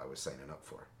I thought I was signing up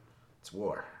for. It's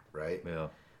war, right? Yeah.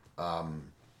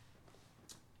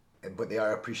 But they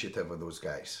are appreciative of those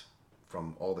guys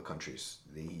from all the countries.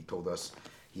 He told us,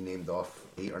 he named off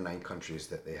 8 or 9 countries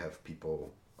that they have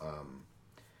people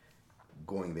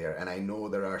going there, and I know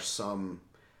there are some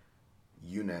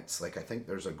units, like I think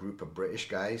there's a group of British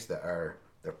guys that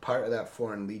they're part of that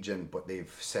Foreign Legion, but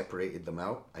they've separated them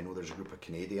out. I know there's a group of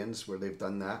Canadians where they've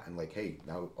done that, and like, hey,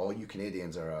 now all you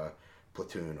Canadians are a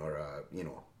platoon or a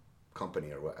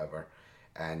company or whatever,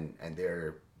 and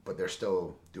they're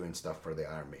still doing stuff for the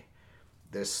army.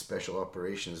 This special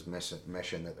operations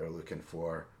mission that they're looking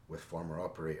for with former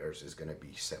operators is going to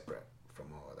be separate from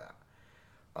all of that,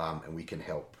 and we can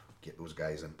help get those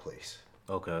guys in place.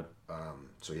 Okay.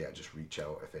 So yeah, just reach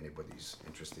out if anybody's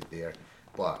interested there.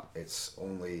 But it's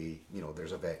only,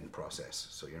 there's a vetting process,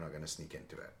 so you're not going to sneak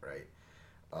into it, right?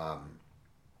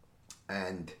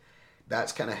 And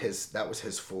that's kind of that was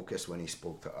his focus when he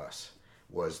spoke to us,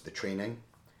 was the training.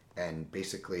 And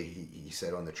basically he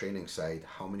said on the training side,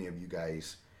 how many of you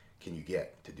guys can you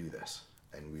get to do this?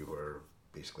 And we were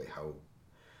basically how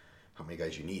many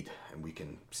guys you need, and we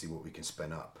can see what we can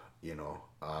spin up, you know.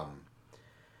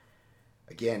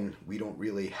 Again, we don't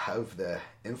really have the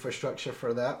infrastructure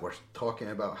for that. We're talking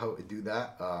about how to do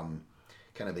that.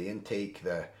 Kind of the intake,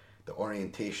 the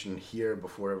orientation here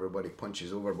before everybody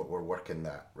punches over, but we're working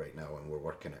that right now, and we're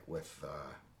working it with...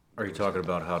 Are you talking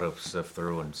about how to sift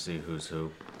through and see who's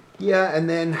who? Yeah, and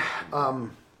then...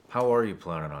 How are you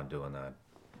planning on doing that?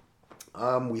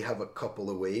 We have a couple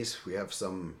of ways. We have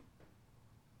some...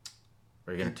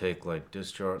 Are you going to take like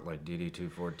discharge, like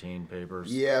DD-214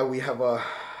 papers? Yeah, we have a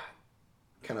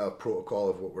kind of protocol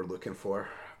of what we're looking for.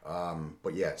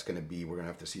 But yeah, it's going to be, we're going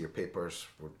to have to see your papers,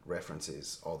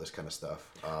 references, all this kind of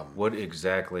stuff. What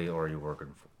exactly are you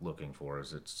looking for?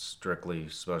 Is it strictly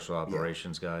special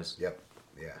operations guys? Yep.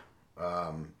 Yeah.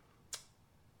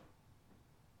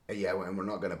 Yeah, and we're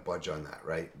not going to budge on that,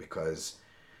 right? Because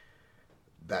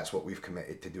that's what we've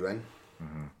committed to doing.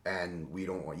 Mm-hmm. And we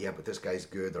don't want, but this guy's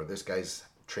good, or this guy's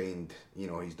trained, you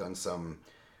know, he's done some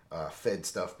Fed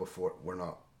stuff before. We're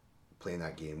not playing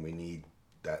that game. We need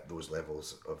those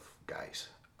levels of guys.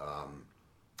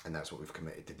 And that's what we've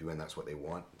committed to do, and that's what they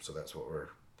want. So that's what we're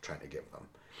trying to give them.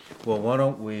 Well, why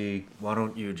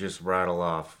don't you just rattle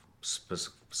off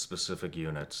specific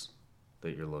units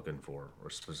that you're looking for,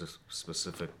 or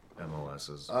specific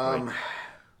MOSs? Like,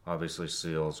 obviously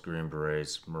SEALs, Green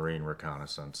Berets, Marine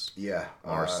Reconnaissance. Yeah.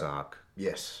 RSOC.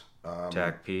 Yes.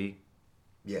 TAC P.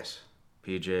 Yes.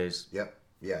 PJs. Yep.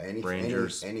 Yeah.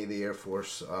 Rangers. Any of the Air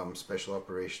Force special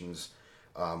operations.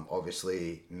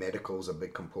 Obviously, medical's a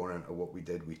big component of what we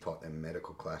did. We taught them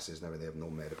medical classes. Now they have no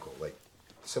medical, like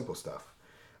simple stuff,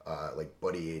 like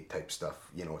buddy aid type stuff.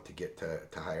 You know, to get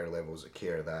to higher levels of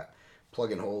care. That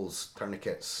plugging holes,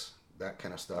 tourniquets, that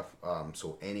kind of stuff.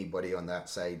 So anybody on that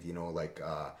side, you know, like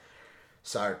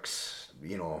SARCs,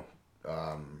 you know,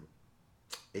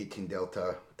 18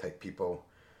 Delta type people,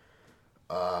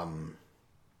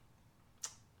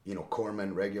 you know,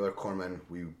 corpsmen, regular corpsmen,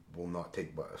 we will not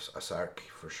take but a SARC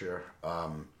for sure.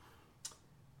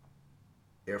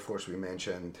 Air Force we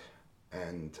mentioned,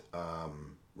 and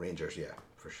Rangers, yeah,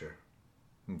 for sure.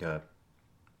 Okay.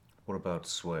 What about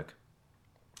SWIC?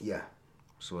 Yeah.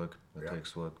 SWIC,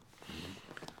 takes SWIC. Mm-hmm.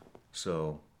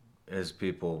 So, as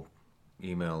people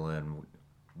email in,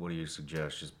 what do you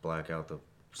suggest? Just black out the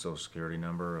Social Security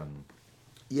number and...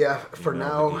 Yeah, for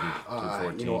now, you know,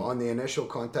 214. on the initial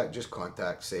contact, just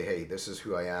contact, say, hey, this is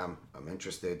who I am, I'm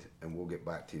interested, and we'll get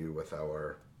back to you with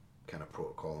our kind of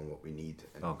protocol and what we need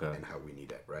and how we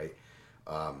need it, right?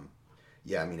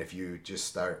 Yeah, I mean, if you just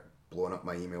start blowing up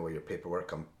my email with your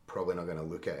paperwork, I'm probably not going to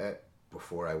look at it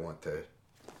before I want to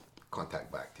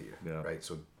contact back to you, right?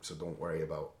 So don't worry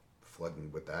about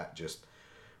flooding with that. Just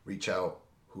reach out,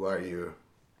 who are you,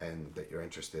 and that you're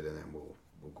interested, and then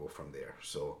we'll go from there.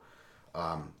 So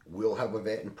we'll have a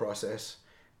vetting process,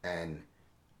 and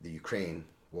the Ukraine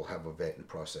will have a vetting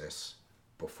process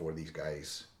before these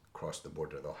guys cross the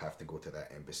border. They'll have to go to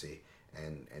that embassy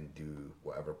and do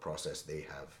whatever process they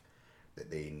have that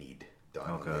they need done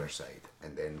on their side,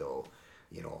 and then they'll,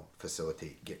 you know,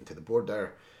 facilitate getting to the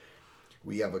border.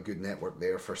 We have a good network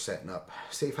there for setting up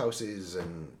safe houses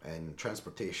and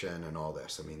transportation and all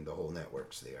this. I mean, the whole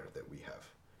network's there that we have.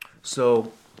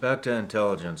 So, back to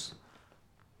intelligence.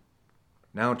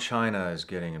 Now China is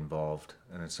getting involved,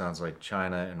 and it sounds like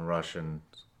China and Russia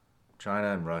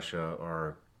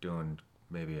are doing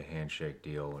maybe a handshake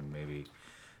deal, and maybe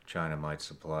China might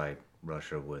supply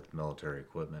Russia with military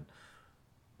equipment.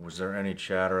 Was there any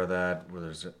chatter of that?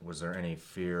 Was there any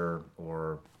fear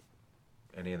or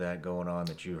any of that going on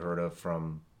that you heard of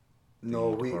from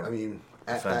the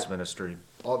Defense Ministry?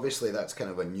 Obviously, that's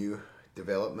kind of a new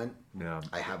development. Yeah.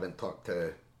 I haven't talked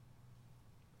to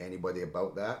anybody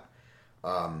about that.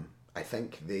 I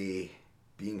think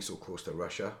being so close to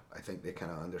Russia, I think they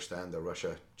kind of understand the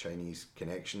Russia-Chinese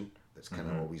connection that's kind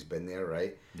of always been there,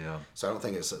 right? Yeah. So I don't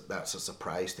think that's a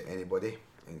surprise to anybody,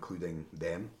 including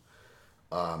them.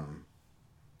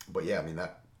 But yeah, I mean,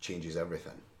 that changes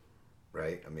everything,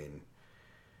 right? I mean,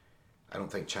 I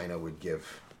don't think China would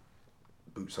give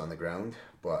boots on the ground,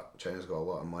 but China's got a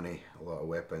lot of money, a lot of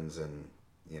weapons, and,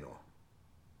 you know,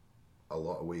 a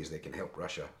lot of ways they can help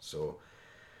Russia. So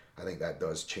I think that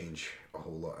does change a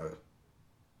whole lot of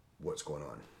what's going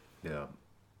on. Yeah.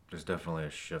 There's definitely a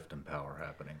shift in power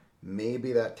happening.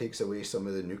 Maybe that takes away some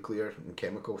of the nuclear and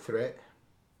chemical threat,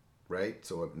 right?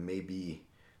 So it may be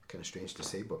kind of strange to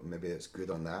say, but maybe it's good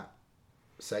on that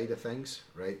side of things,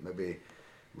 right? Maybe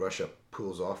Russia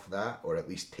pulls off that, or at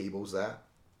least tables that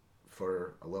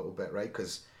for a little bit, right?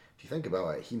 Because if you think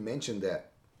about it, he mentioned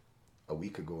that a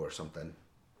week ago or something,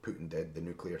 Putin did, the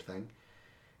nuclear thing.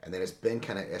 And then it's been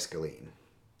kind of escalating.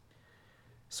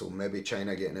 So maybe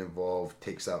China getting involved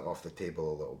takes that off the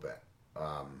table a little bit.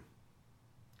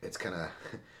 It's kind of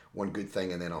one good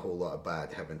thing and then a whole lot of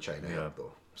bad having China help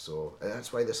though. So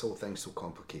that's why this whole thing's so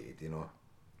complicated, you know.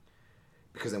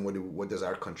 Because then what does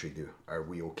our country do? Are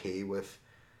we okay with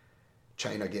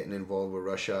China getting involved with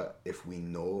Russia if we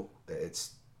know that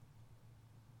it's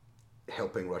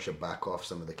helping Russia back off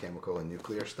some of the chemical and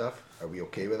nuclear stuff? Are we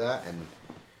okay with that? And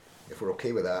if we're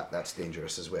okay with that, that's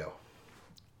dangerous as well.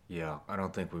 Yeah, I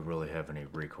don't think we really have any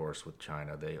recourse with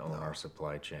China. They own our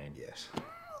supply chain. Yes.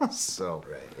 So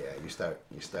right, yeah, you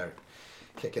start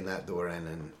kicking that door in,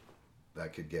 and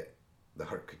that could get the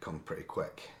hurt could come pretty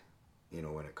quick, you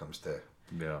know, when it comes to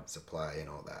supply and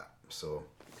all that. So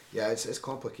yeah, it's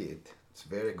complicated. It's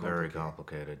very complicated. Very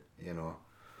complicated. You know,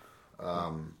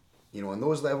 on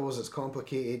those levels it's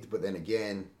complicated, but then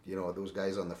again, you know, those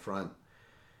guys on the front,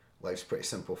 life's pretty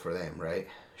simple for them, right?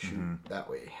 Shoot that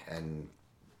way, and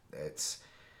it's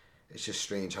just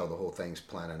strange how the whole thing's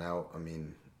planning out. I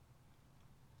mean,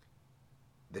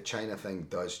 the China thing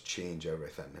does change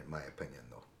everything, in my opinion,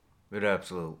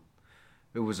 though.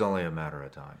 It was only a matter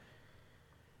of time.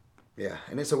 Yeah,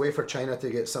 and it's a way for China to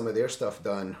get some of their stuff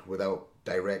done without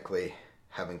directly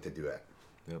having to do it.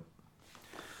 Yep.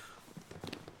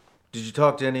 Did you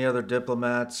talk to any other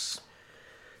diplomats?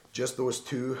 Just those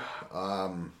two. I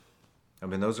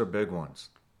mean, those are big ones.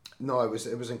 No, it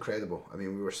was incredible. I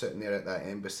mean, we were sitting there at that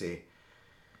embassy,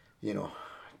 you know,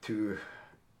 two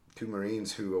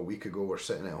Marines who a week ago were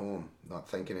sitting at home, not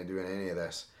thinking of doing any of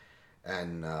this,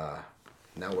 and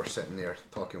now we're sitting there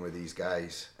talking with these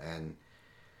guys, and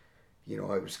you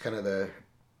know, it was kind of the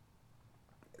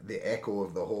echo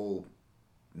of the whole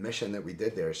mission that we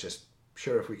did there. It's just,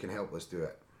 sure, if we can help, let's do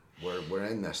it. We're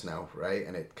in this now, right?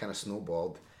 And it kind of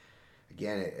snowballed.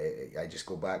 Again, I just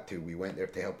go back to, we went there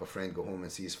to help a friend go home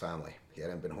and see his family. He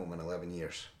hadn't been home in 11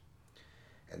 years.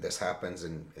 And this happens,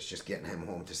 and it's just getting him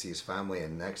home to see his family,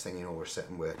 and next thing you know, we're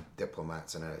sitting with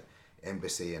diplomats in an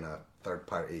embassy in a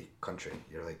third-party country.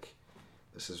 You're like,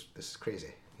 this is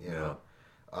crazy, you know?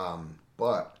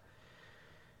 But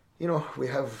you know, we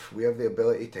have the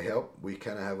ability to help. We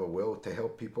kind of have a will to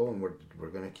help people, and we're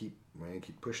gonna keep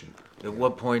pushing. At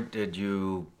what point did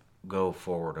you go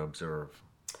forward observe?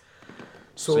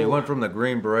 So you went from the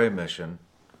Green Beret mission,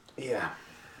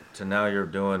 to now you're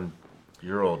doing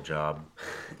your old job,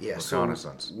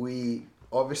 reconnaissance. So we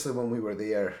obviously, when we were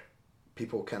there,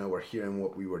 people kind of were hearing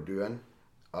what we were doing.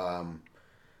 We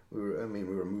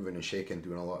were moving and shaking,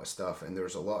 doing a lot of stuff, and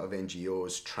there's a lot of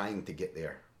NGOs trying to get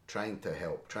there, trying to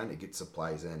help, trying to get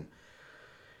supplies in.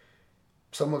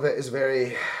 Some of it is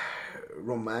very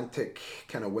romantic,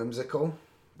 kind of whimsical,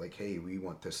 like, hey, we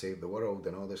want to save the world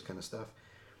and all this kind of stuff.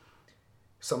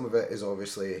 Some of it is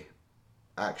obviously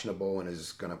actionable and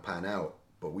is going to pan out,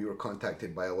 but we were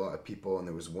contacted by a lot of people, and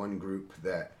there was one group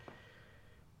that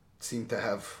seemed to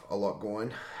have a lot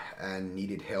going and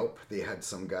needed help. They had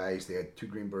some guys, they had 2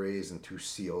 Green Berets and 2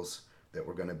 SEALs that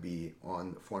were going to be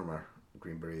on, former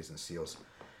Green Berets and SEALs.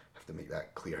 I have to make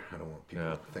that clear. I don't want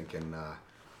people thinking,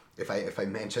 if I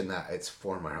mention that, it's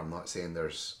former. I'm not saying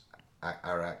there's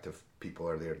our active people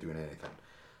are there doing anything.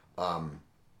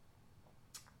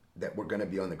 That we're going to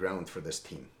be on the ground for this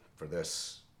team, for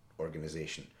this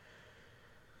organization.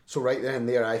 So right then and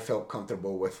there, I felt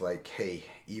comfortable with, like, hey,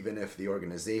 even if the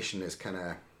organization is kind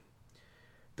of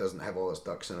doesn't have all its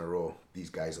ducks in a row, these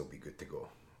guys will be good to go.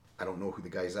 I don't know who the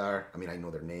guys are. I mean, I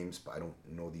know their names, but I don't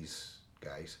know these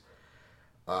guys.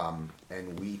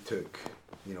 And we took,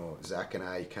 you know, Zach and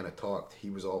I kind of talked. He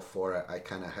was all for it. I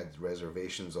kind of had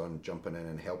reservations on jumping in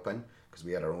and helping because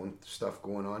we had our own stuff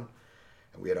going on.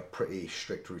 And we had a pretty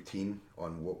strict routine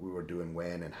on what we were doing,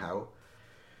 when, and how.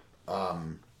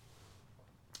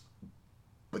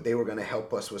 But they were going to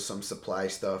help us with some supply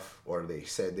stuff, or they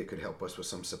said they could help us with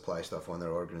some supply stuff on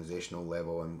their organizational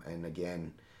level. And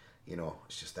again, you know,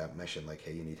 it's just that mission, like,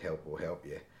 hey, you need help, we'll help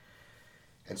you.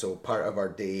 And so part of our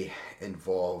day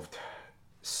involved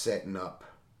setting up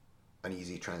an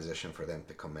easy transition for them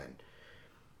to come in,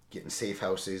 getting safe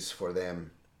houses for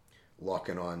them,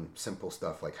 locking on simple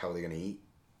stuff like how they're going to eat,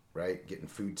 right? Getting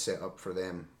food set up for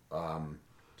them,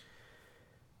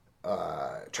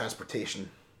 transportation,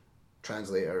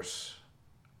 translators,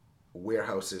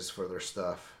 warehouses for their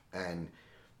stuff, and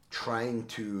trying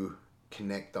to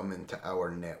connect them into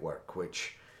our network,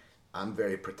 which I'm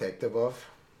very protective of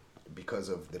because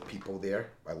of the people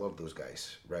there. I love those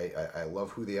guys, right? I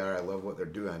love who they are. I love what they're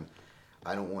doing.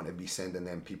 I don't want to be sending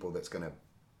them people that's going to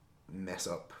mess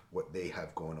up what they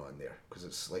have going on there, because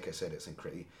it's, like I said, it's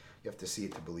incredible. You have to see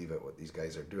it to believe it, what these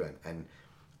guys are doing. And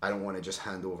I don't want to just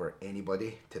hand over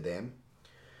anybody to them.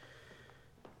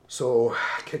 So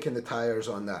kicking the tires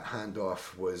on that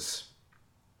handoff was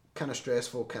kind of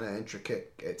stressful, kind of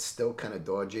intricate. It's still kind of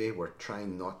dodgy. We're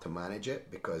trying not to manage it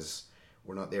because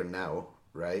we're not there now,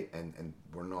 right? And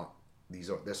we're not,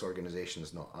 this organization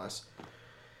is not us.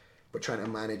 But trying to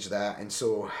manage that, and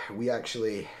so we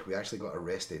actually got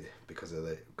arrested because of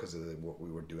what we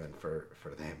were doing for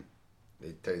them.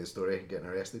 They tell you the story, getting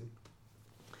arrested.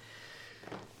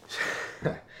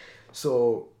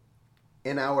 So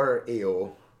in our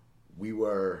AO, we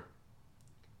were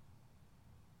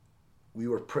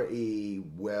pretty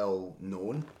well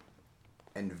known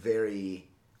and very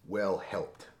well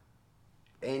helped.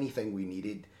 Anything we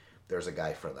needed, there's a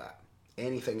guy for that.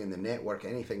 Anything in the network,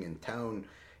 anything in town,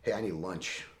 hey, I need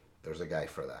lunch, there's a guy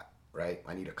for that, right?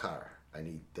 I need a car, I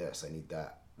need this, I need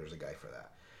that, there's a guy for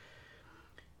that.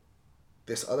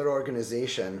 This other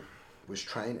organization was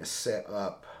trying to set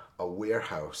up a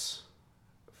warehouse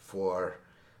for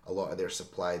a lot of their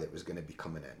supply that was going to be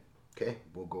coming in. Okay,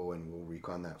 we'll go and we'll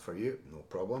recon that for you, no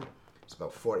problem. It's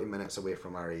about 40 minutes away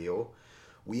from our AO.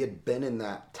 We had been in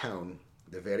that town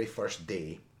the very first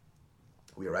day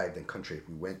we arrived in country.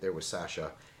 We went there with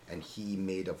Sasha, and he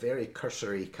made a very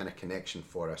cursory kind of connection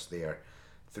for us there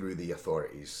through the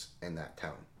authorities in that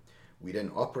town. We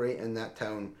didn't operate in that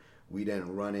town. We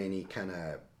didn't run any kind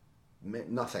of,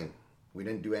 nothing. We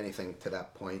didn't do anything to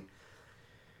that point.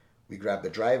 We grabbed the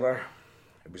driver.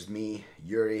 It was me,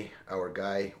 Yuri, our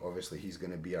guy. Obviously, he's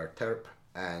going to be our terp,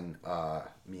 and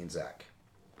me and Zach.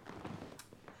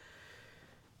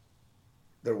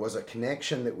 There was a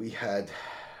connection that we had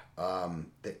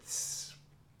it's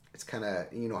kind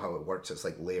of, you know how it works, it's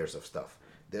like layers of stuff.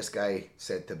 This guy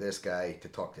said to this guy to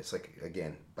talk to, it's like,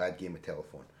 again, bad game of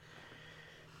telephone.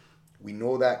 We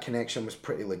know that connection was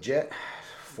pretty legit.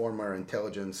 Former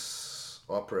intelligence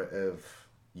operative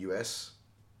US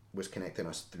was connecting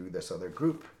us through this other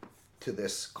group to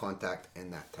this contact in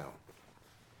that town.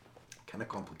 Kind of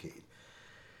complicated.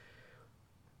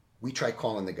 We try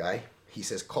calling the guy. He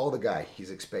says, call the guy.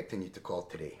 He's expecting you to call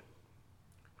today.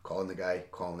 Calling the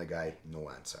guy, no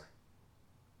answer.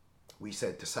 We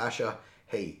said to Sasha,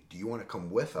 hey, do you want to come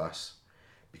with us?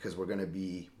 Because we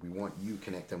want you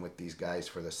connecting with these guys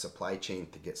for the supply chain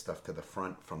to get stuff to the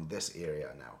front from this area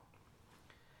now.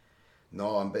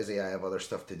 No, I'm busy, I have other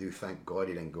stuff to do, thank God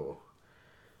he didn't go.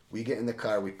 We get in the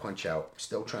car, we punch out,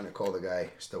 still trying to call the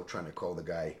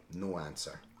guy, no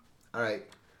answer. All right,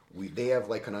 they have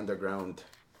like an underground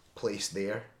place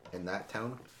there in that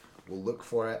town. We'll look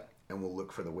for it, and we'll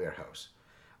look for the warehouse.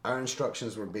 Our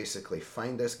instructions were basically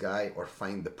find this guy or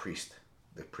find the priest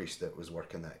that was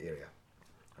working that area,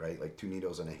 right? Like two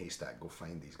needles in a haystack, go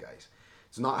find these guys.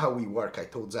 It's not how we work. I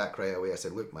told Zach right away, I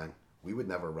said, look man, we would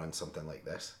never run something like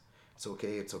this. It's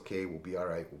okay, we'll be all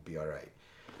right.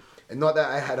 And not that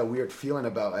I had a weird feeling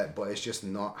about it, but it's just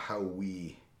not how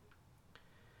we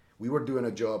were doing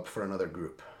a job for another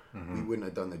group. Mm-hmm. We wouldn't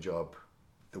have done the job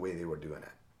the way they were doing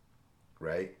it,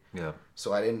 right? Yeah.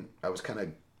 So I was kind of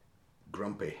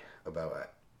grumpy about it.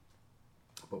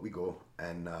 But we go,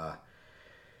 and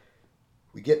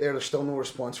we get there, there's still no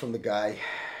response from the guy.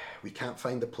 We can't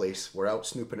find the place. We're out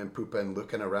snooping and pooping,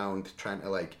 looking around, trying to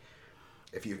like,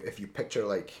 if you picture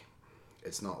like,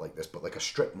 it's not like this, but like a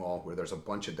strip mall where there's a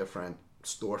bunch of different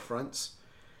storefronts.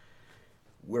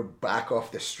 We're back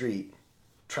off the street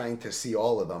trying to see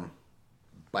all of them,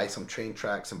 buy some train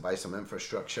tracks and buy some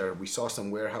infrastructure. We saw some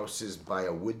warehouses by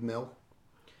a wood mill.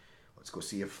 Let's go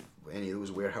see if any of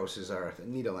those warehouses are a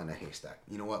needle in a haystack.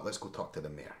 You know what? Let's go talk to the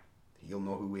mayor. He'll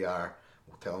know who we are.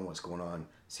 We'll tell him what's going on,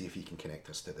 see if he can connect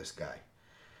us to this guy.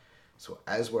 So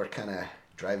as we're kind of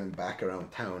driving back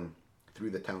around town, through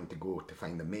the town to go to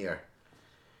find the mayor,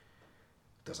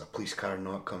 does a police car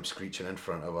not come screeching in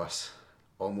front of us,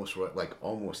 almost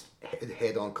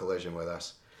head-on collision with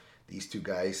us. These two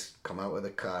guys come out of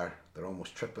the car, they're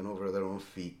almost tripping over their own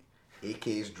feet,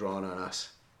 AKs drawn on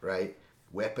us, right?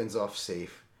 Weapons off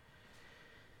safe.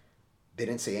 They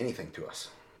didn't say anything to us.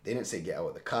 They didn't say get out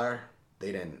of the car.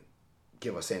 They didn't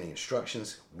give us any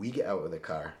instructions. We get out of the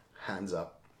car, hands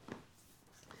up.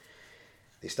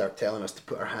 They start telling us to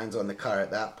put our hands on the car at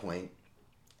that point,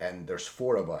 and there's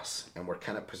four of us, and we're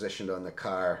kind of positioned on the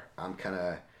car. I'm kind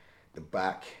of the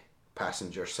back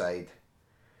passenger side.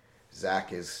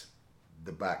 Zach is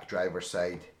the back driver's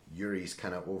side. Yuri's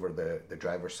kind of over the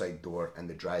driver's side door, and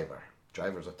the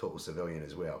driver's a total civilian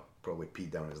as well, probably peed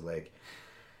down his leg.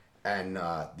 And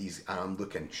I'm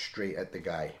looking straight at the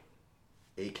guy,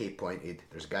 AK pointed.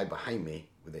 There's a guy behind me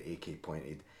with the AK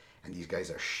pointed, and these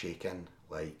guys are shaking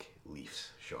like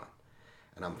leaves, Sean.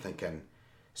 And I'm thinking,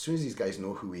 as soon as these guys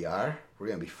know who we are, we're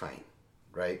gonna be fine.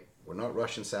 right? We're not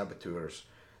Russian saboteurs.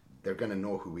 They're gonna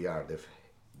know who we are.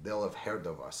 They'll have heard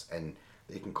of us, and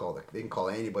they can call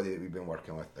anybody that we've been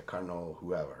working with, the colonel,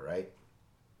 whoever, right?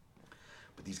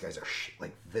 But these guys are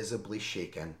like visibly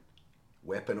shaken,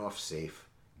 weapon off safe,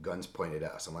 guns pointed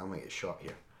at us. I'm gonna get shot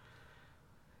here.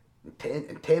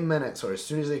 In 10 minutes, or as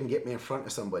soon as they can get me in front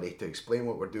of somebody to explain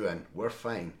what we're doing, we're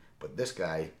fine. But this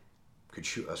guy could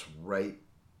shoot us right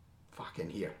fucking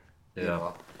here. Yeah. You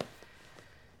know?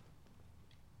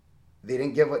 They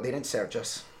didn't search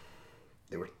us.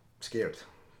 They were scared.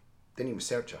 Didn't even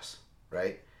search us,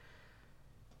 right?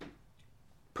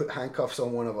 Put handcuffs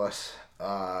on one of us.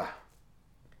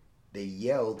 They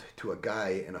yelled to a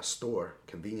guy in a store,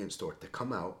 convenience store, to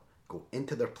come out, go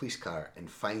into their police car and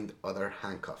find other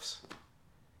handcuffs.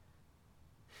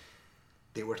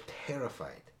 They were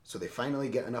terrified. So they finally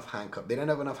get enough handcuffs. They didn't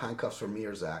have enough handcuffs for me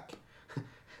or Zach.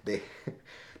 They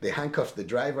handcuffed the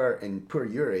driver and poor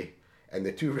Yuri, and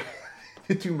the two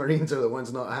Marines are the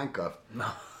ones not handcuffed. No.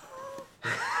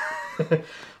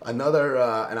 Another,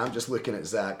 and I'm just looking at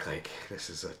Zach like, this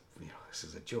is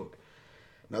a joke.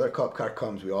 Another cop car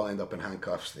comes, we all end up in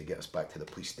handcuffs. They get us back to the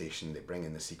police station. They bring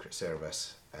in the Secret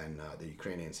Service and the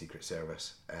Ukrainian Secret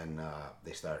Service, and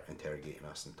they start interrogating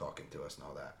us and talking to us and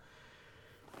all that.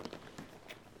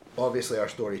 Obviously, our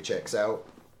story checks out.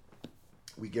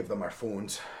 We give them our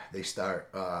phones. They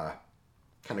start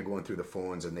kind of going through the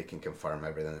phones, and they can confirm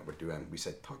everything that we're doing. We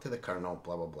said, talk to the colonel,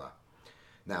 blah, blah, blah.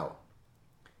 Now,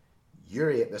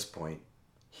 Yuri at this point,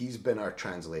 he's been our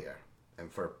translator.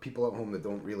 And for people at home that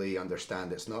don't really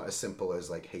understand, it's not as simple as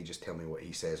like, hey, just tell me what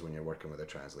he says when you're working with a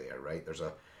translator, right? There's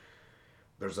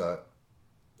a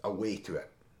way to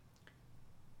it.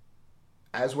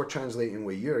 As we're translating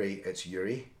with Yuri, it's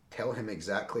Yuri, tell him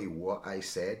exactly what I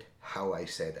said, how I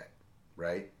said it,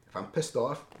 right? If I'm pissed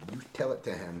off, you tell it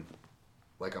to him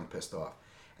like I'm pissed off.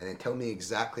 And then tell me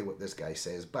exactly what this guy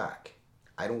says back.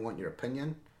 I don't want your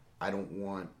opinion. I don't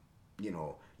want,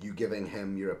 you giving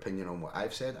him your opinion on what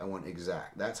I've said. I want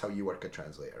exact. That's how you work a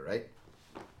translator, right?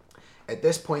 At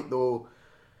this point, though,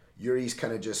 Yuri's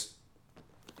kind of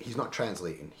he's not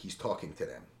translating. He's talking to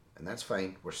them. And that's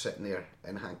fine. We're sitting there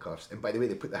in handcuffs. And by the way,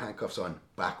 they put the handcuffs on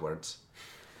backwards.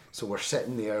 So we're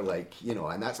sitting there like,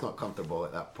 and that's not comfortable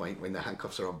at that point when the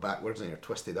handcuffs are on backwards and you're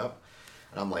twisted up.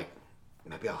 And I'm like,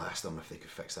 maybe I'll ask them if they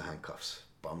could fix the handcuffs,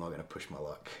 but I'm not going to push my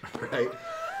luck, right?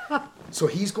 So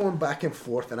he's going back and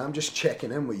forth, and I'm just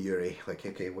checking in with Yuri, like,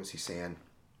 okay, what's he saying?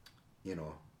 And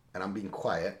I'm being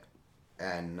quiet,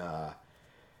 and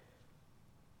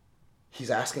he's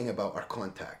asking about our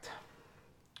contact.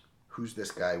 Who's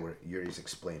this guy where Yuri's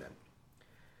explaining?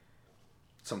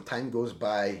 Some time goes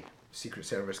by, Secret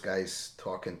Service guys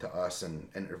talking to us and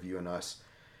interviewing us,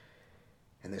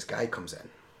 and this guy comes in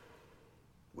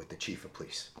with the chief of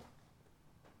police.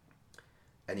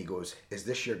 And he goes, is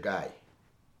this your guy?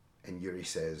 And Yuri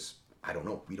says, I don't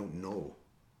know. We don't know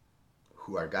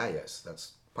who our guy is.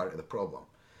 That's part of the problem.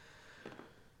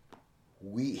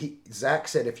 Zach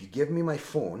said, if you give me my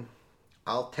phone,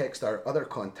 I'll text our other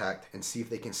contact and see if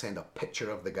they can send a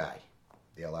picture of the guy.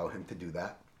 They allow him to do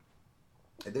that.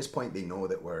 At this point, they know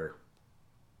that we're,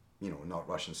 not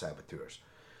Russian saboteurs.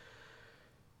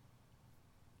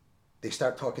 They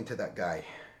start talking to that guy.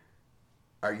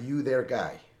 Are you their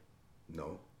guy?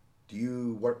 No. Do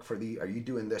you work are you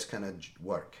doing this kind of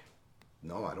work?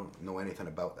 No, I don't know anything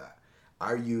about that.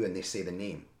 Are you, and they say the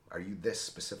name, are you this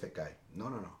specific guy?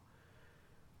 No.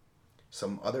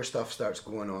 Some other stuff starts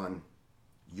going on.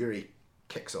 Yuri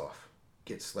kicks off,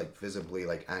 gets like visibly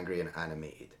like angry and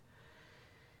animated.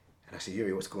 And I say,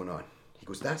 Yuri, what's going on? He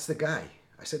goes, that's the guy.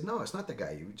 I said, no, it's not the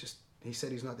guy. He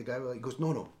said he's not the guy. Well, he goes,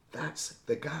 no, that's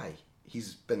the guy.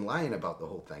 He's been lying about the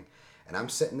whole thing. And I'm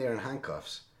sitting there in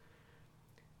handcuffs.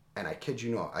 And I kid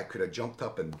you not, I could have jumped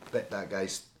up and bit that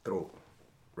guy's throat,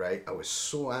 right? I was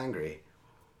so angry.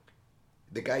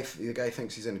 The guy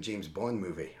thinks he's in a James Bond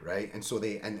movie, right? And so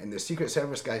and the Secret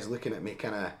Service guy's looking at me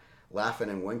kind of laughing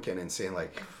and winking and saying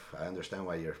like, I understand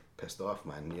why you're pissed off,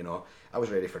 man. I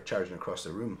was ready for charging across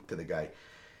the room to the guy.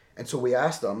 And so we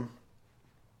asked him,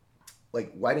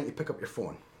 like, why didn't you pick up your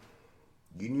phone?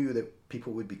 You knew that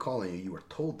people would be calling you. You were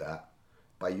told that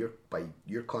by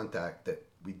your contact that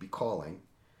we'd be calling.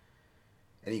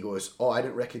 And he goes, oh, I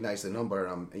didn't recognize the number.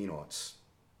 It's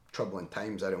troubling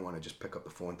times. I didn't want to just pick up the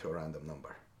phone to a random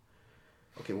number.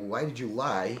 Okay, well, why did you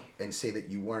lie and say that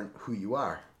you weren't who you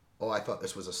are? Oh, I thought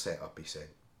this was a setup, he said.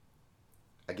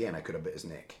 Again, I could have bit his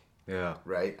neck. Yeah.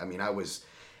 Right? And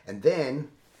then,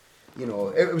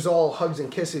 it was all hugs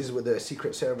and kisses with the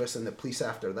Secret Service and the police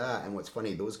after that. And what's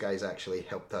funny, those guys actually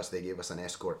helped us. They gave us an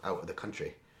escort out of the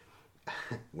country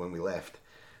when we left.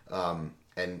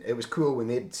 And it was cool. We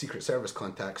made Secret Service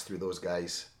contacts through those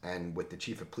guys and with the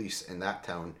chief of police in that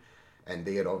town, and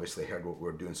they had obviously heard what we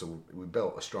were doing, so we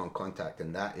built a strong contact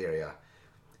in that area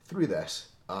through this.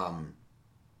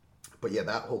 But yeah,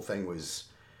 that whole thing was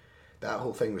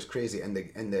crazy, and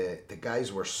the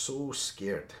guys were so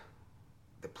scared.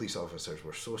 The police officers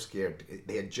were so scared.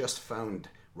 They had just found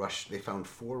They found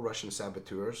 4 Russian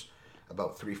saboteurs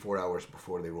about 3-4 hours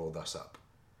before they rolled us up.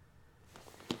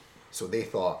 So they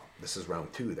thought this is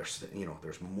round 2.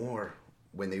 There's more.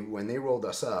 When they rolled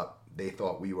us up, they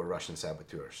thought we were Russian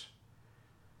saboteurs.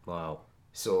 Wow.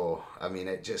 So I mean,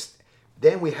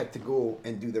 then we had to go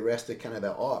and do the rest of kind of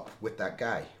the op with that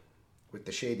guy, with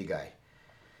the shady guy.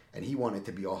 And he wanted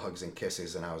to be all hugs and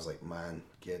kisses, and I was like, man,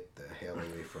 get the hell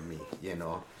away from me, you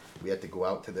know. We had to go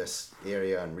out to this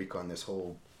area and recon this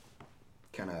whole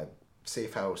kind of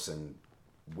safe house and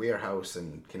warehouse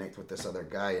and connect with this other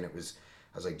guy, and I was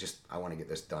like, I want to get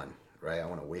this done, right? I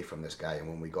want away from this guy. And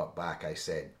when we got back, I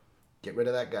said, get rid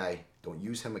of that guy. Don't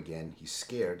use him again. He's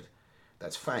scared.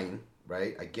 That's fine,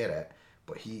 right? I get it.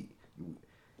 But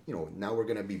now we're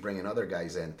going to be bringing other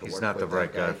guys in to work with. He's not the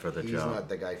right guy for the job. He's not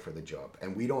the guy for the job.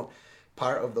 And we don't,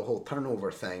 part of the whole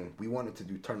turnover thing, we wanted to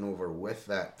do turnover with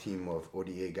that team of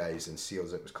ODA guys and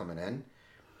SEALs that was coming in.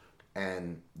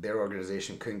 And their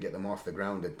organization couldn't get them off the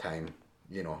ground in time.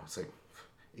 You know, it's like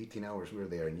 18 hours we're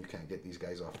there and you can't get these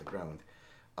guys off the ground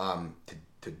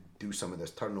to do some of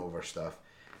this turnover stuff,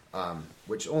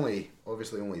 which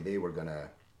obviously only they were going to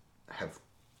have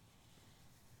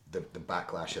the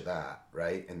backlash of that,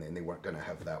 right? And then they weren't going to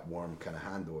have that warm kind of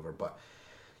handover. But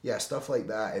yeah, stuff like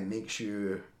that, it makes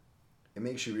you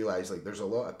realize, like, there's a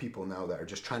lot of people now that are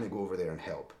just trying to go over there and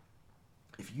help.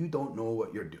 If you don't know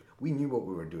what you're doing, we knew what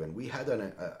we were doing. We had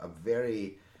a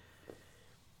very,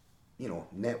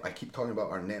 I keep talking about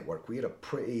our network. We had a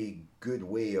pretty good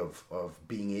way of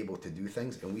being able to do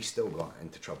things, and we still got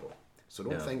into trouble. So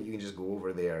don't think you can just go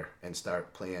over there and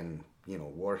start playing,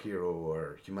 war hero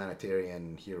or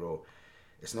humanitarian hero.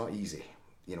 It's not easy.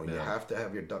 You have to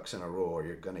have your ducks in a row or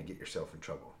you're going to get yourself in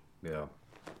trouble. Yeah.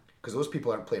 Because those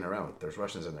people aren't playing around. There's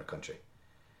Russians in their country,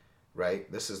 right?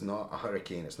 This is not a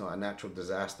hurricane. It's not a natural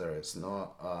disaster. It's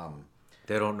not...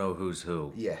 they don't know who's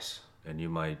who. Yes. And you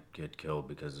might get killed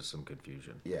because of some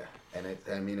confusion. Yeah. And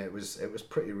it was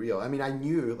pretty real. I mean, I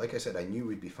knew, like I said, I knew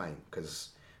we'd be fine because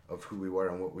of who we were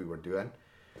and what we were doing.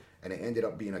 And it ended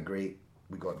up being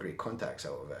we got great contacts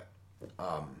out of it.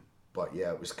 But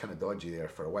yeah, it was kind of dodgy there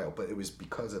for a while. But it was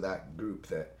because of that group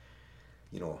that,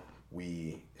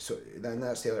 so then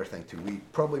that's the other thing too. We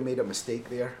probably made a mistake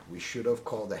there. We should have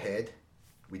called ahead.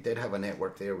 We did have a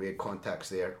network there. We had contacts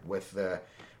there with the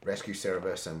rescue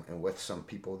service and with some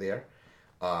people there,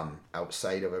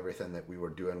 outside of everything that we were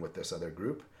doing with this other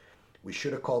group. We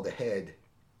should have called ahead,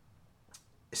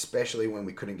 especially when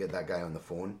we couldn't get that guy on the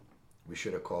phone. We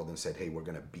should have called and said, hey, we're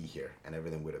going to be here, and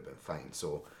everything would have been fine.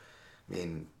 So, I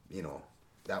mean,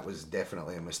 that was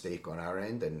definitely a mistake on our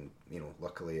end, and,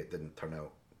 luckily it didn't turn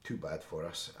out too bad for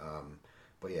us.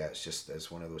 But yeah,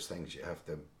 it's one of those things. You have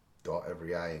to dot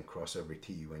every I and cross every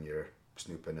T when you're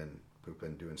snooping and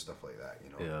pooping, doing stuff like that,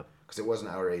 Yeah. Because it wasn't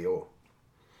our AO.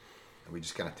 And we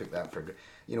just kind of took that for,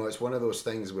 it's one of those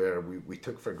things where we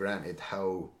took for granted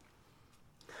how,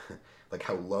 like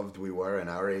how loved we were in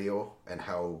our AO and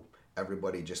how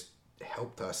everybody just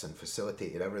helped us and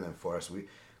facilitated everything for us. We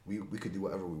could do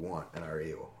whatever we want in our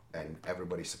AO, and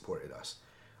everybody supported us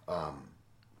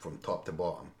from top to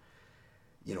bottom.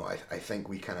 I think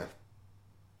we kind of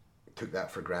took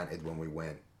that for granted when we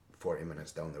went 40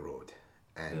 minutes down the road,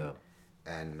 and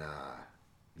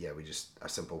we just a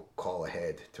simple call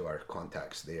ahead to our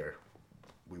contacts there,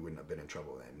 we wouldn't have been in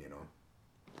trouble then,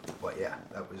 But yeah,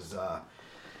 that was.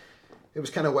 It was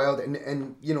kind of wild,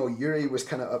 and Yuri was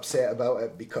kind of upset about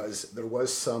it because there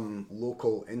was some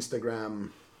local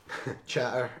Instagram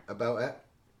chatter about it,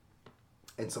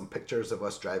 and some pictures of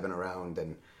us driving around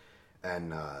and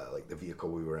like the vehicle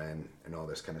we were in and all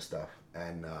this kind of stuff,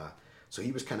 and so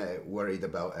he was kind of worried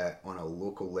about it on a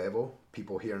local level,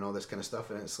 people hearing all this kind of stuff,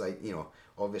 and it's like,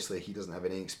 obviously he doesn't have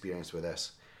any experience with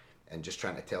this, and just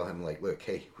trying to tell him, like, look,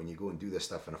 hey, when you go and do this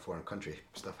stuff in a foreign country,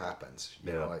 stuff happens.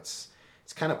 You know, it's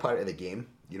kind of part of the game.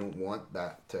 You don't want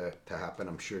that to happen.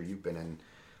 I'm sure you've been in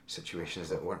situations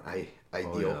that weren't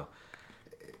ideal.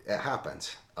 It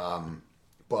happens.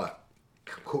 But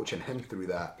coaching him through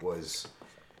that was,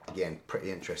 again, pretty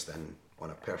interesting on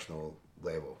a personal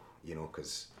level,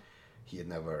 because he had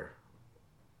never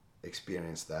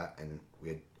experienced that, and we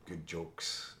had good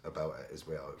jokes about it as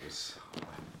well. It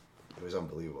was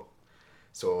unbelievable.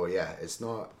 So yeah, it's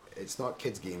not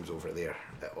kids games over there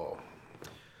at all.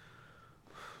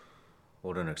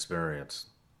 What an experience.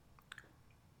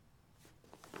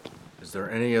 Is there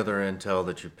any other intel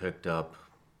that you picked up?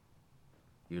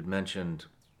 You'd mentioned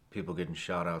people getting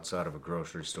shot outside of a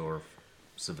grocery store,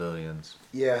 civilians.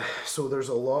 Yeah, so there's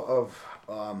a lot of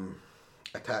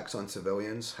attacks on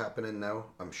civilians happening now.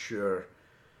 I'm sure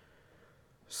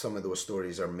some of those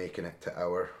stories are making it to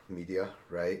our media,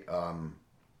 right?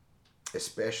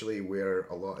 Especially where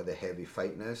a lot of the heavy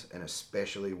fighting is, and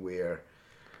especially where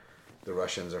the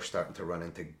Russians are starting to run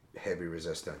into heavy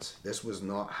resistance. This was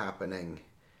not happening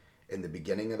in the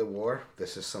beginning of the war.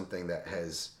 This is something that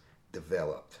has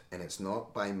developed, and it's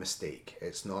not by mistake.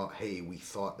 It's not, hey, we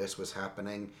thought this was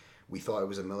happening, we thought it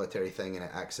was a military thing and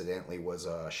it accidentally was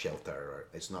a shelter. Or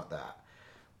it's not that.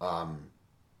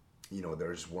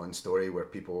 There's one story where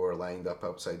people were lined up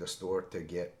outside the store to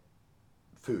get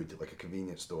food, like a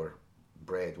convenience store,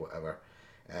 bread, whatever,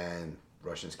 and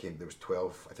Russians came. There was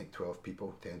 12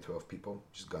 people, 12 people,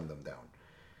 just gunned them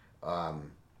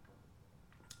down.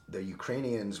 The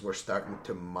Ukrainians were starting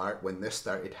to mark, when this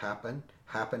started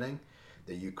happening,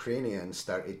 the Ukrainians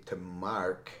started to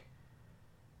mark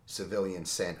civilian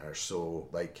centers. So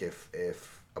like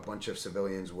if a bunch of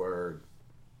civilians were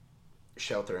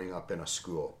sheltering up in a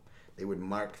school, they would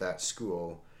mark that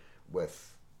school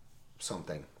with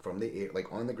something from the air,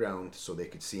 like on the ground, so they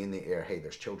could see in the air, hey,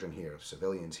 there's children here,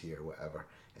 civilians here, whatever.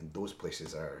 And those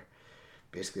places are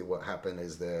basically, what happened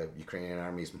is the Ukrainian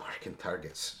army's marking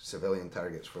targets, civilian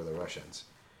targets for the Russians.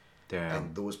 Damn.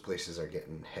 And those places are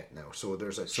getting hit now. So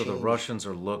there's a So change. the Russians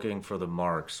are looking for the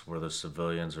marks where the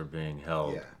civilians are being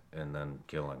held, Yeah. and then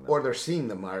killing them. Or they're seeing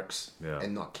the marks Yeah.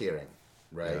 and not caring,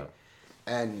 right? Yeah.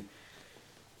 And,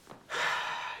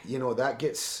 that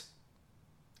gets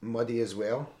muddy as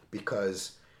well,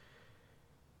 because,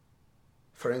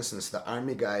 for instance, the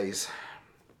army guys,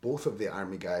 both of the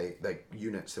army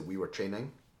units that we were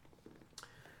training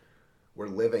were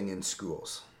living in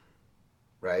schools,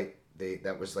 right? They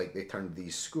turned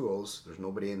these schools, there's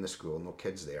nobody in the school, no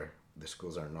kids there. The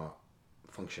schools are not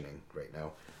functioning right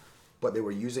now. But they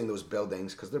were using those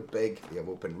buildings because they're big, they have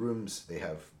open rooms, they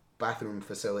have bathroom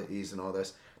facilities and all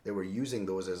this. They were using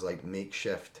those as like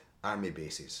makeshift army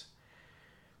bases.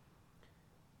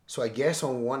 So I guess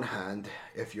on one hand,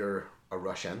 if you're a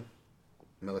Russian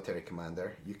military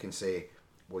commander, you can say,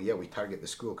 well, yeah, we target the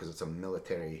school because it's a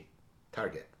military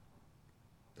target.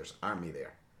 There's army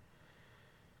there.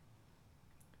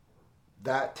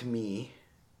 That, to me,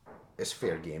 is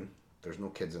fair game. There's no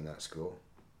kids in that school,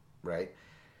 right?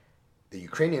 The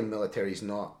Ukrainian military is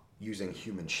not using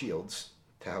human shields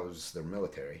to house their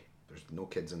military. There's no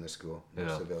kids in the school, no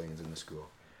civilians in the school.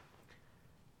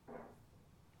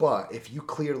 But if you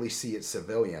clearly see it's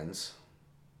civilians,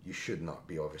 you should not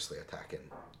be obviously attacking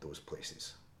those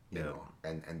places. You know,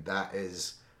 and that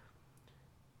is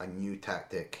a new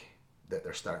tactic that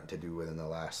they're starting to do within the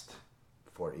last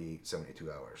 48,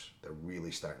 72 hours. They're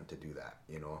really starting to do that,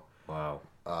 Wow.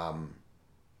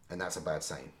 And that's a bad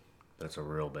sign. That's a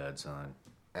real bad sign.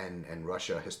 And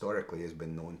Russia historically has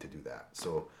been known to do that.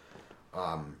 So,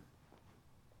 I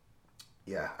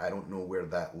don't know where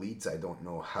that leads. I don't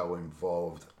know how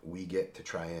involved we get to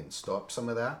try and stop some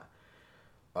of that.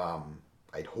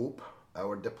 I'd hope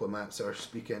our diplomats are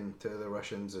speaking to the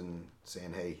Russians and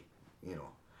saying, hey,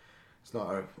 it's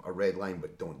not a red line,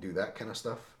 but don't do that kind of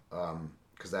stuff.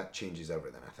 Because that changes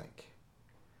everything, I think.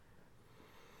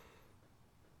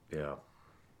 Yeah,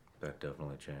 that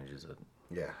definitely changes it.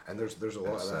 Yeah, and there's a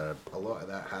lot of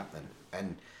that happening,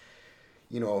 and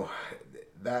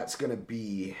that's gonna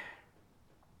be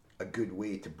a good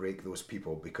way to break those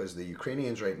people, because the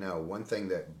Ukrainians right now, one thing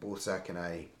that both Zach and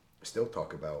I still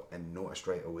talk about and noticed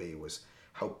right away was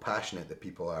how passionate the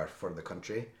people are for the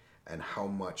country and how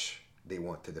much they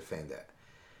want to defend it.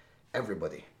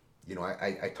 Everybody.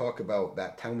 I talk about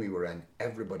that town we were in,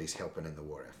 everybody's helping in the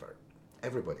war effort.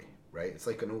 Everybody, right? It's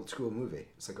like an old school movie.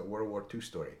 It's like a World War II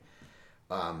story.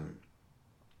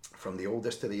 From the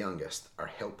oldest to the youngest are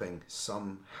helping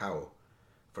somehow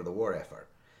for the war effort.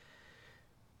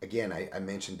 Again, I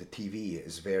mentioned the TV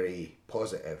is very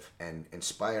positive and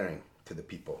inspiring to the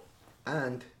people.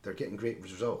 And they're getting great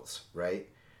results, right?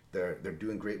 They're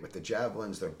doing great with the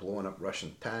javelins. They're blowing up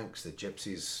Russian tanks. The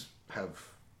gypsies have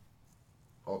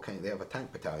they have a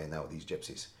tank battalion now, these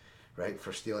gypsies, right,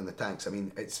 for stealing the tanks. I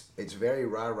mean, it's very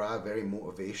rah-rah, very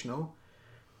motivational.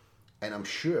 And I'm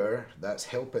sure that's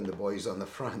helping the boys on the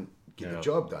front get the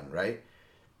job done, right?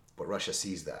 But Russia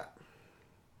sees that,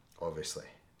 obviously.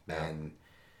 Yeah. And,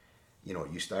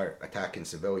 you start attacking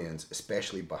civilians,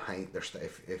 especially behind,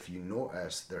 if you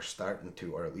notice, they're starting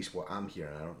to, or at least what I'm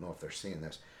hearing, I don't know if they're saying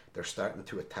this, they're starting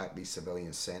to attack these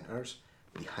civilian centers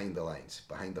behind the lines,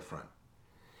 behind the front.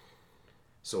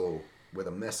 So with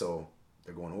a missile,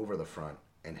 they're going over the front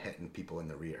and hitting people in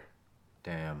the rear.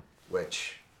 Damn.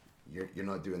 Which you're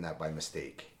not doing that by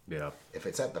mistake. Yeah. If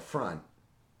it's at the front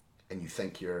and you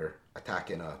think you're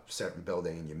attacking a certain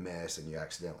building and you miss and you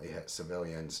accidentally hit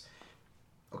civilians,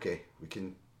 okay, we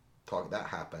can talk, that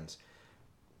happens.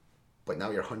 But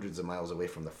now you're hundreds of miles away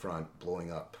from the front,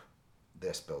 blowing up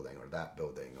this building or that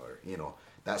building, or, you know,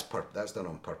 that's done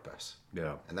on purpose.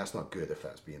 Yeah. And that's not good if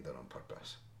that's being done on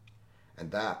purpose.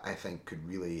 And that, I think, could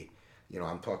really, you know,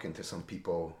 I'm talking to some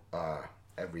people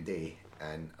every day,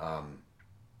 and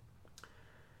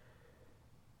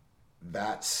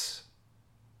that's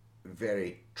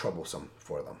very troublesome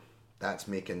for them. That's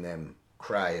making them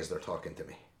cry as they're talking to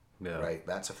me. Yeah. Right?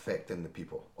 That's affecting the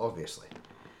people, obviously.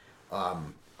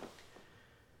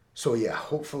 So yeah,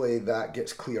 hopefully that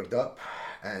gets cleared up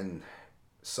and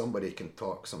somebody can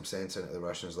talk some sense into the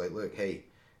Russians, like, look, hey,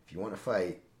 if you want to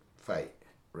fight,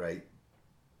 right?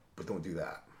 But don't do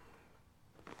that.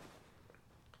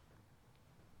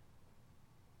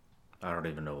 I don't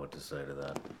even know what to say to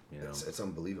that. You know, it's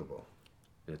unbelievable.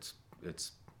 It's.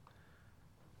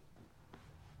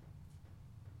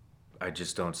 I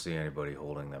just don't see anybody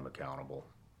holding them accountable.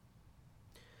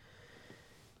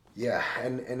 Yeah,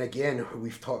 and again,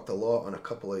 we've talked a lot on a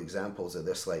couple of examples of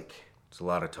this, like, It's a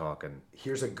lot of talking.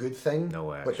 Here's a good thing,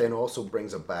 No action. but then also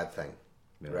brings a bad thing,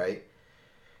 Yeah. right?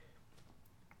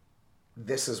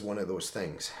 This is one of those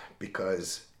things,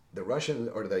 because the Russians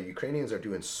or the Ukrainians are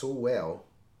doing so well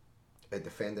at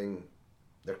defending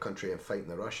their country and fighting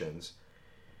the Russians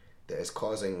that it's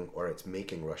causing, or it's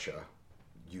making Russia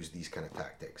use these kind of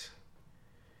tactics.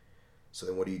 So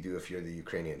then what do you do if you're the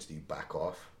Ukrainians? Do you back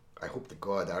off? I hope to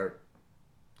God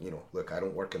look, I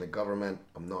don't work in the government,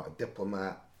 I'm not a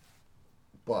diplomat,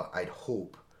 but I'd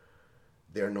hope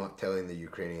they're not telling the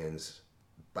Ukrainians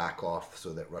back off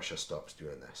so that Russia stops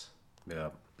doing this. Yeah.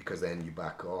 Because then you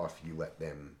back off, you let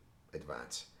them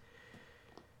advance.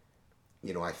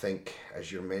 You know, I think,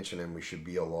 as you're mentioning, we should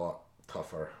be a lot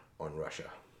tougher on Russia.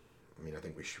 I mean, I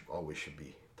think we always should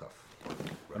be tough on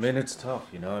Russia. I mean, it's tough,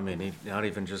 you know. I mean, not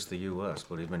even just the U.S.,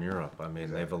 but even Europe. I mean,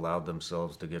 Exactly. They've allowed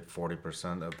themselves to get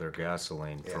 40% of their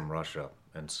gasoline from Russia.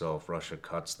 And so if Russia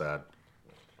cuts that...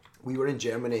 We were in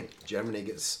Germany. Germany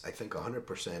gets, I think,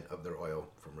 100% of their oil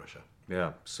from Russia.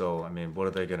 Yeah, so, I mean, what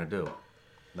are they going to do?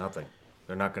 Nothing.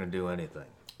 They're not going to do anything.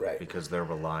 Right. Because they're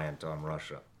reliant on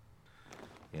Russia.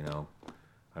 You know?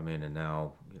 I mean, and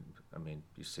now,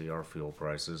 you see our fuel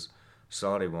prices.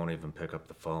 Saudi won't even pick up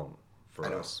the phone for I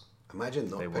know. us. Imagine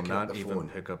not They will picking up not the even phone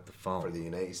pick up the phone. for the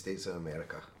United States of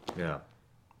America. Yeah.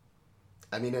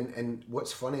 I mean, and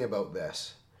what's funny about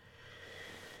this,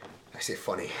 I say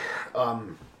funny,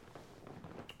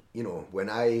 you know,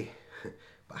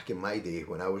 back in my day,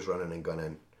 when I was running and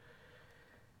gunning,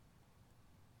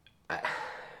 I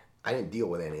didn't deal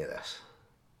with any of this.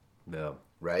 Yeah.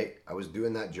 Right? I was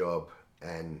doing that job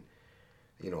and,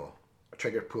 you know, a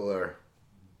trigger puller,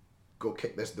 go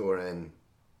kick this door in,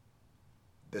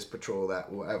 this patrol,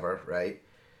 that, whatever, right?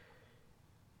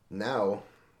 Now,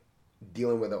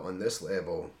 dealing with it on this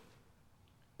level,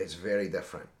 it's very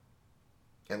different.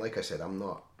 And like I said, I'm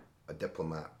not a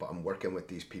diplomat, but I'm working with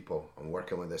these people. I'm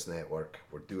working with this network.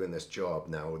 We're doing this job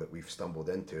now that we've stumbled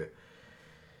into.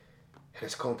 And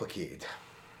it's complicated.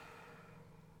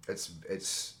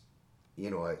 It's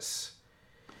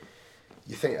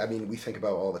you think, I mean, we think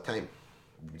about it all the time.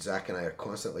 Zach and I are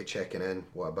constantly checking in.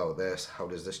 What about this? How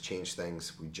does this change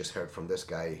things? We just heard from this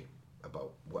guy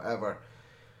about whatever.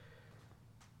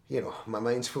 You know, my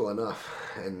mind's full enough,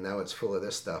 and now it's full of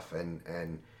this stuff.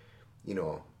 And you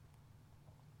know,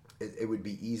 it would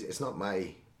be easy. It's not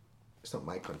my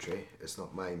country. It's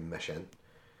not my mission.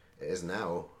 It is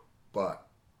now, but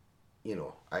you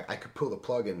know, I could pull the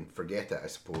plug and forget it, I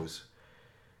suppose.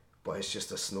 But it's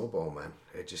just a snowball, man.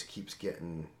 It just keeps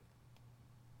getting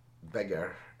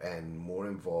bigger and more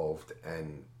involved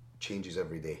and changes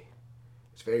every day.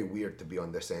 It's very weird to be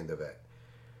on this end of it,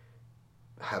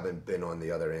 having been on the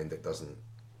other end that doesn't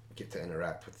get to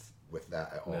interact with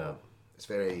that at all. Yeah. It's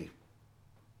very,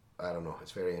 I don't know,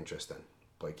 it's very interesting,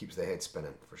 but it keeps the head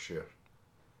spinning for sure.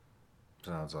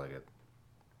 Sounds like it.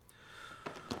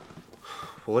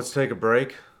 Well, let's take a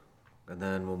break, and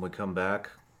then when we come back,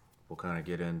 we'll kind of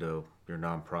get into your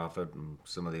nonprofit and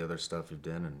some of the other stuff you've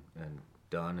done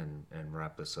and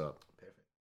wrap this up. Perfect.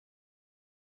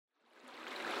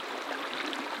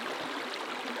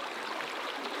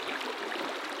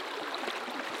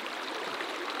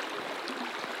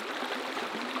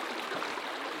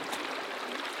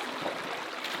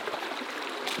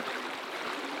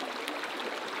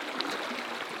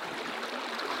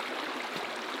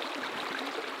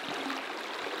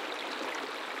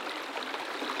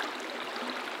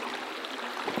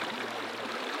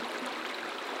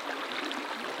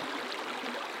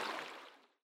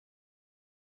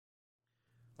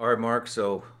 All right, Mark,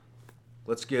 so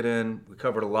let's get in. We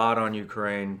covered a lot on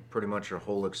Ukraine, pretty much your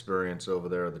whole experience over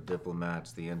there, the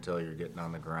diplomats, the intel you're getting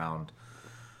on the ground.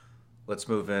 Let's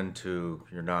move into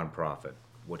your nonprofit,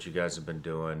 what you guys have been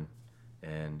doing.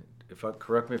 And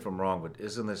correct me if I'm wrong, but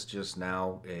isn't this just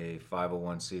now a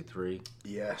 501c3?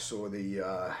 Yeah, so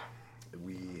the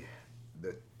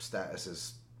status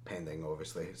is pending,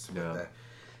 obviously. It's with the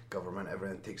government,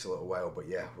 everything takes a little while, but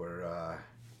yeah,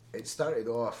 it started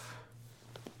off,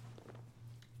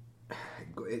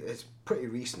 it's pretty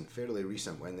recent, fairly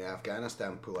recent. When the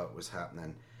Afghanistan pullout was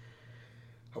happening,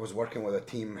 I was working with a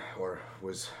team,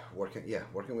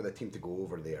 working with a team to go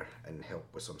over there and help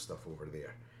with some stuff over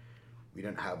there. We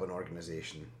didn't have an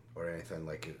organization or anything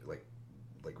like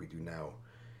we do now.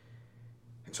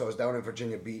 And so I was down in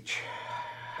Virginia Beach,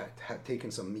 had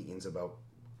taken some meetings about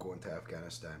going to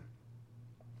Afghanistan.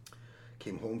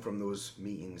 Came home from those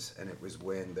meetings, and it was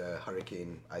when the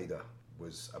Hurricane Ida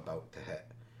was about to hit.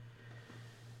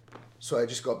 So I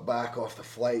just got back off the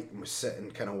flight and was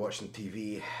sitting kind of watching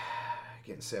TV,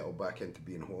 getting settled back into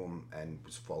being home, and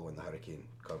was following the hurricane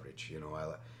coverage. You know,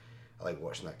 I like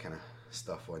watching that kind of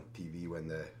stuff on TV when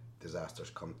the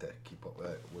disasters come, to keep up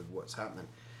with what's happening.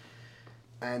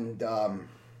 And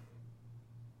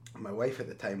my wife at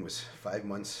the time was 5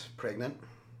 months pregnant.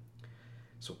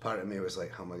 So part of me was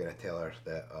like, how am I going to tell her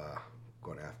that I'm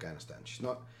going to Afghanistan? She's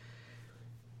not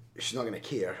going to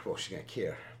care. Well, she's going to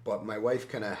care. But my wife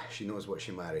she knows what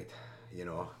she married, you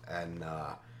know. And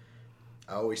I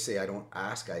always say I don't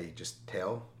ask, I just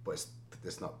tell. But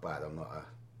it's not bad. I'm not a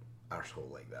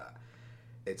arsehole like that.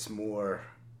 It's more,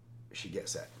 she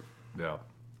gets it. Yeah.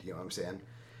 Do you know what I'm saying?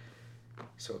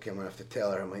 So, okay, I'm going to have to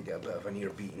tell her. I might get a bit of an ear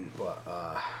beating, but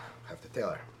I have to tell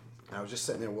her. And I was just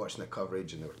sitting there watching the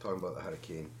coverage, and they were talking about the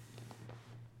hurricane.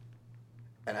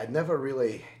 And I'd never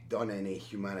really done any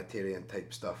humanitarian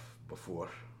type stuff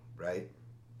before, right?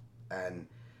 And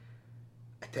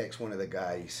I text one of the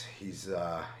guys. He's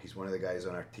one of the guys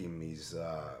on our team. He's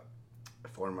a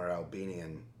former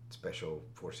Albanian special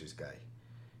forces guy.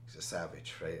 He's a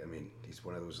savage, right? I mean, he's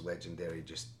one of those legendary,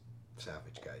 just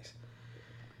savage guys.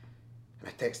 And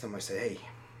I text him, I said, hey,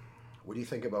 what do you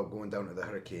think about going down to the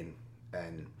hurricane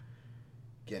and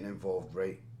getting involved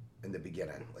right in the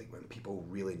beginning, like when people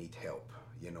really need help,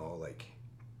 you know, like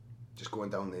just going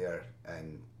down there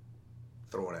and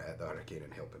throwing it at the hurricane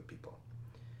and helping people?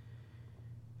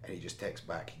 And he just texts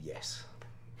back, yes.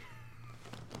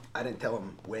 I didn't tell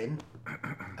him when,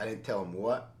 I didn't tell him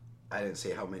what, I didn't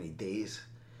say how many days.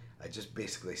 I just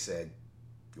basically said,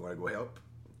 you want to go help?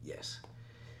 Yes.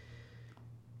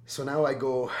 So now I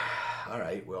go, all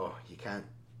right, well, you can't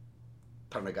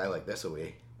turn a guy like this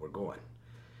away. We're going.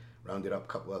 Rounded up a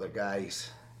couple other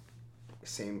guys,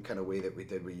 same kind of way that we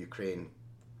did with Ukraine,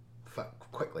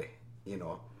 quickly, you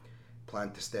know.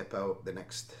 Planned to step out the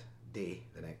next day,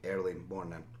 early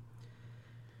morning.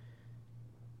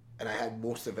 And I had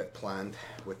most of it planned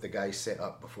with the guys set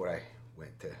up before I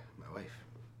went to my wife.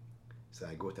 So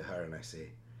I go to her and I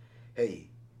say, hey,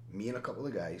 me and a couple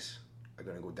of guys are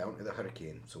going to go down to the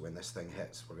hurricane, so when this thing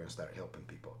hits, we're going to start helping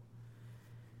people.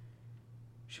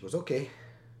 She goes, okay.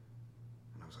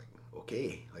 And I was like,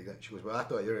 okay, like that. She goes, well, I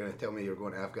thought you were going to tell me you were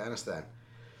going to Afghanistan.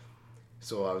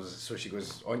 So she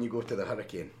goes, on you go to the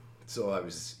hurricane. So I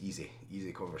was easy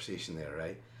conversation there,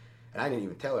 right? And I didn't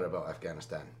even tell her about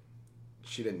Afghanistan.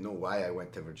 She didn't know why I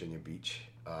went to Virginia Beach.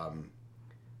 I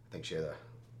think she had a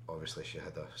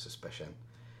suspicion.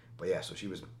 But yeah, so she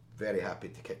was very happy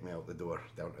to kick me out the door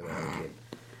down to the hurricane.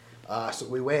 So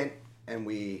we went, and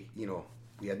we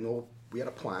had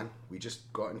a plan. We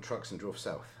just got in trucks and drove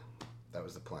south. That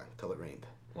was the plan, till it rained.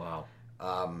 Wow.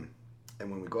 And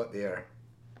when we got there,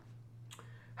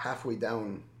 halfway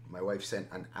down, my wife sent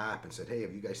an app and said, hey,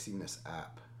 have you guys seen this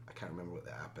app? I can't remember what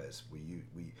the app is. We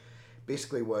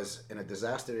basically was in a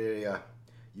disaster area.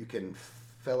 You can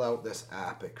fill out this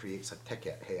app. It creates a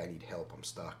ticket. Hey, I need help. I'm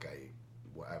stuck.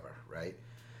 Whatever, right?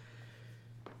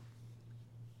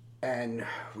 And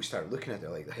we started looking at it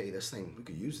like, hey, this thing, we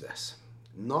could use this.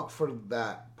 Not for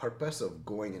that purpose of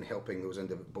going and helping those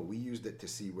individuals, but we used it to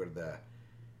see where the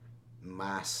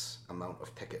mass amount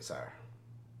of tickets are.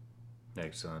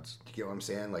 Makes sense. Do you get what I'm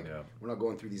saying? Like, yeah. We're not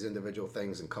going through these individual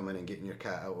things and coming and getting your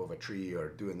cat out of a tree or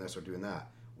doing this or doing that.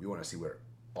 We want to see where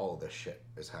all of this shit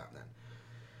is happening.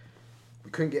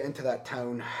 We couldn't get into that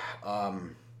town.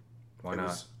 Why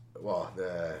not?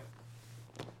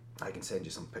 I can send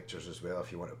you some pictures as well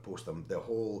if you want to post them. The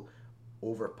whole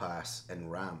overpass and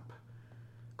ramp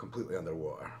completely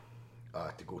underwater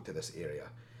to go to this area.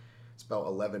 It's about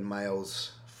 11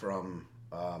 miles from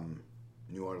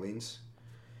New Orleans.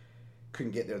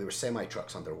 Couldn't get there. There were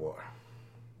semi-trucks underwater.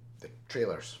 the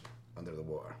trailers under the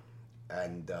water.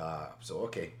 And so,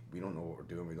 okay, we don't know what we're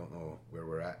doing. We don't know where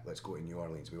we're at. Let's go to New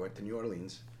Orleans. We went to New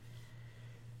Orleans,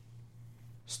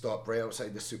 stopped right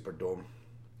outside the Superdome.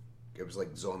 It was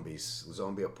like zombies,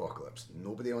 zombie apocalypse.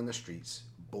 Nobody on the streets,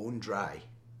 bone dry,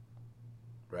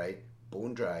 right?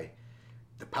 Bone dry.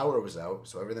 The power was out,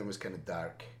 so everything was kind of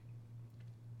dark.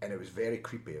 And it was very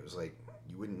creepy. It was like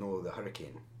you wouldn't know the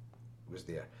hurricane was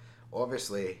there.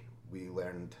 Obviously, we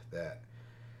learned that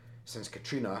since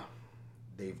Katrina,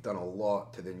 they've done a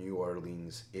lot to the New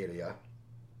Orleans area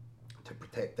to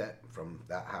protect it from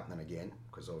that happening again,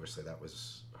 because obviously that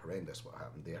was horrendous what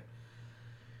happened there.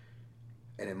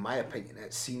 And in my opinion,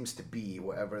 it seems to be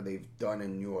whatever they've done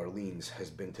in New Orleans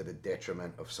has been to the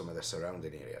detriment of some of the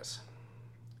surrounding areas,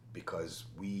 because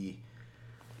we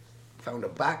found a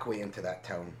back way into that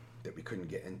town that we couldn't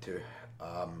get into.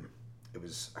 It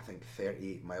was, I think,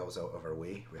 38 miles out of our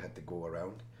way. We had to go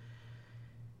around.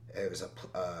 It was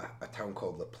a town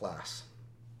called La Place,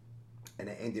 and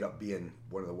it ended up being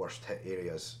one of the worst hit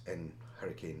areas in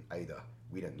Hurricane Ida.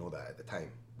 We didn't know that at the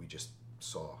time. We just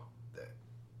saw that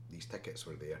these tickets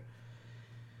were there.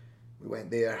 We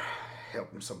went there,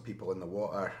 helping some people in the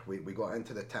water. We got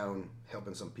into the town,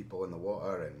 helping some people in the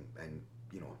water, and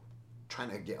you know, trying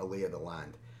to get a lay of the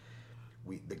land.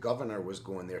 The governor was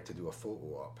going there to do a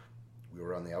photo op. We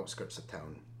were on the outskirts of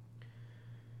town.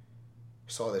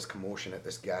 Saw this commotion at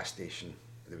this gas station.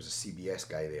 There was a CBS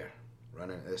guy there.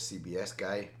 Running into this CBS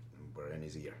guy, we're in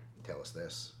his ear. Tell us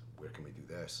this. Where can we do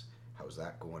this? How's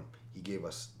that going? He gave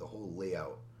us the whole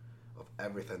layout of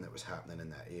everything that was happening in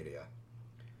that area.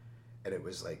 And it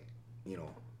was like, you know,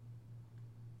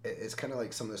 it's kind of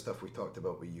like some of the stuff we talked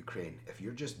about with Ukraine. If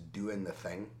you're just doing the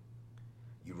thing,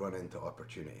 you run into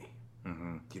opportunity.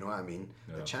 Mm-hmm. Do you know what I mean?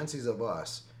 Yeah. The chances of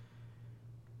us,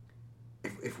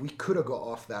 if we could have got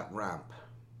off that ramp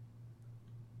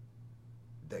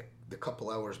the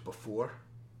couple hours before,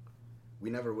 we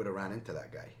never would have ran into that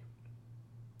guy.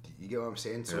 You get what I'm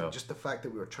saying? So just the fact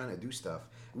that we were trying to do stuff,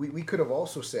 we could have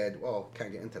also said, well,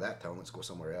 can't get into that town, let's go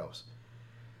somewhere else.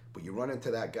 But you run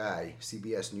into that guy,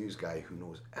 CBS News guy, who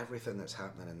knows everything that's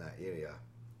happening in that area,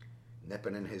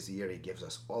 nipping in his ear, he gives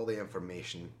us all the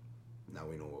information. Now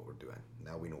we know what we're doing.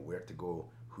 Now we know where to go,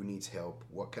 who needs help,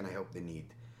 what kind of help they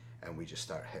need, and we just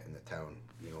start hitting the town.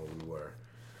 You know,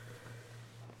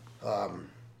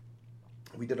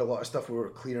 we did a lot of stuff. We were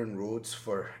clearing roads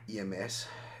for EMS.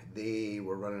 They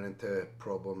were running into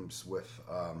problems with,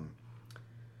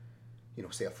 you know,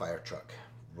 say a fire truck,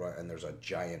 right, and there's a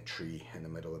giant tree in the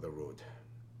middle of the road.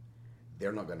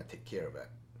 They're not going to take care of it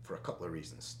for a couple of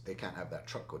reasons. They can't have that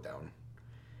truck go down,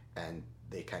 and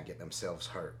they can't get themselves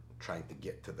hurt trying to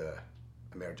get to the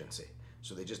emergency.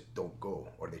 So they just don't go,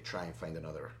 or they try and find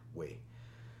another way.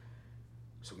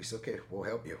 So we said, okay, we'll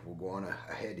help you. We'll go on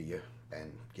ahead of you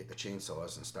and get the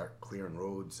chainsaws and start clearing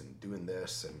roads and doing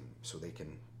this, and so they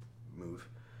can move.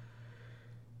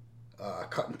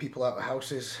 Cutting people out of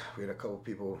houses. We had a couple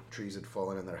people, trees had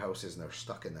fallen in their houses and they're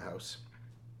stuck in the house.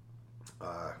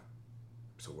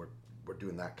 So we're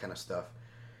doing that kind of stuff.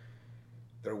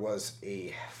 There was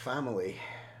a family,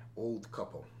 old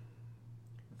couple,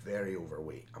 very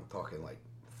overweight. I'm talking like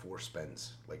 4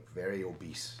 spins, like very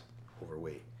obese,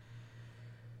 overweight.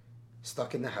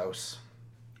 Stuck in the house,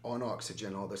 on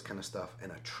oxygen, all this kind of stuff,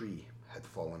 and a tree had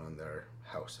fallen on their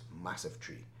house, massive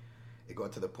tree. It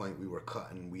got to the point we were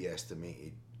cutting, we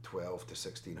estimated 12 to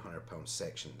 1,600 pound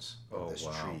sections of this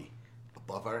tree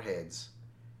above our heads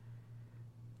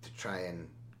to try and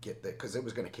get because it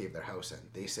was going to cave their house in.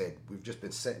 They said, we've just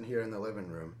been sitting here in the living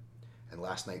room, and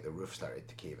last night the roof started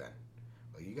to cave in.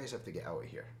 Well, you guys have to get out of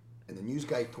here. And the news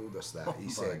guy told us that. He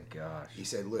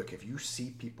said, look, if you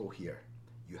see people here,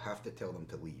 you have to tell them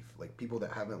to leave. Like people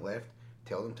that haven't left,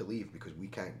 tell them to leave, because we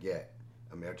can't get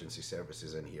emergency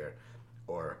services in here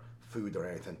or food or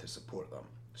anything to support them.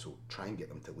 So try and get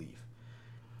them to leave.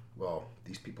 Well,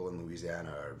 these people in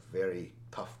Louisiana are very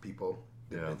tough people.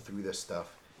 They've been through this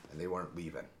stuff, and they weren't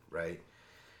leaving, right?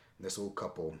 And this old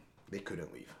couple, they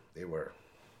couldn't leave. They were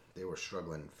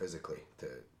struggling physically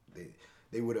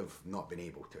they would have not been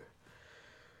able to.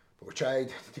 But we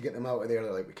tried to get them out of there.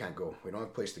 They're like, we can't go. We don't have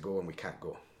a place to go, and we can't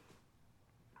go.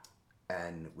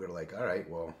 And we're like, all right,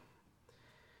 well,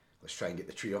 let's try and get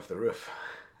the tree off the roof.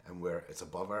 And it's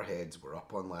above our heads. We're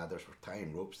up on ladders. We're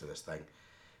tying ropes to this thing.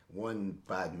 One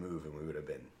bad move, and we would have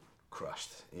been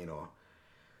crushed, you know.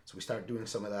 So we started doing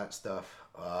some of that stuff.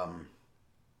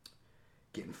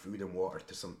 Getting food and water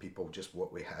to some people, just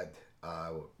what we had.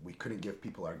 We couldn't give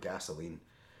people our gasoline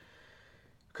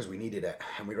because we needed it,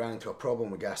 and we ran into a problem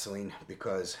with gasoline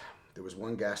because there was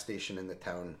one gas station in the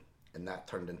town, and that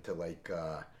turned into like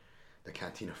the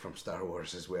cantina from Star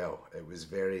Wars as well. It was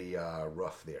very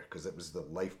rough there because it was the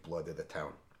lifeblood of the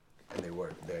town, and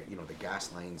the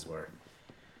gas lines were.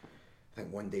 I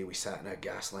think one day we sat in a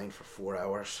gas line for 4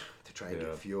 hours to try and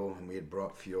get fuel, and we had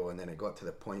brought fuel, and then it got to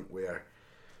the point where,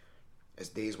 as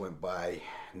days went by,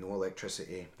 no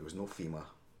electricity, there was no FEMA,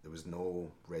 there was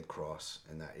no Red Cross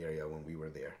in that area when we were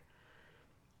there.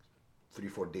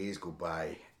 3-4 days go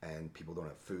by and people don't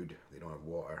have food, they don't have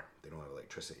water, they don't have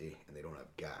electricity, and they don't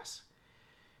have gas.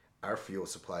 Our fuel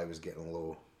supply was getting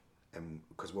low, and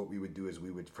because what we would do is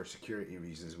for security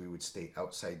reasons, we would stay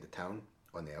outside the town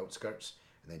on the outskirts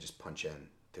and then just punch in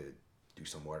to do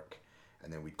some work,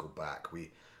 and then we'd go back.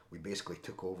 We basically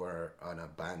took over an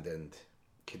abandoned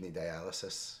kidney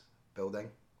dialysis building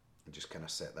and just kind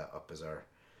of set that up as our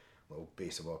little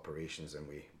base of operations, and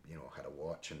we had a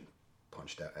watch and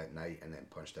punched out at night and then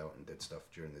punched out and did stuff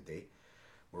during the day.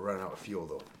 We're running out of fuel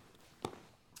though.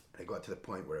 It got to the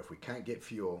point where if we can't get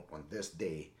fuel on this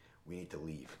day, we need to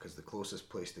leave, because the closest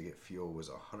place to get fuel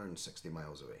was 160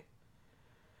 miles away.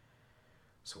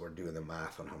 So we're doing the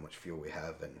math on how much fuel we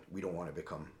have, and we don't want to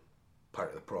become part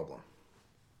of the problem.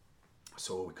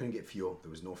 So we couldn't get fuel. There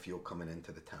was no fuel coming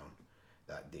into the town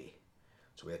that day.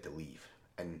 So we had to leave.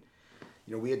 And,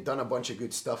 we had done a bunch of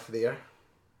good stuff there.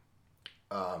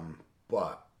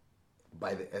 But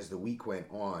as the week went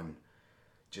on,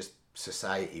 just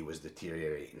society was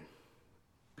deteriorating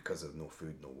because of no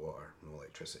food, no water, no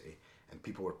electricity. And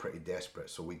people were pretty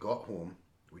desperate. So we got home.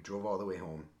 We drove all the way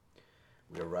home.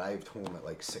 We arrived home at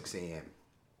like 6 a.m.,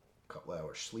 a couple of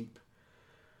hours sleep,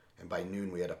 and by noon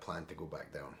we had a plan to go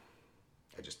back down.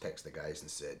 I just texted the guys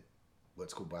and said,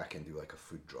 let's go back and do like a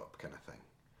food drop kind of thing.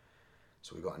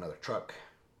 So we got another truck,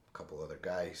 a couple other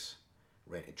guys,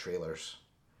 rented trailers,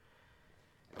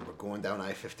 and we're going down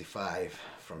I-55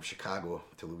 from Chicago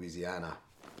to Louisiana,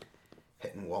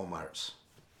 hitting Walmarts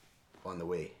on the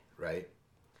way, right?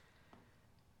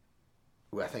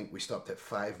 I think we stopped at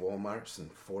 5 Walmarts in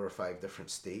 4 or 5 different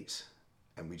states,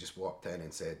 and we just walked in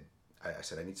and said, I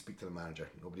said, I need to speak to the manager.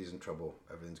 Nobody's in trouble.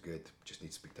 Everything's good. Just need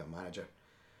to speak to a manager.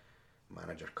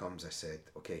 Manager comes. I said,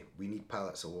 okay, we need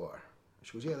pallets of water.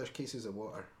 She goes, yeah, there's cases of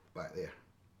water back there.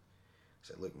 I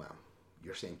said, look, ma'am,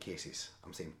 you're saying cases.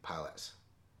 I'm saying pallets.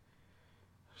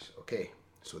 Said, okay.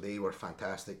 So they were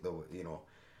fantastic, though,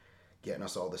 getting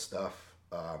us all the stuff.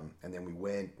 And then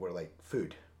we're like,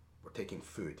 food. We're taking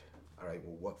food. All right,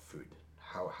 well, what food?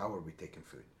 How are we taking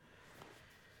food?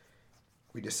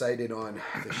 We decided on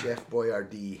the Chef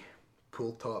Boyardee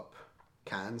pull top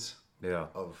cans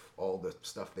of all the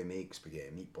stuff they make, spaghetti,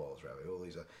 meatballs,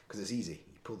 raviolis, because it's easy.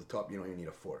 You pull the top, you don't even need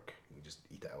a fork. You just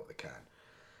eat it out of the can.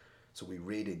 So we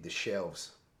raided the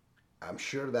shelves. I'm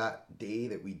sure that day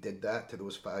that we did that to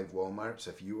those 5 Walmarts,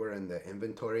 if you were in the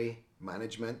inventory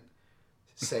management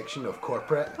section of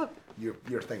corporate,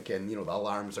 you're thinking, the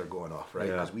alarms are going off, right?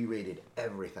 Because we raided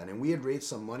everything, and we had raised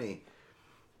some money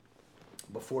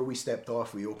before we stepped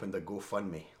off. We opened a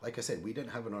GoFundMe. Like I said, we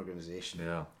didn't have an organization.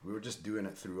 We were just doing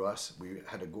it through us. We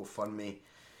had a GoFundMe,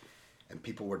 and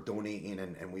people were donating,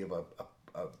 and we have a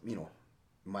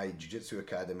my jiu-jitsu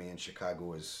academy in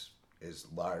Chicago is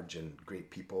large and great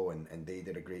people, and they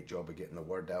did a great job of getting the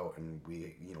word out, and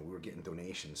we were getting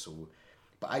donations. So.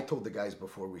 But I told the guys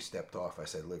before we stepped off, I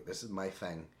said, look, this is my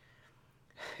thing.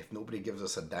 If nobody gives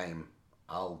us a dime,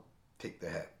 I'll take the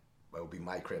hit. It'll be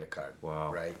my credit card.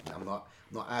 Wow. Right? I'm not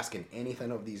asking anything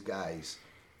of these guys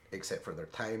except for their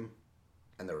time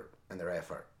and their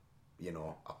effort.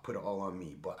 I'll put it all on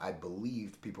me. But I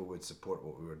believed people would support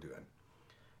what we were doing.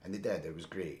 And they did. It was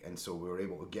great. And so we were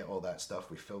able to get all that stuff.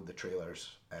 We filled the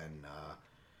trailers,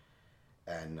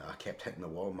 and I kept hitting the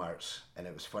Walmarts, and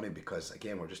it was funny because,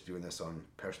 again, we're just doing this on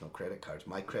personal credit cards.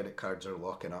 My credit cards are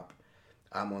locking up.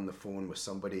 I'm on the phone with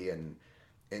somebody in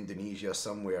Indonesia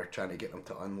somewhere trying to get them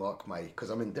to unlock because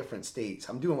I'm in different states.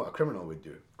 I'm doing what a criminal would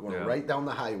do, going right down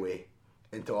the highway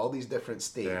into all these different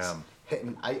states,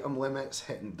 hitting item limits,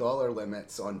 hitting dollar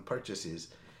limits on purchases.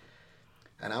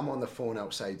 And I'm on the phone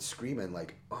outside screaming,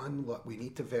 like, unlock, we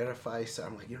need to verify. So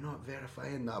I'm like, you're not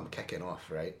verifying? No, I'm kicking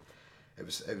off, right? It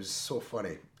was so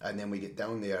funny. And then we get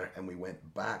down there and we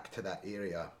went back to that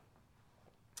area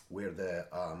where the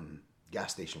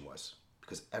gas station was,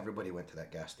 because everybody went to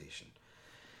that gas station.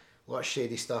 A lot of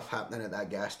shady stuff happening at that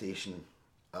gas station,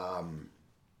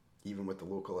 even with the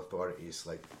local authorities.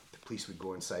 Like, the police would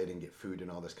go inside and get food and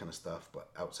all this kind of stuff, but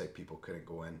outside people couldn't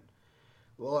go in.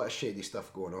 A lot of shady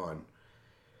stuff going on.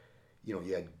 You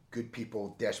had good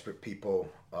people, desperate people,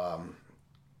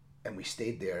 and we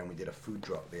stayed there and we did a food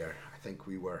drop there. I think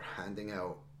we were handing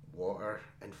out water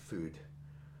and food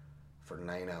for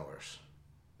 9 hours.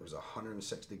 It was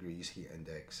 106 degrees heat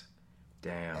index,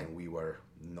 Damn. And we were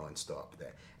non-stop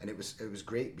there. And it was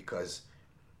great because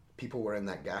people were in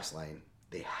that gas line.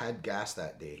 They had gas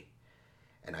that day.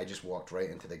 And I just walked right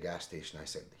into the gas station. I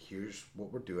said, here's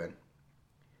what we're doing.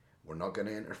 We're not going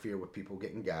to interfere with people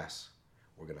getting gas.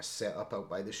 We're going to set up out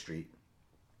by the street.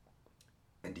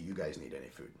 And do you guys need any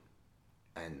food?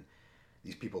 And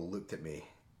these people looked at me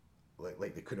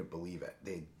like they couldn't believe it.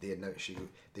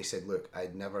 They said, look, I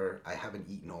haven't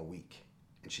eaten all week.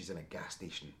 And she's in a gas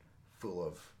station full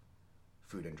of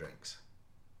food and drinks.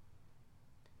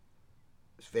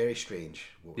 It's very strange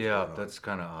what was going on. That's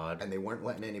kind of odd. And they weren't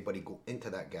letting anybody go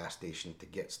into that gas station to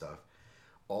get stuff.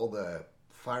 All the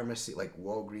pharmacy, like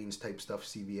Walgreens type stuff,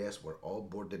 CVS, were all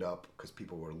boarded up because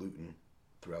people were looting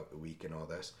throughout the week and all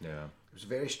this. Yeah. It was a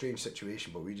very strange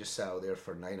situation, but we just sat out there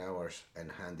for 9 hours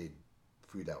and handed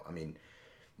food out. I mean,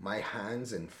 my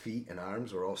hands and feet and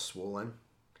arms were all swollen,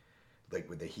 like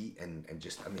with the heat and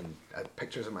just, I mean, I had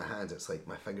pictures of my hands. It's like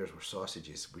my fingers were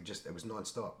sausages. It was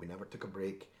non-stop. We never took a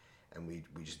break, and we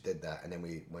just did that. And then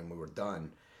when we were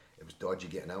done, it was dodgy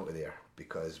getting out of there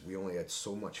because we only had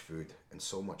so much food and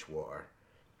so much water.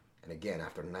 And again,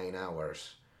 after 9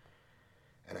 hours,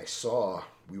 and I saw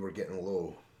we were getting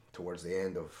low towards the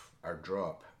end of our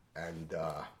drop, and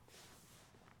I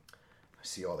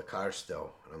see all the cars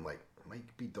still, and I'm like, it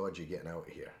might be dodgy getting out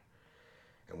of here.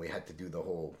 And we had to do the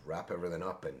whole wrap everything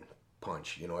up and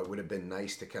punch. You know, it would have been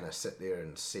nice to kind of sit there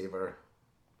and savor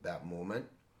that moment,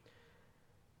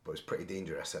 but it was pretty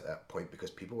dangerous at that point because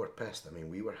people were pissed. I mean,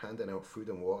 we were handing out food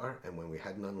and water, and when we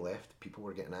had none left, people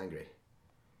were getting angry.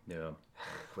 Yeah.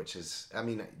 Which is, I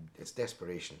mean, it's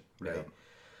desperation, right? Yeah.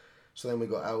 So then we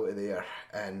got out of there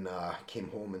and came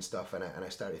home and stuff, and I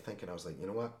started thinking, I was like, you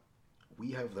know what?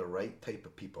 We have the right type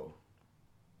of people.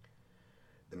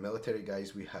 The military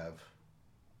guys we have,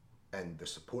 and the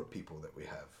support people that we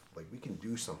have, like, we can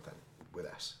do something with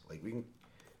this. Like, we can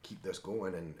keep this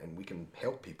going, and we can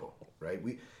help people, right?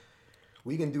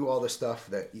 We can do all the stuff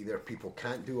that either people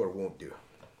can't do or won't do,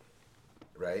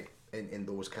 right? In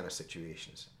those kind of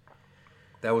situations.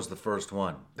 That was the first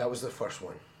one. That was the first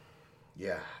one.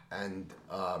 Yeah. And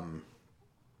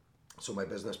so my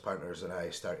business partners and I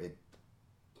started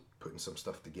putting some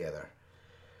stuff together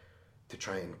to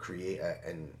try and create it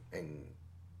and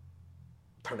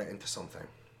turn it into something.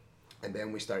 And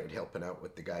then we started helping out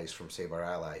with the guys from Save Our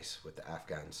Allies, with the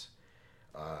Afghans.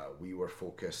 We were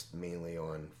focused mainly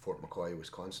on Fort McCoy,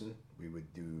 Wisconsin. We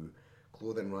would do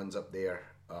clothing runs up there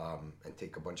and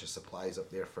take a bunch of supplies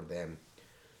up there for them.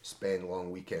 Spend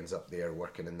long weekends up there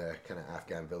working in the kind of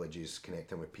Afghan villages,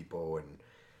 connecting with people, and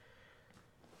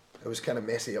it was kind of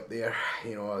messy up there.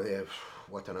 You know,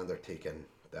 what an undertaking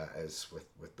that is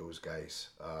with those guys.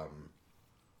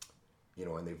 You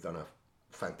know, and they've done a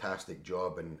fantastic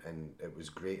job, and it was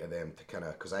great of them to kind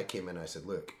of, because I came in and I said,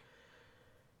 look,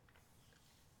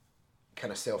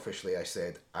 kind of selfishly, I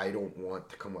said, I don't want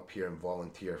to come up here and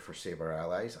volunteer for Save Our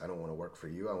Allies. I don't want to work for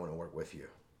you. I want to work with you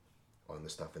on the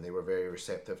stuff. And they were very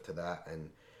receptive to that, and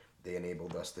they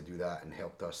enabled us to do that and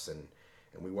helped us, and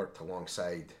we worked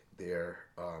alongside their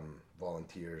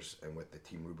volunteers and with the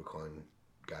Team Rubicon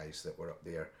guys that were up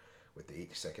there with the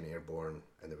 82nd Airborne,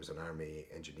 and there was an Army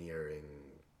engineering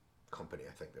company,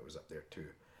 I think, that was up there too,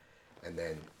 and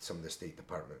then some of the State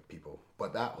Department people.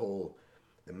 But that whole,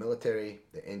 the military,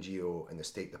 the NGO, and the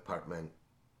State Department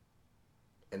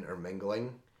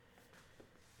intermingling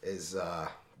is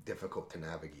difficult to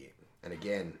navigate. And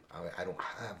again, I don't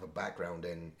have a background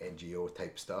in NGO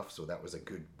type stuff, so that was a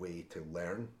good way to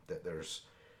learn that there's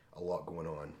a lot going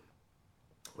on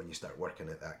when you start working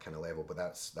at that kind of level. But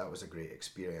that was a great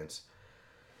experience.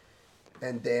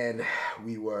 And then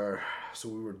we were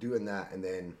doing that, and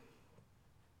then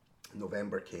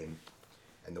November came,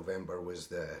 and November was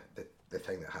the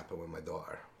thing that happened with my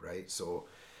daughter, right? So,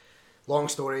 long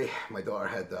story, my daughter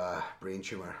had a brain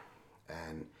tumor,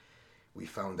 and we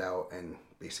found out in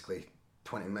basically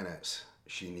 20 minutes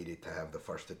she needed to have the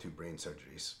first of 2 brain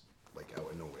surgeries, like out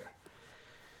of nowhere.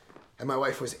 And my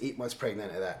wife was 8 months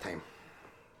pregnant at that time.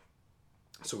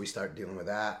 So we started dealing with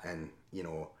that, and, you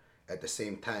know, at the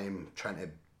same time trying to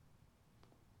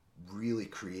really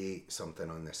create something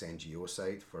on this NGO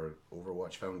side for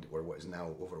Overwatch or what is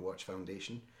now Overwatch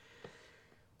Foundation.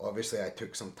 Obviously, I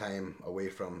took some time away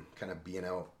from kind of being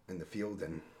out in the field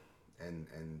and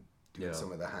doing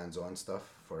some of the hands-on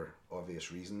stuff for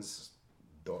obvious reasons.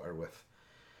 Daughter with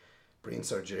brain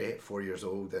surgery at 4 years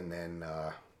old, and then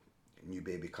new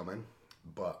baby coming.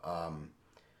 But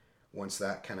once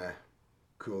that kind of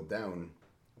cooled down,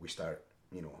 we start,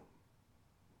 you know,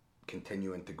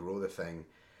 continuing to grow the thing,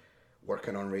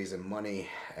 working on raising money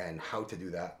and how to do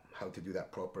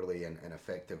that properly and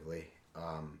effectively.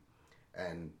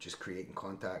 and just creating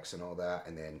contacts and all that,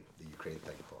 and then the Ukraine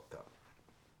thing popped up.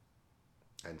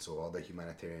 And so all the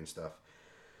humanitarian stuff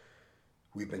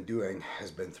we've been doing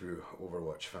has been through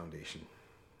Overwatch Foundation.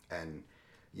 And,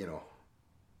 you know,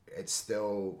 it's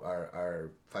still,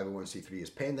 our 501c3 is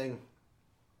pending.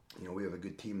 You know, we have a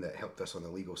good team that helped us on the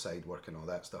legal side, working all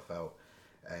that stuff out.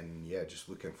 And yeah, just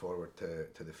looking forward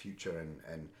to the future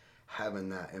and having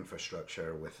that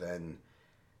infrastructure within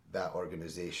that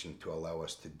organization to allow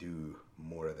us to do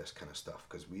more of this kind of stuff,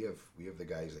 because we have the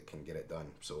guys that can get it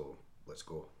done. So let's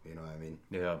go. You know what I mean?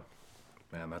 Yeah,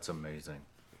 man, that's amazing.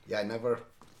 Yeah, I never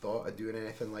thought of doing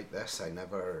anything like this. I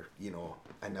never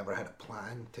had a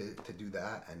plan to do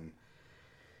that, and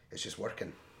it's just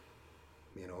working.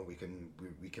 You know, we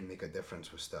can make a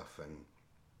difference with stuff, and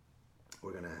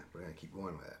we're gonna keep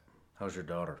going with it. How's your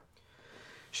daughter?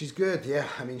 She's good. Yeah,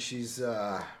 I mean, she's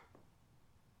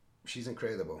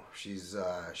incredible. She's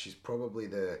probably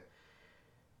the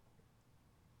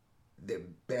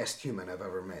best human I've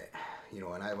ever met. You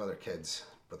know, and I have other kids,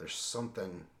 but there's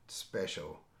something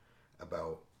special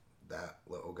about that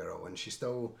little girl, and she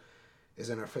still is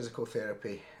in her physical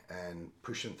therapy and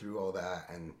pushing through all that.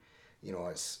 And you know,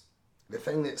 it's the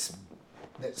thing that's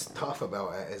tough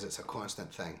about it is it's a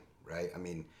constant thing, right? I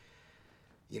mean,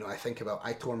 you know,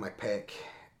 I tore my pec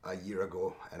a year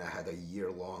ago, and I had a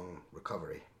year-long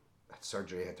recovery. I had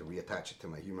surgery, I had to reattach it to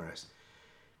my humerus,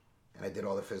 and I did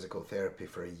all the physical therapy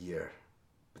for a year.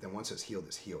 But then once it's healed,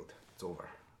 it's over,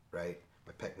 right?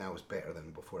 My pec now is better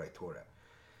than before I tore it.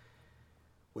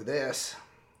 With this,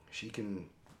 she can,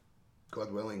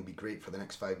 God willing, be great for the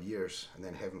next 5 years, and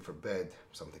then heaven forbid,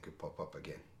 something could pop up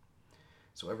again.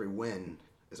 So every win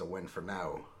is a win for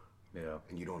now. Yeah.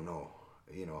 And you don't know,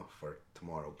 you know, for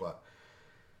tomorrow. But,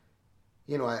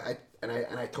 you know, I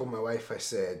told my wife, I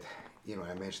said, you know,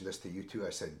 I mentioned this to you too, I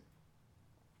said,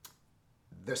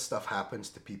 this stuff happens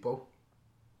to people,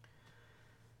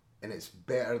 and it's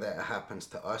better that it happens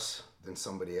to us than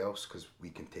somebody else, because we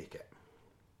can take it.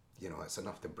 You know, it's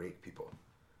enough to break people.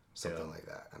 Something like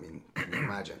that. I mean, can you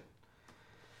imagine?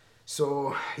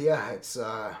 So, yeah, it's,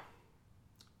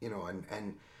 you know,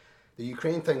 and the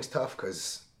Ukraine thing's tough,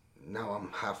 because now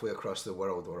I'm halfway across the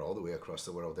world, or all the way across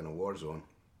the world, in a war zone.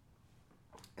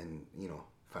 And, you know,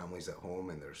 families at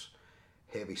home, and there's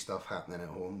heavy stuff happening at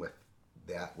home with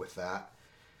that.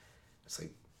 It's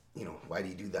like, you know, why do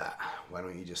you do that? Why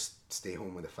don't you just stay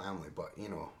home with the family? But, you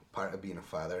know, part of being a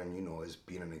father, and you know, is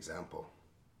being an example.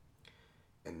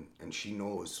 And she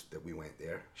knows that we went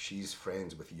there. She's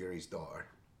friends with Yuri's daughter.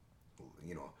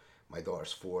 You know, my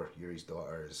daughter's 4, Yuri's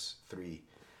daughter is 3.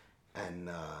 And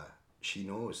she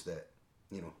knows that,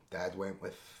 you know, Dad went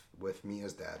with me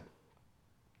as dad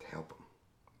to help him.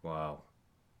 Wow.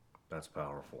 That's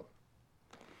powerful.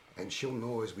 And she'll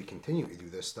know as we continue to do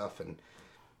this stuff, and,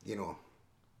 you know,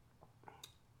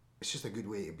 it's just a good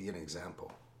way to be an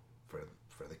example for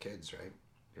the kids, right?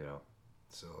 Yeah.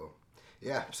 So,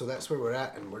 yeah, so that's where we're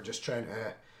at, and we're just trying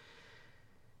to,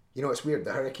 you know, it's weird,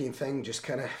 the hurricane thing just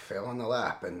kind of fell on the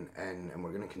lap, and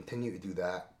we're going to continue to do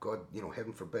that. God, you know,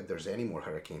 heaven forbid there's any more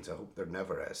hurricanes. I hope there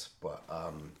never is, but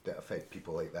that affect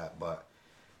people like that. But,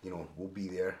 you know, we'll be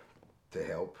there to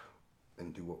help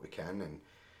and do what we can. And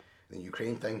the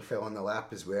Ukraine thing fell on the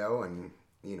lap as well, and,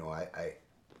 you know, I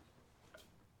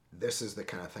this is the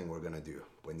kind of thing we're going to do.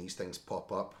 When these things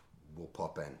pop up, we'll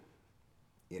pop in,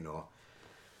 you know.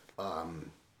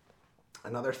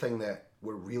 Another thing that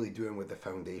we're really doing with the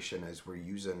foundation is we're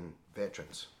using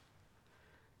veterans,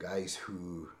 guys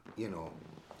who, you know,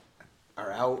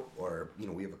 are out, or, you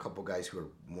know, we have a couple guys who are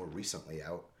more recently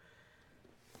out,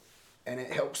 and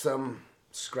it helps them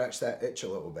scratch that itch a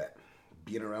little bit,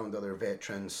 being around other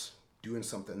veterans, doing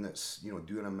something that's, you know,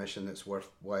 doing a mission that's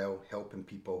worthwhile, helping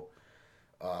people.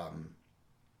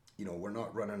 You know, we're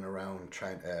not running around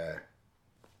trying to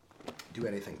do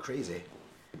anything crazy.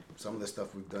 Some of the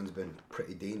stuff we've done has been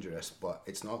pretty dangerous, but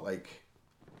it's not like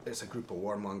it's a group of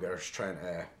warmongers trying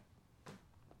to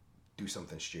do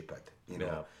something stupid, you know.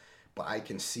 Yeah. But I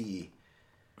can see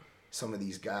some of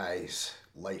these guys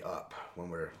light up when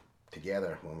we're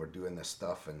together, when we're doing this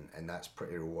stuff, and that's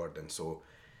pretty rewarding. So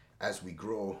as we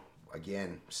grow,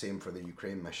 again, same for the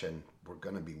Ukraine mission, we're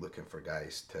going to be looking for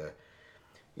guys to,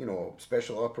 you know,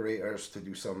 special operators to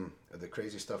do some of the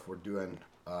crazy stuff we're doing,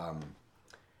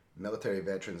 military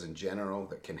veterans in general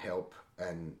that can help,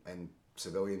 and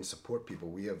civilian support people.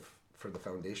 We have, for the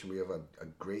foundation, we have a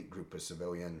great group of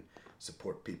civilian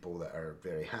support people that are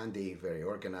very handy, very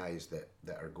organized,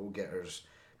 that are go-getters.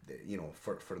 You know,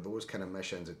 for those kind of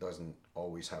missions, it doesn't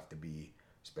always have to be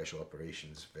special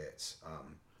operations vets.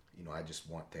 You know, I just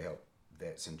want to help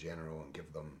vets in general and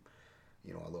give them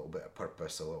you know, a little bit of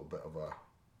purpose, a little bit of a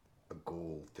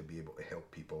goal to be able to help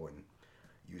people and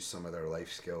use some of their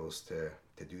life skills to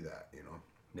do that, you know.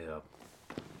 Yeah.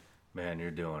 Man,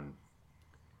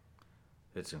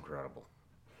 it's incredible.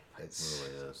 It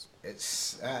really is.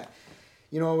 It's,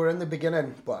 you know, we're in the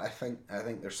beginning, but I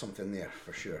think there's something there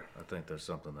for sure. I think there's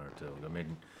something there too. I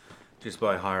mean, just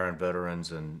by hiring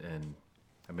veterans and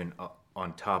I mean,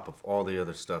 on top of all the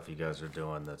other stuff you guys are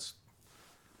doing, that's,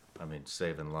 I mean,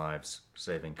 saving lives,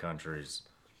 saving countries,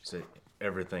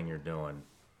 everything you're doing.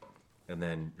 And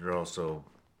then you're also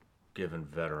giving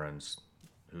veterans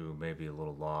who may be a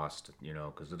little lost, you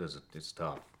know, because it's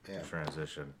tough to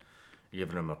transition. You're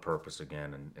giving them a purpose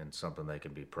again and something they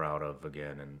can be proud of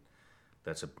again. And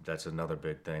that's another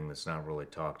big thing that's not really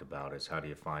talked about, is how do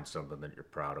you find something that you're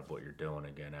proud of what you're doing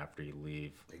again after you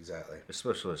leave. Exactly.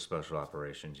 Especially a special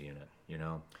operations unit, you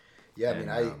know? Yeah, I mean,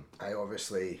 I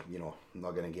obviously, you know, I'm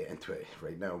not going to get into it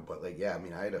right now, but like, yeah, I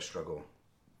mean, I had a struggle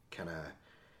kind of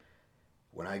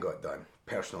when I got done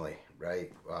personally,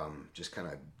 right? Just kind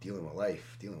of dealing with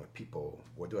life, dealing with people.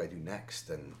 What do I do next?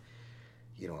 And,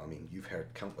 you know, I mean, you've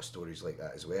heard countless stories like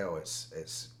that as well.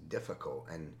 It's difficult.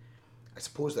 And I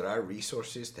suppose there are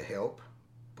resources to help,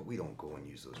 but we don't go and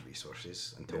use those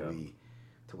resources until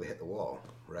we hit the wall,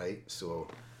 right? So,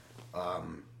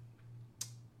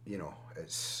 you know,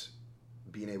 it's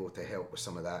being able to help with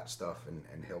some of that stuff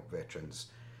and help veterans.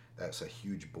 That's a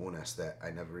huge bonus that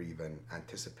I never even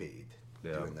anticipated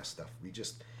doing this stuff. We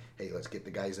just, hey, let's get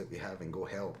the guys that we have and go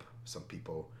help some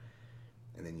people.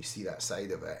 And then you see that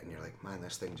side of it and you're like, man,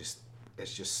 this thing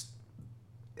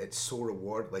it's so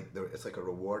reward, like it's like a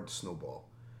reward snowball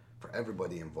for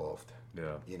everybody involved.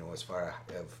 Yeah. You know, as far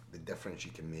as the difference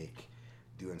you can make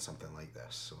doing something like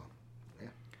this. So, yeah.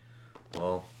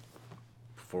 Well,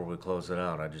 before we close it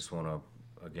out, I just want to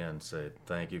again say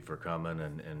thank you for coming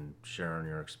and sharing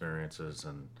your experiences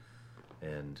and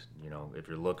you know, if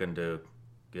you're looking to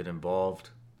get involved,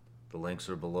 the links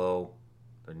are below.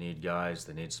 They need guys,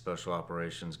 they need special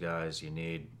operations guys, you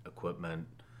need equipment.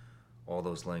 All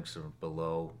those links are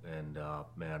below, and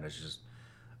man, it's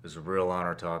a real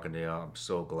honor talking to you. I'm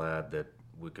so glad that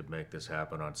we could make this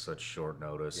happen on such short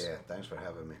notice. Yeah, thanks for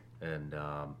having me. And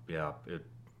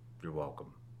you're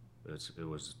welcome. It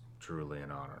was truly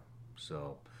an honor.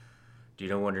 So, do you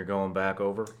know when you're going back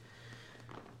over?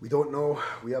 We don't know.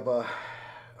 We have a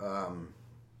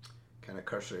kind of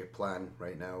cursory plan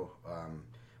right now.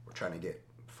 We're trying to get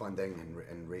funding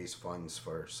and raise funds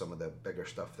for some of the bigger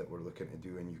stuff that we're looking to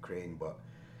do in Ukraine. But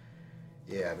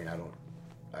yeah, I mean, I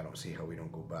don't see how we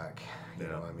don't go back. You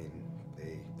know, I mean,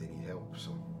 they need help.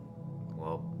 So,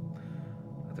 well,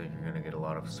 I think you're gonna get a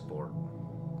lot of support.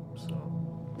 So,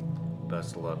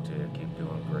 best of luck to you. Keep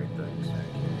doing great things.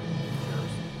 Thank you.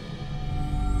 Cheers.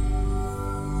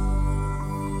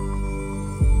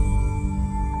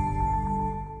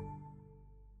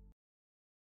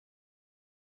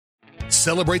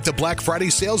 Celebrate the Black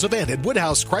Friday sales event at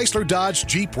Woodhouse Chrysler Dodge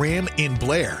Jeep Ram in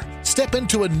Blair. Step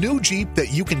into a new Jeep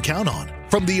that you can count on.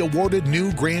 From the awarded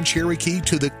new Grand Cherokee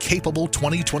to the capable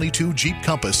 2022 Jeep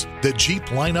Compass, the Jeep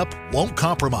lineup won't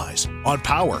compromise on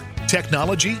power,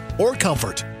 technology, or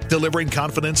comfort, delivering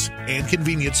confidence and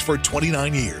convenience for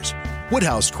 29 years.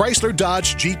 Woodhouse Chrysler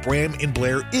Dodge Jeep Ram in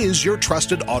Blair is your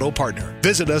trusted auto partner.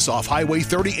 Visit us off Highway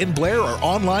 30 in Blair or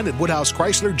online at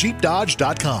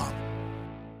WoodhouseChryslerJeepDodge.com.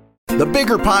 The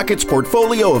Bigger Pockets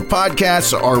portfolio of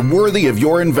podcasts are worthy of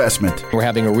your investment. We're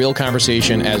having a real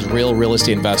conversation as real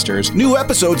estate investors. New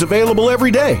episodes available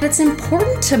every day. It's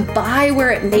important to buy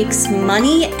where it makes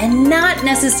money and not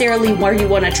necessarily where you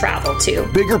want to travel to.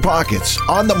 Bigger Pockets,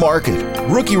 On the Market,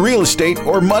 Rookie Real Estate,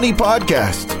 or Money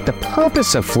Podcast. The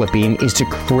purpose of flipping is to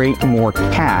create more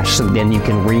cash so then you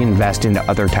can reinvest into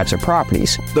other types of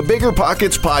properties. The Bigger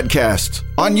Pockets Podcast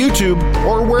on YouTube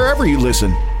or wherever you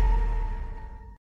listen.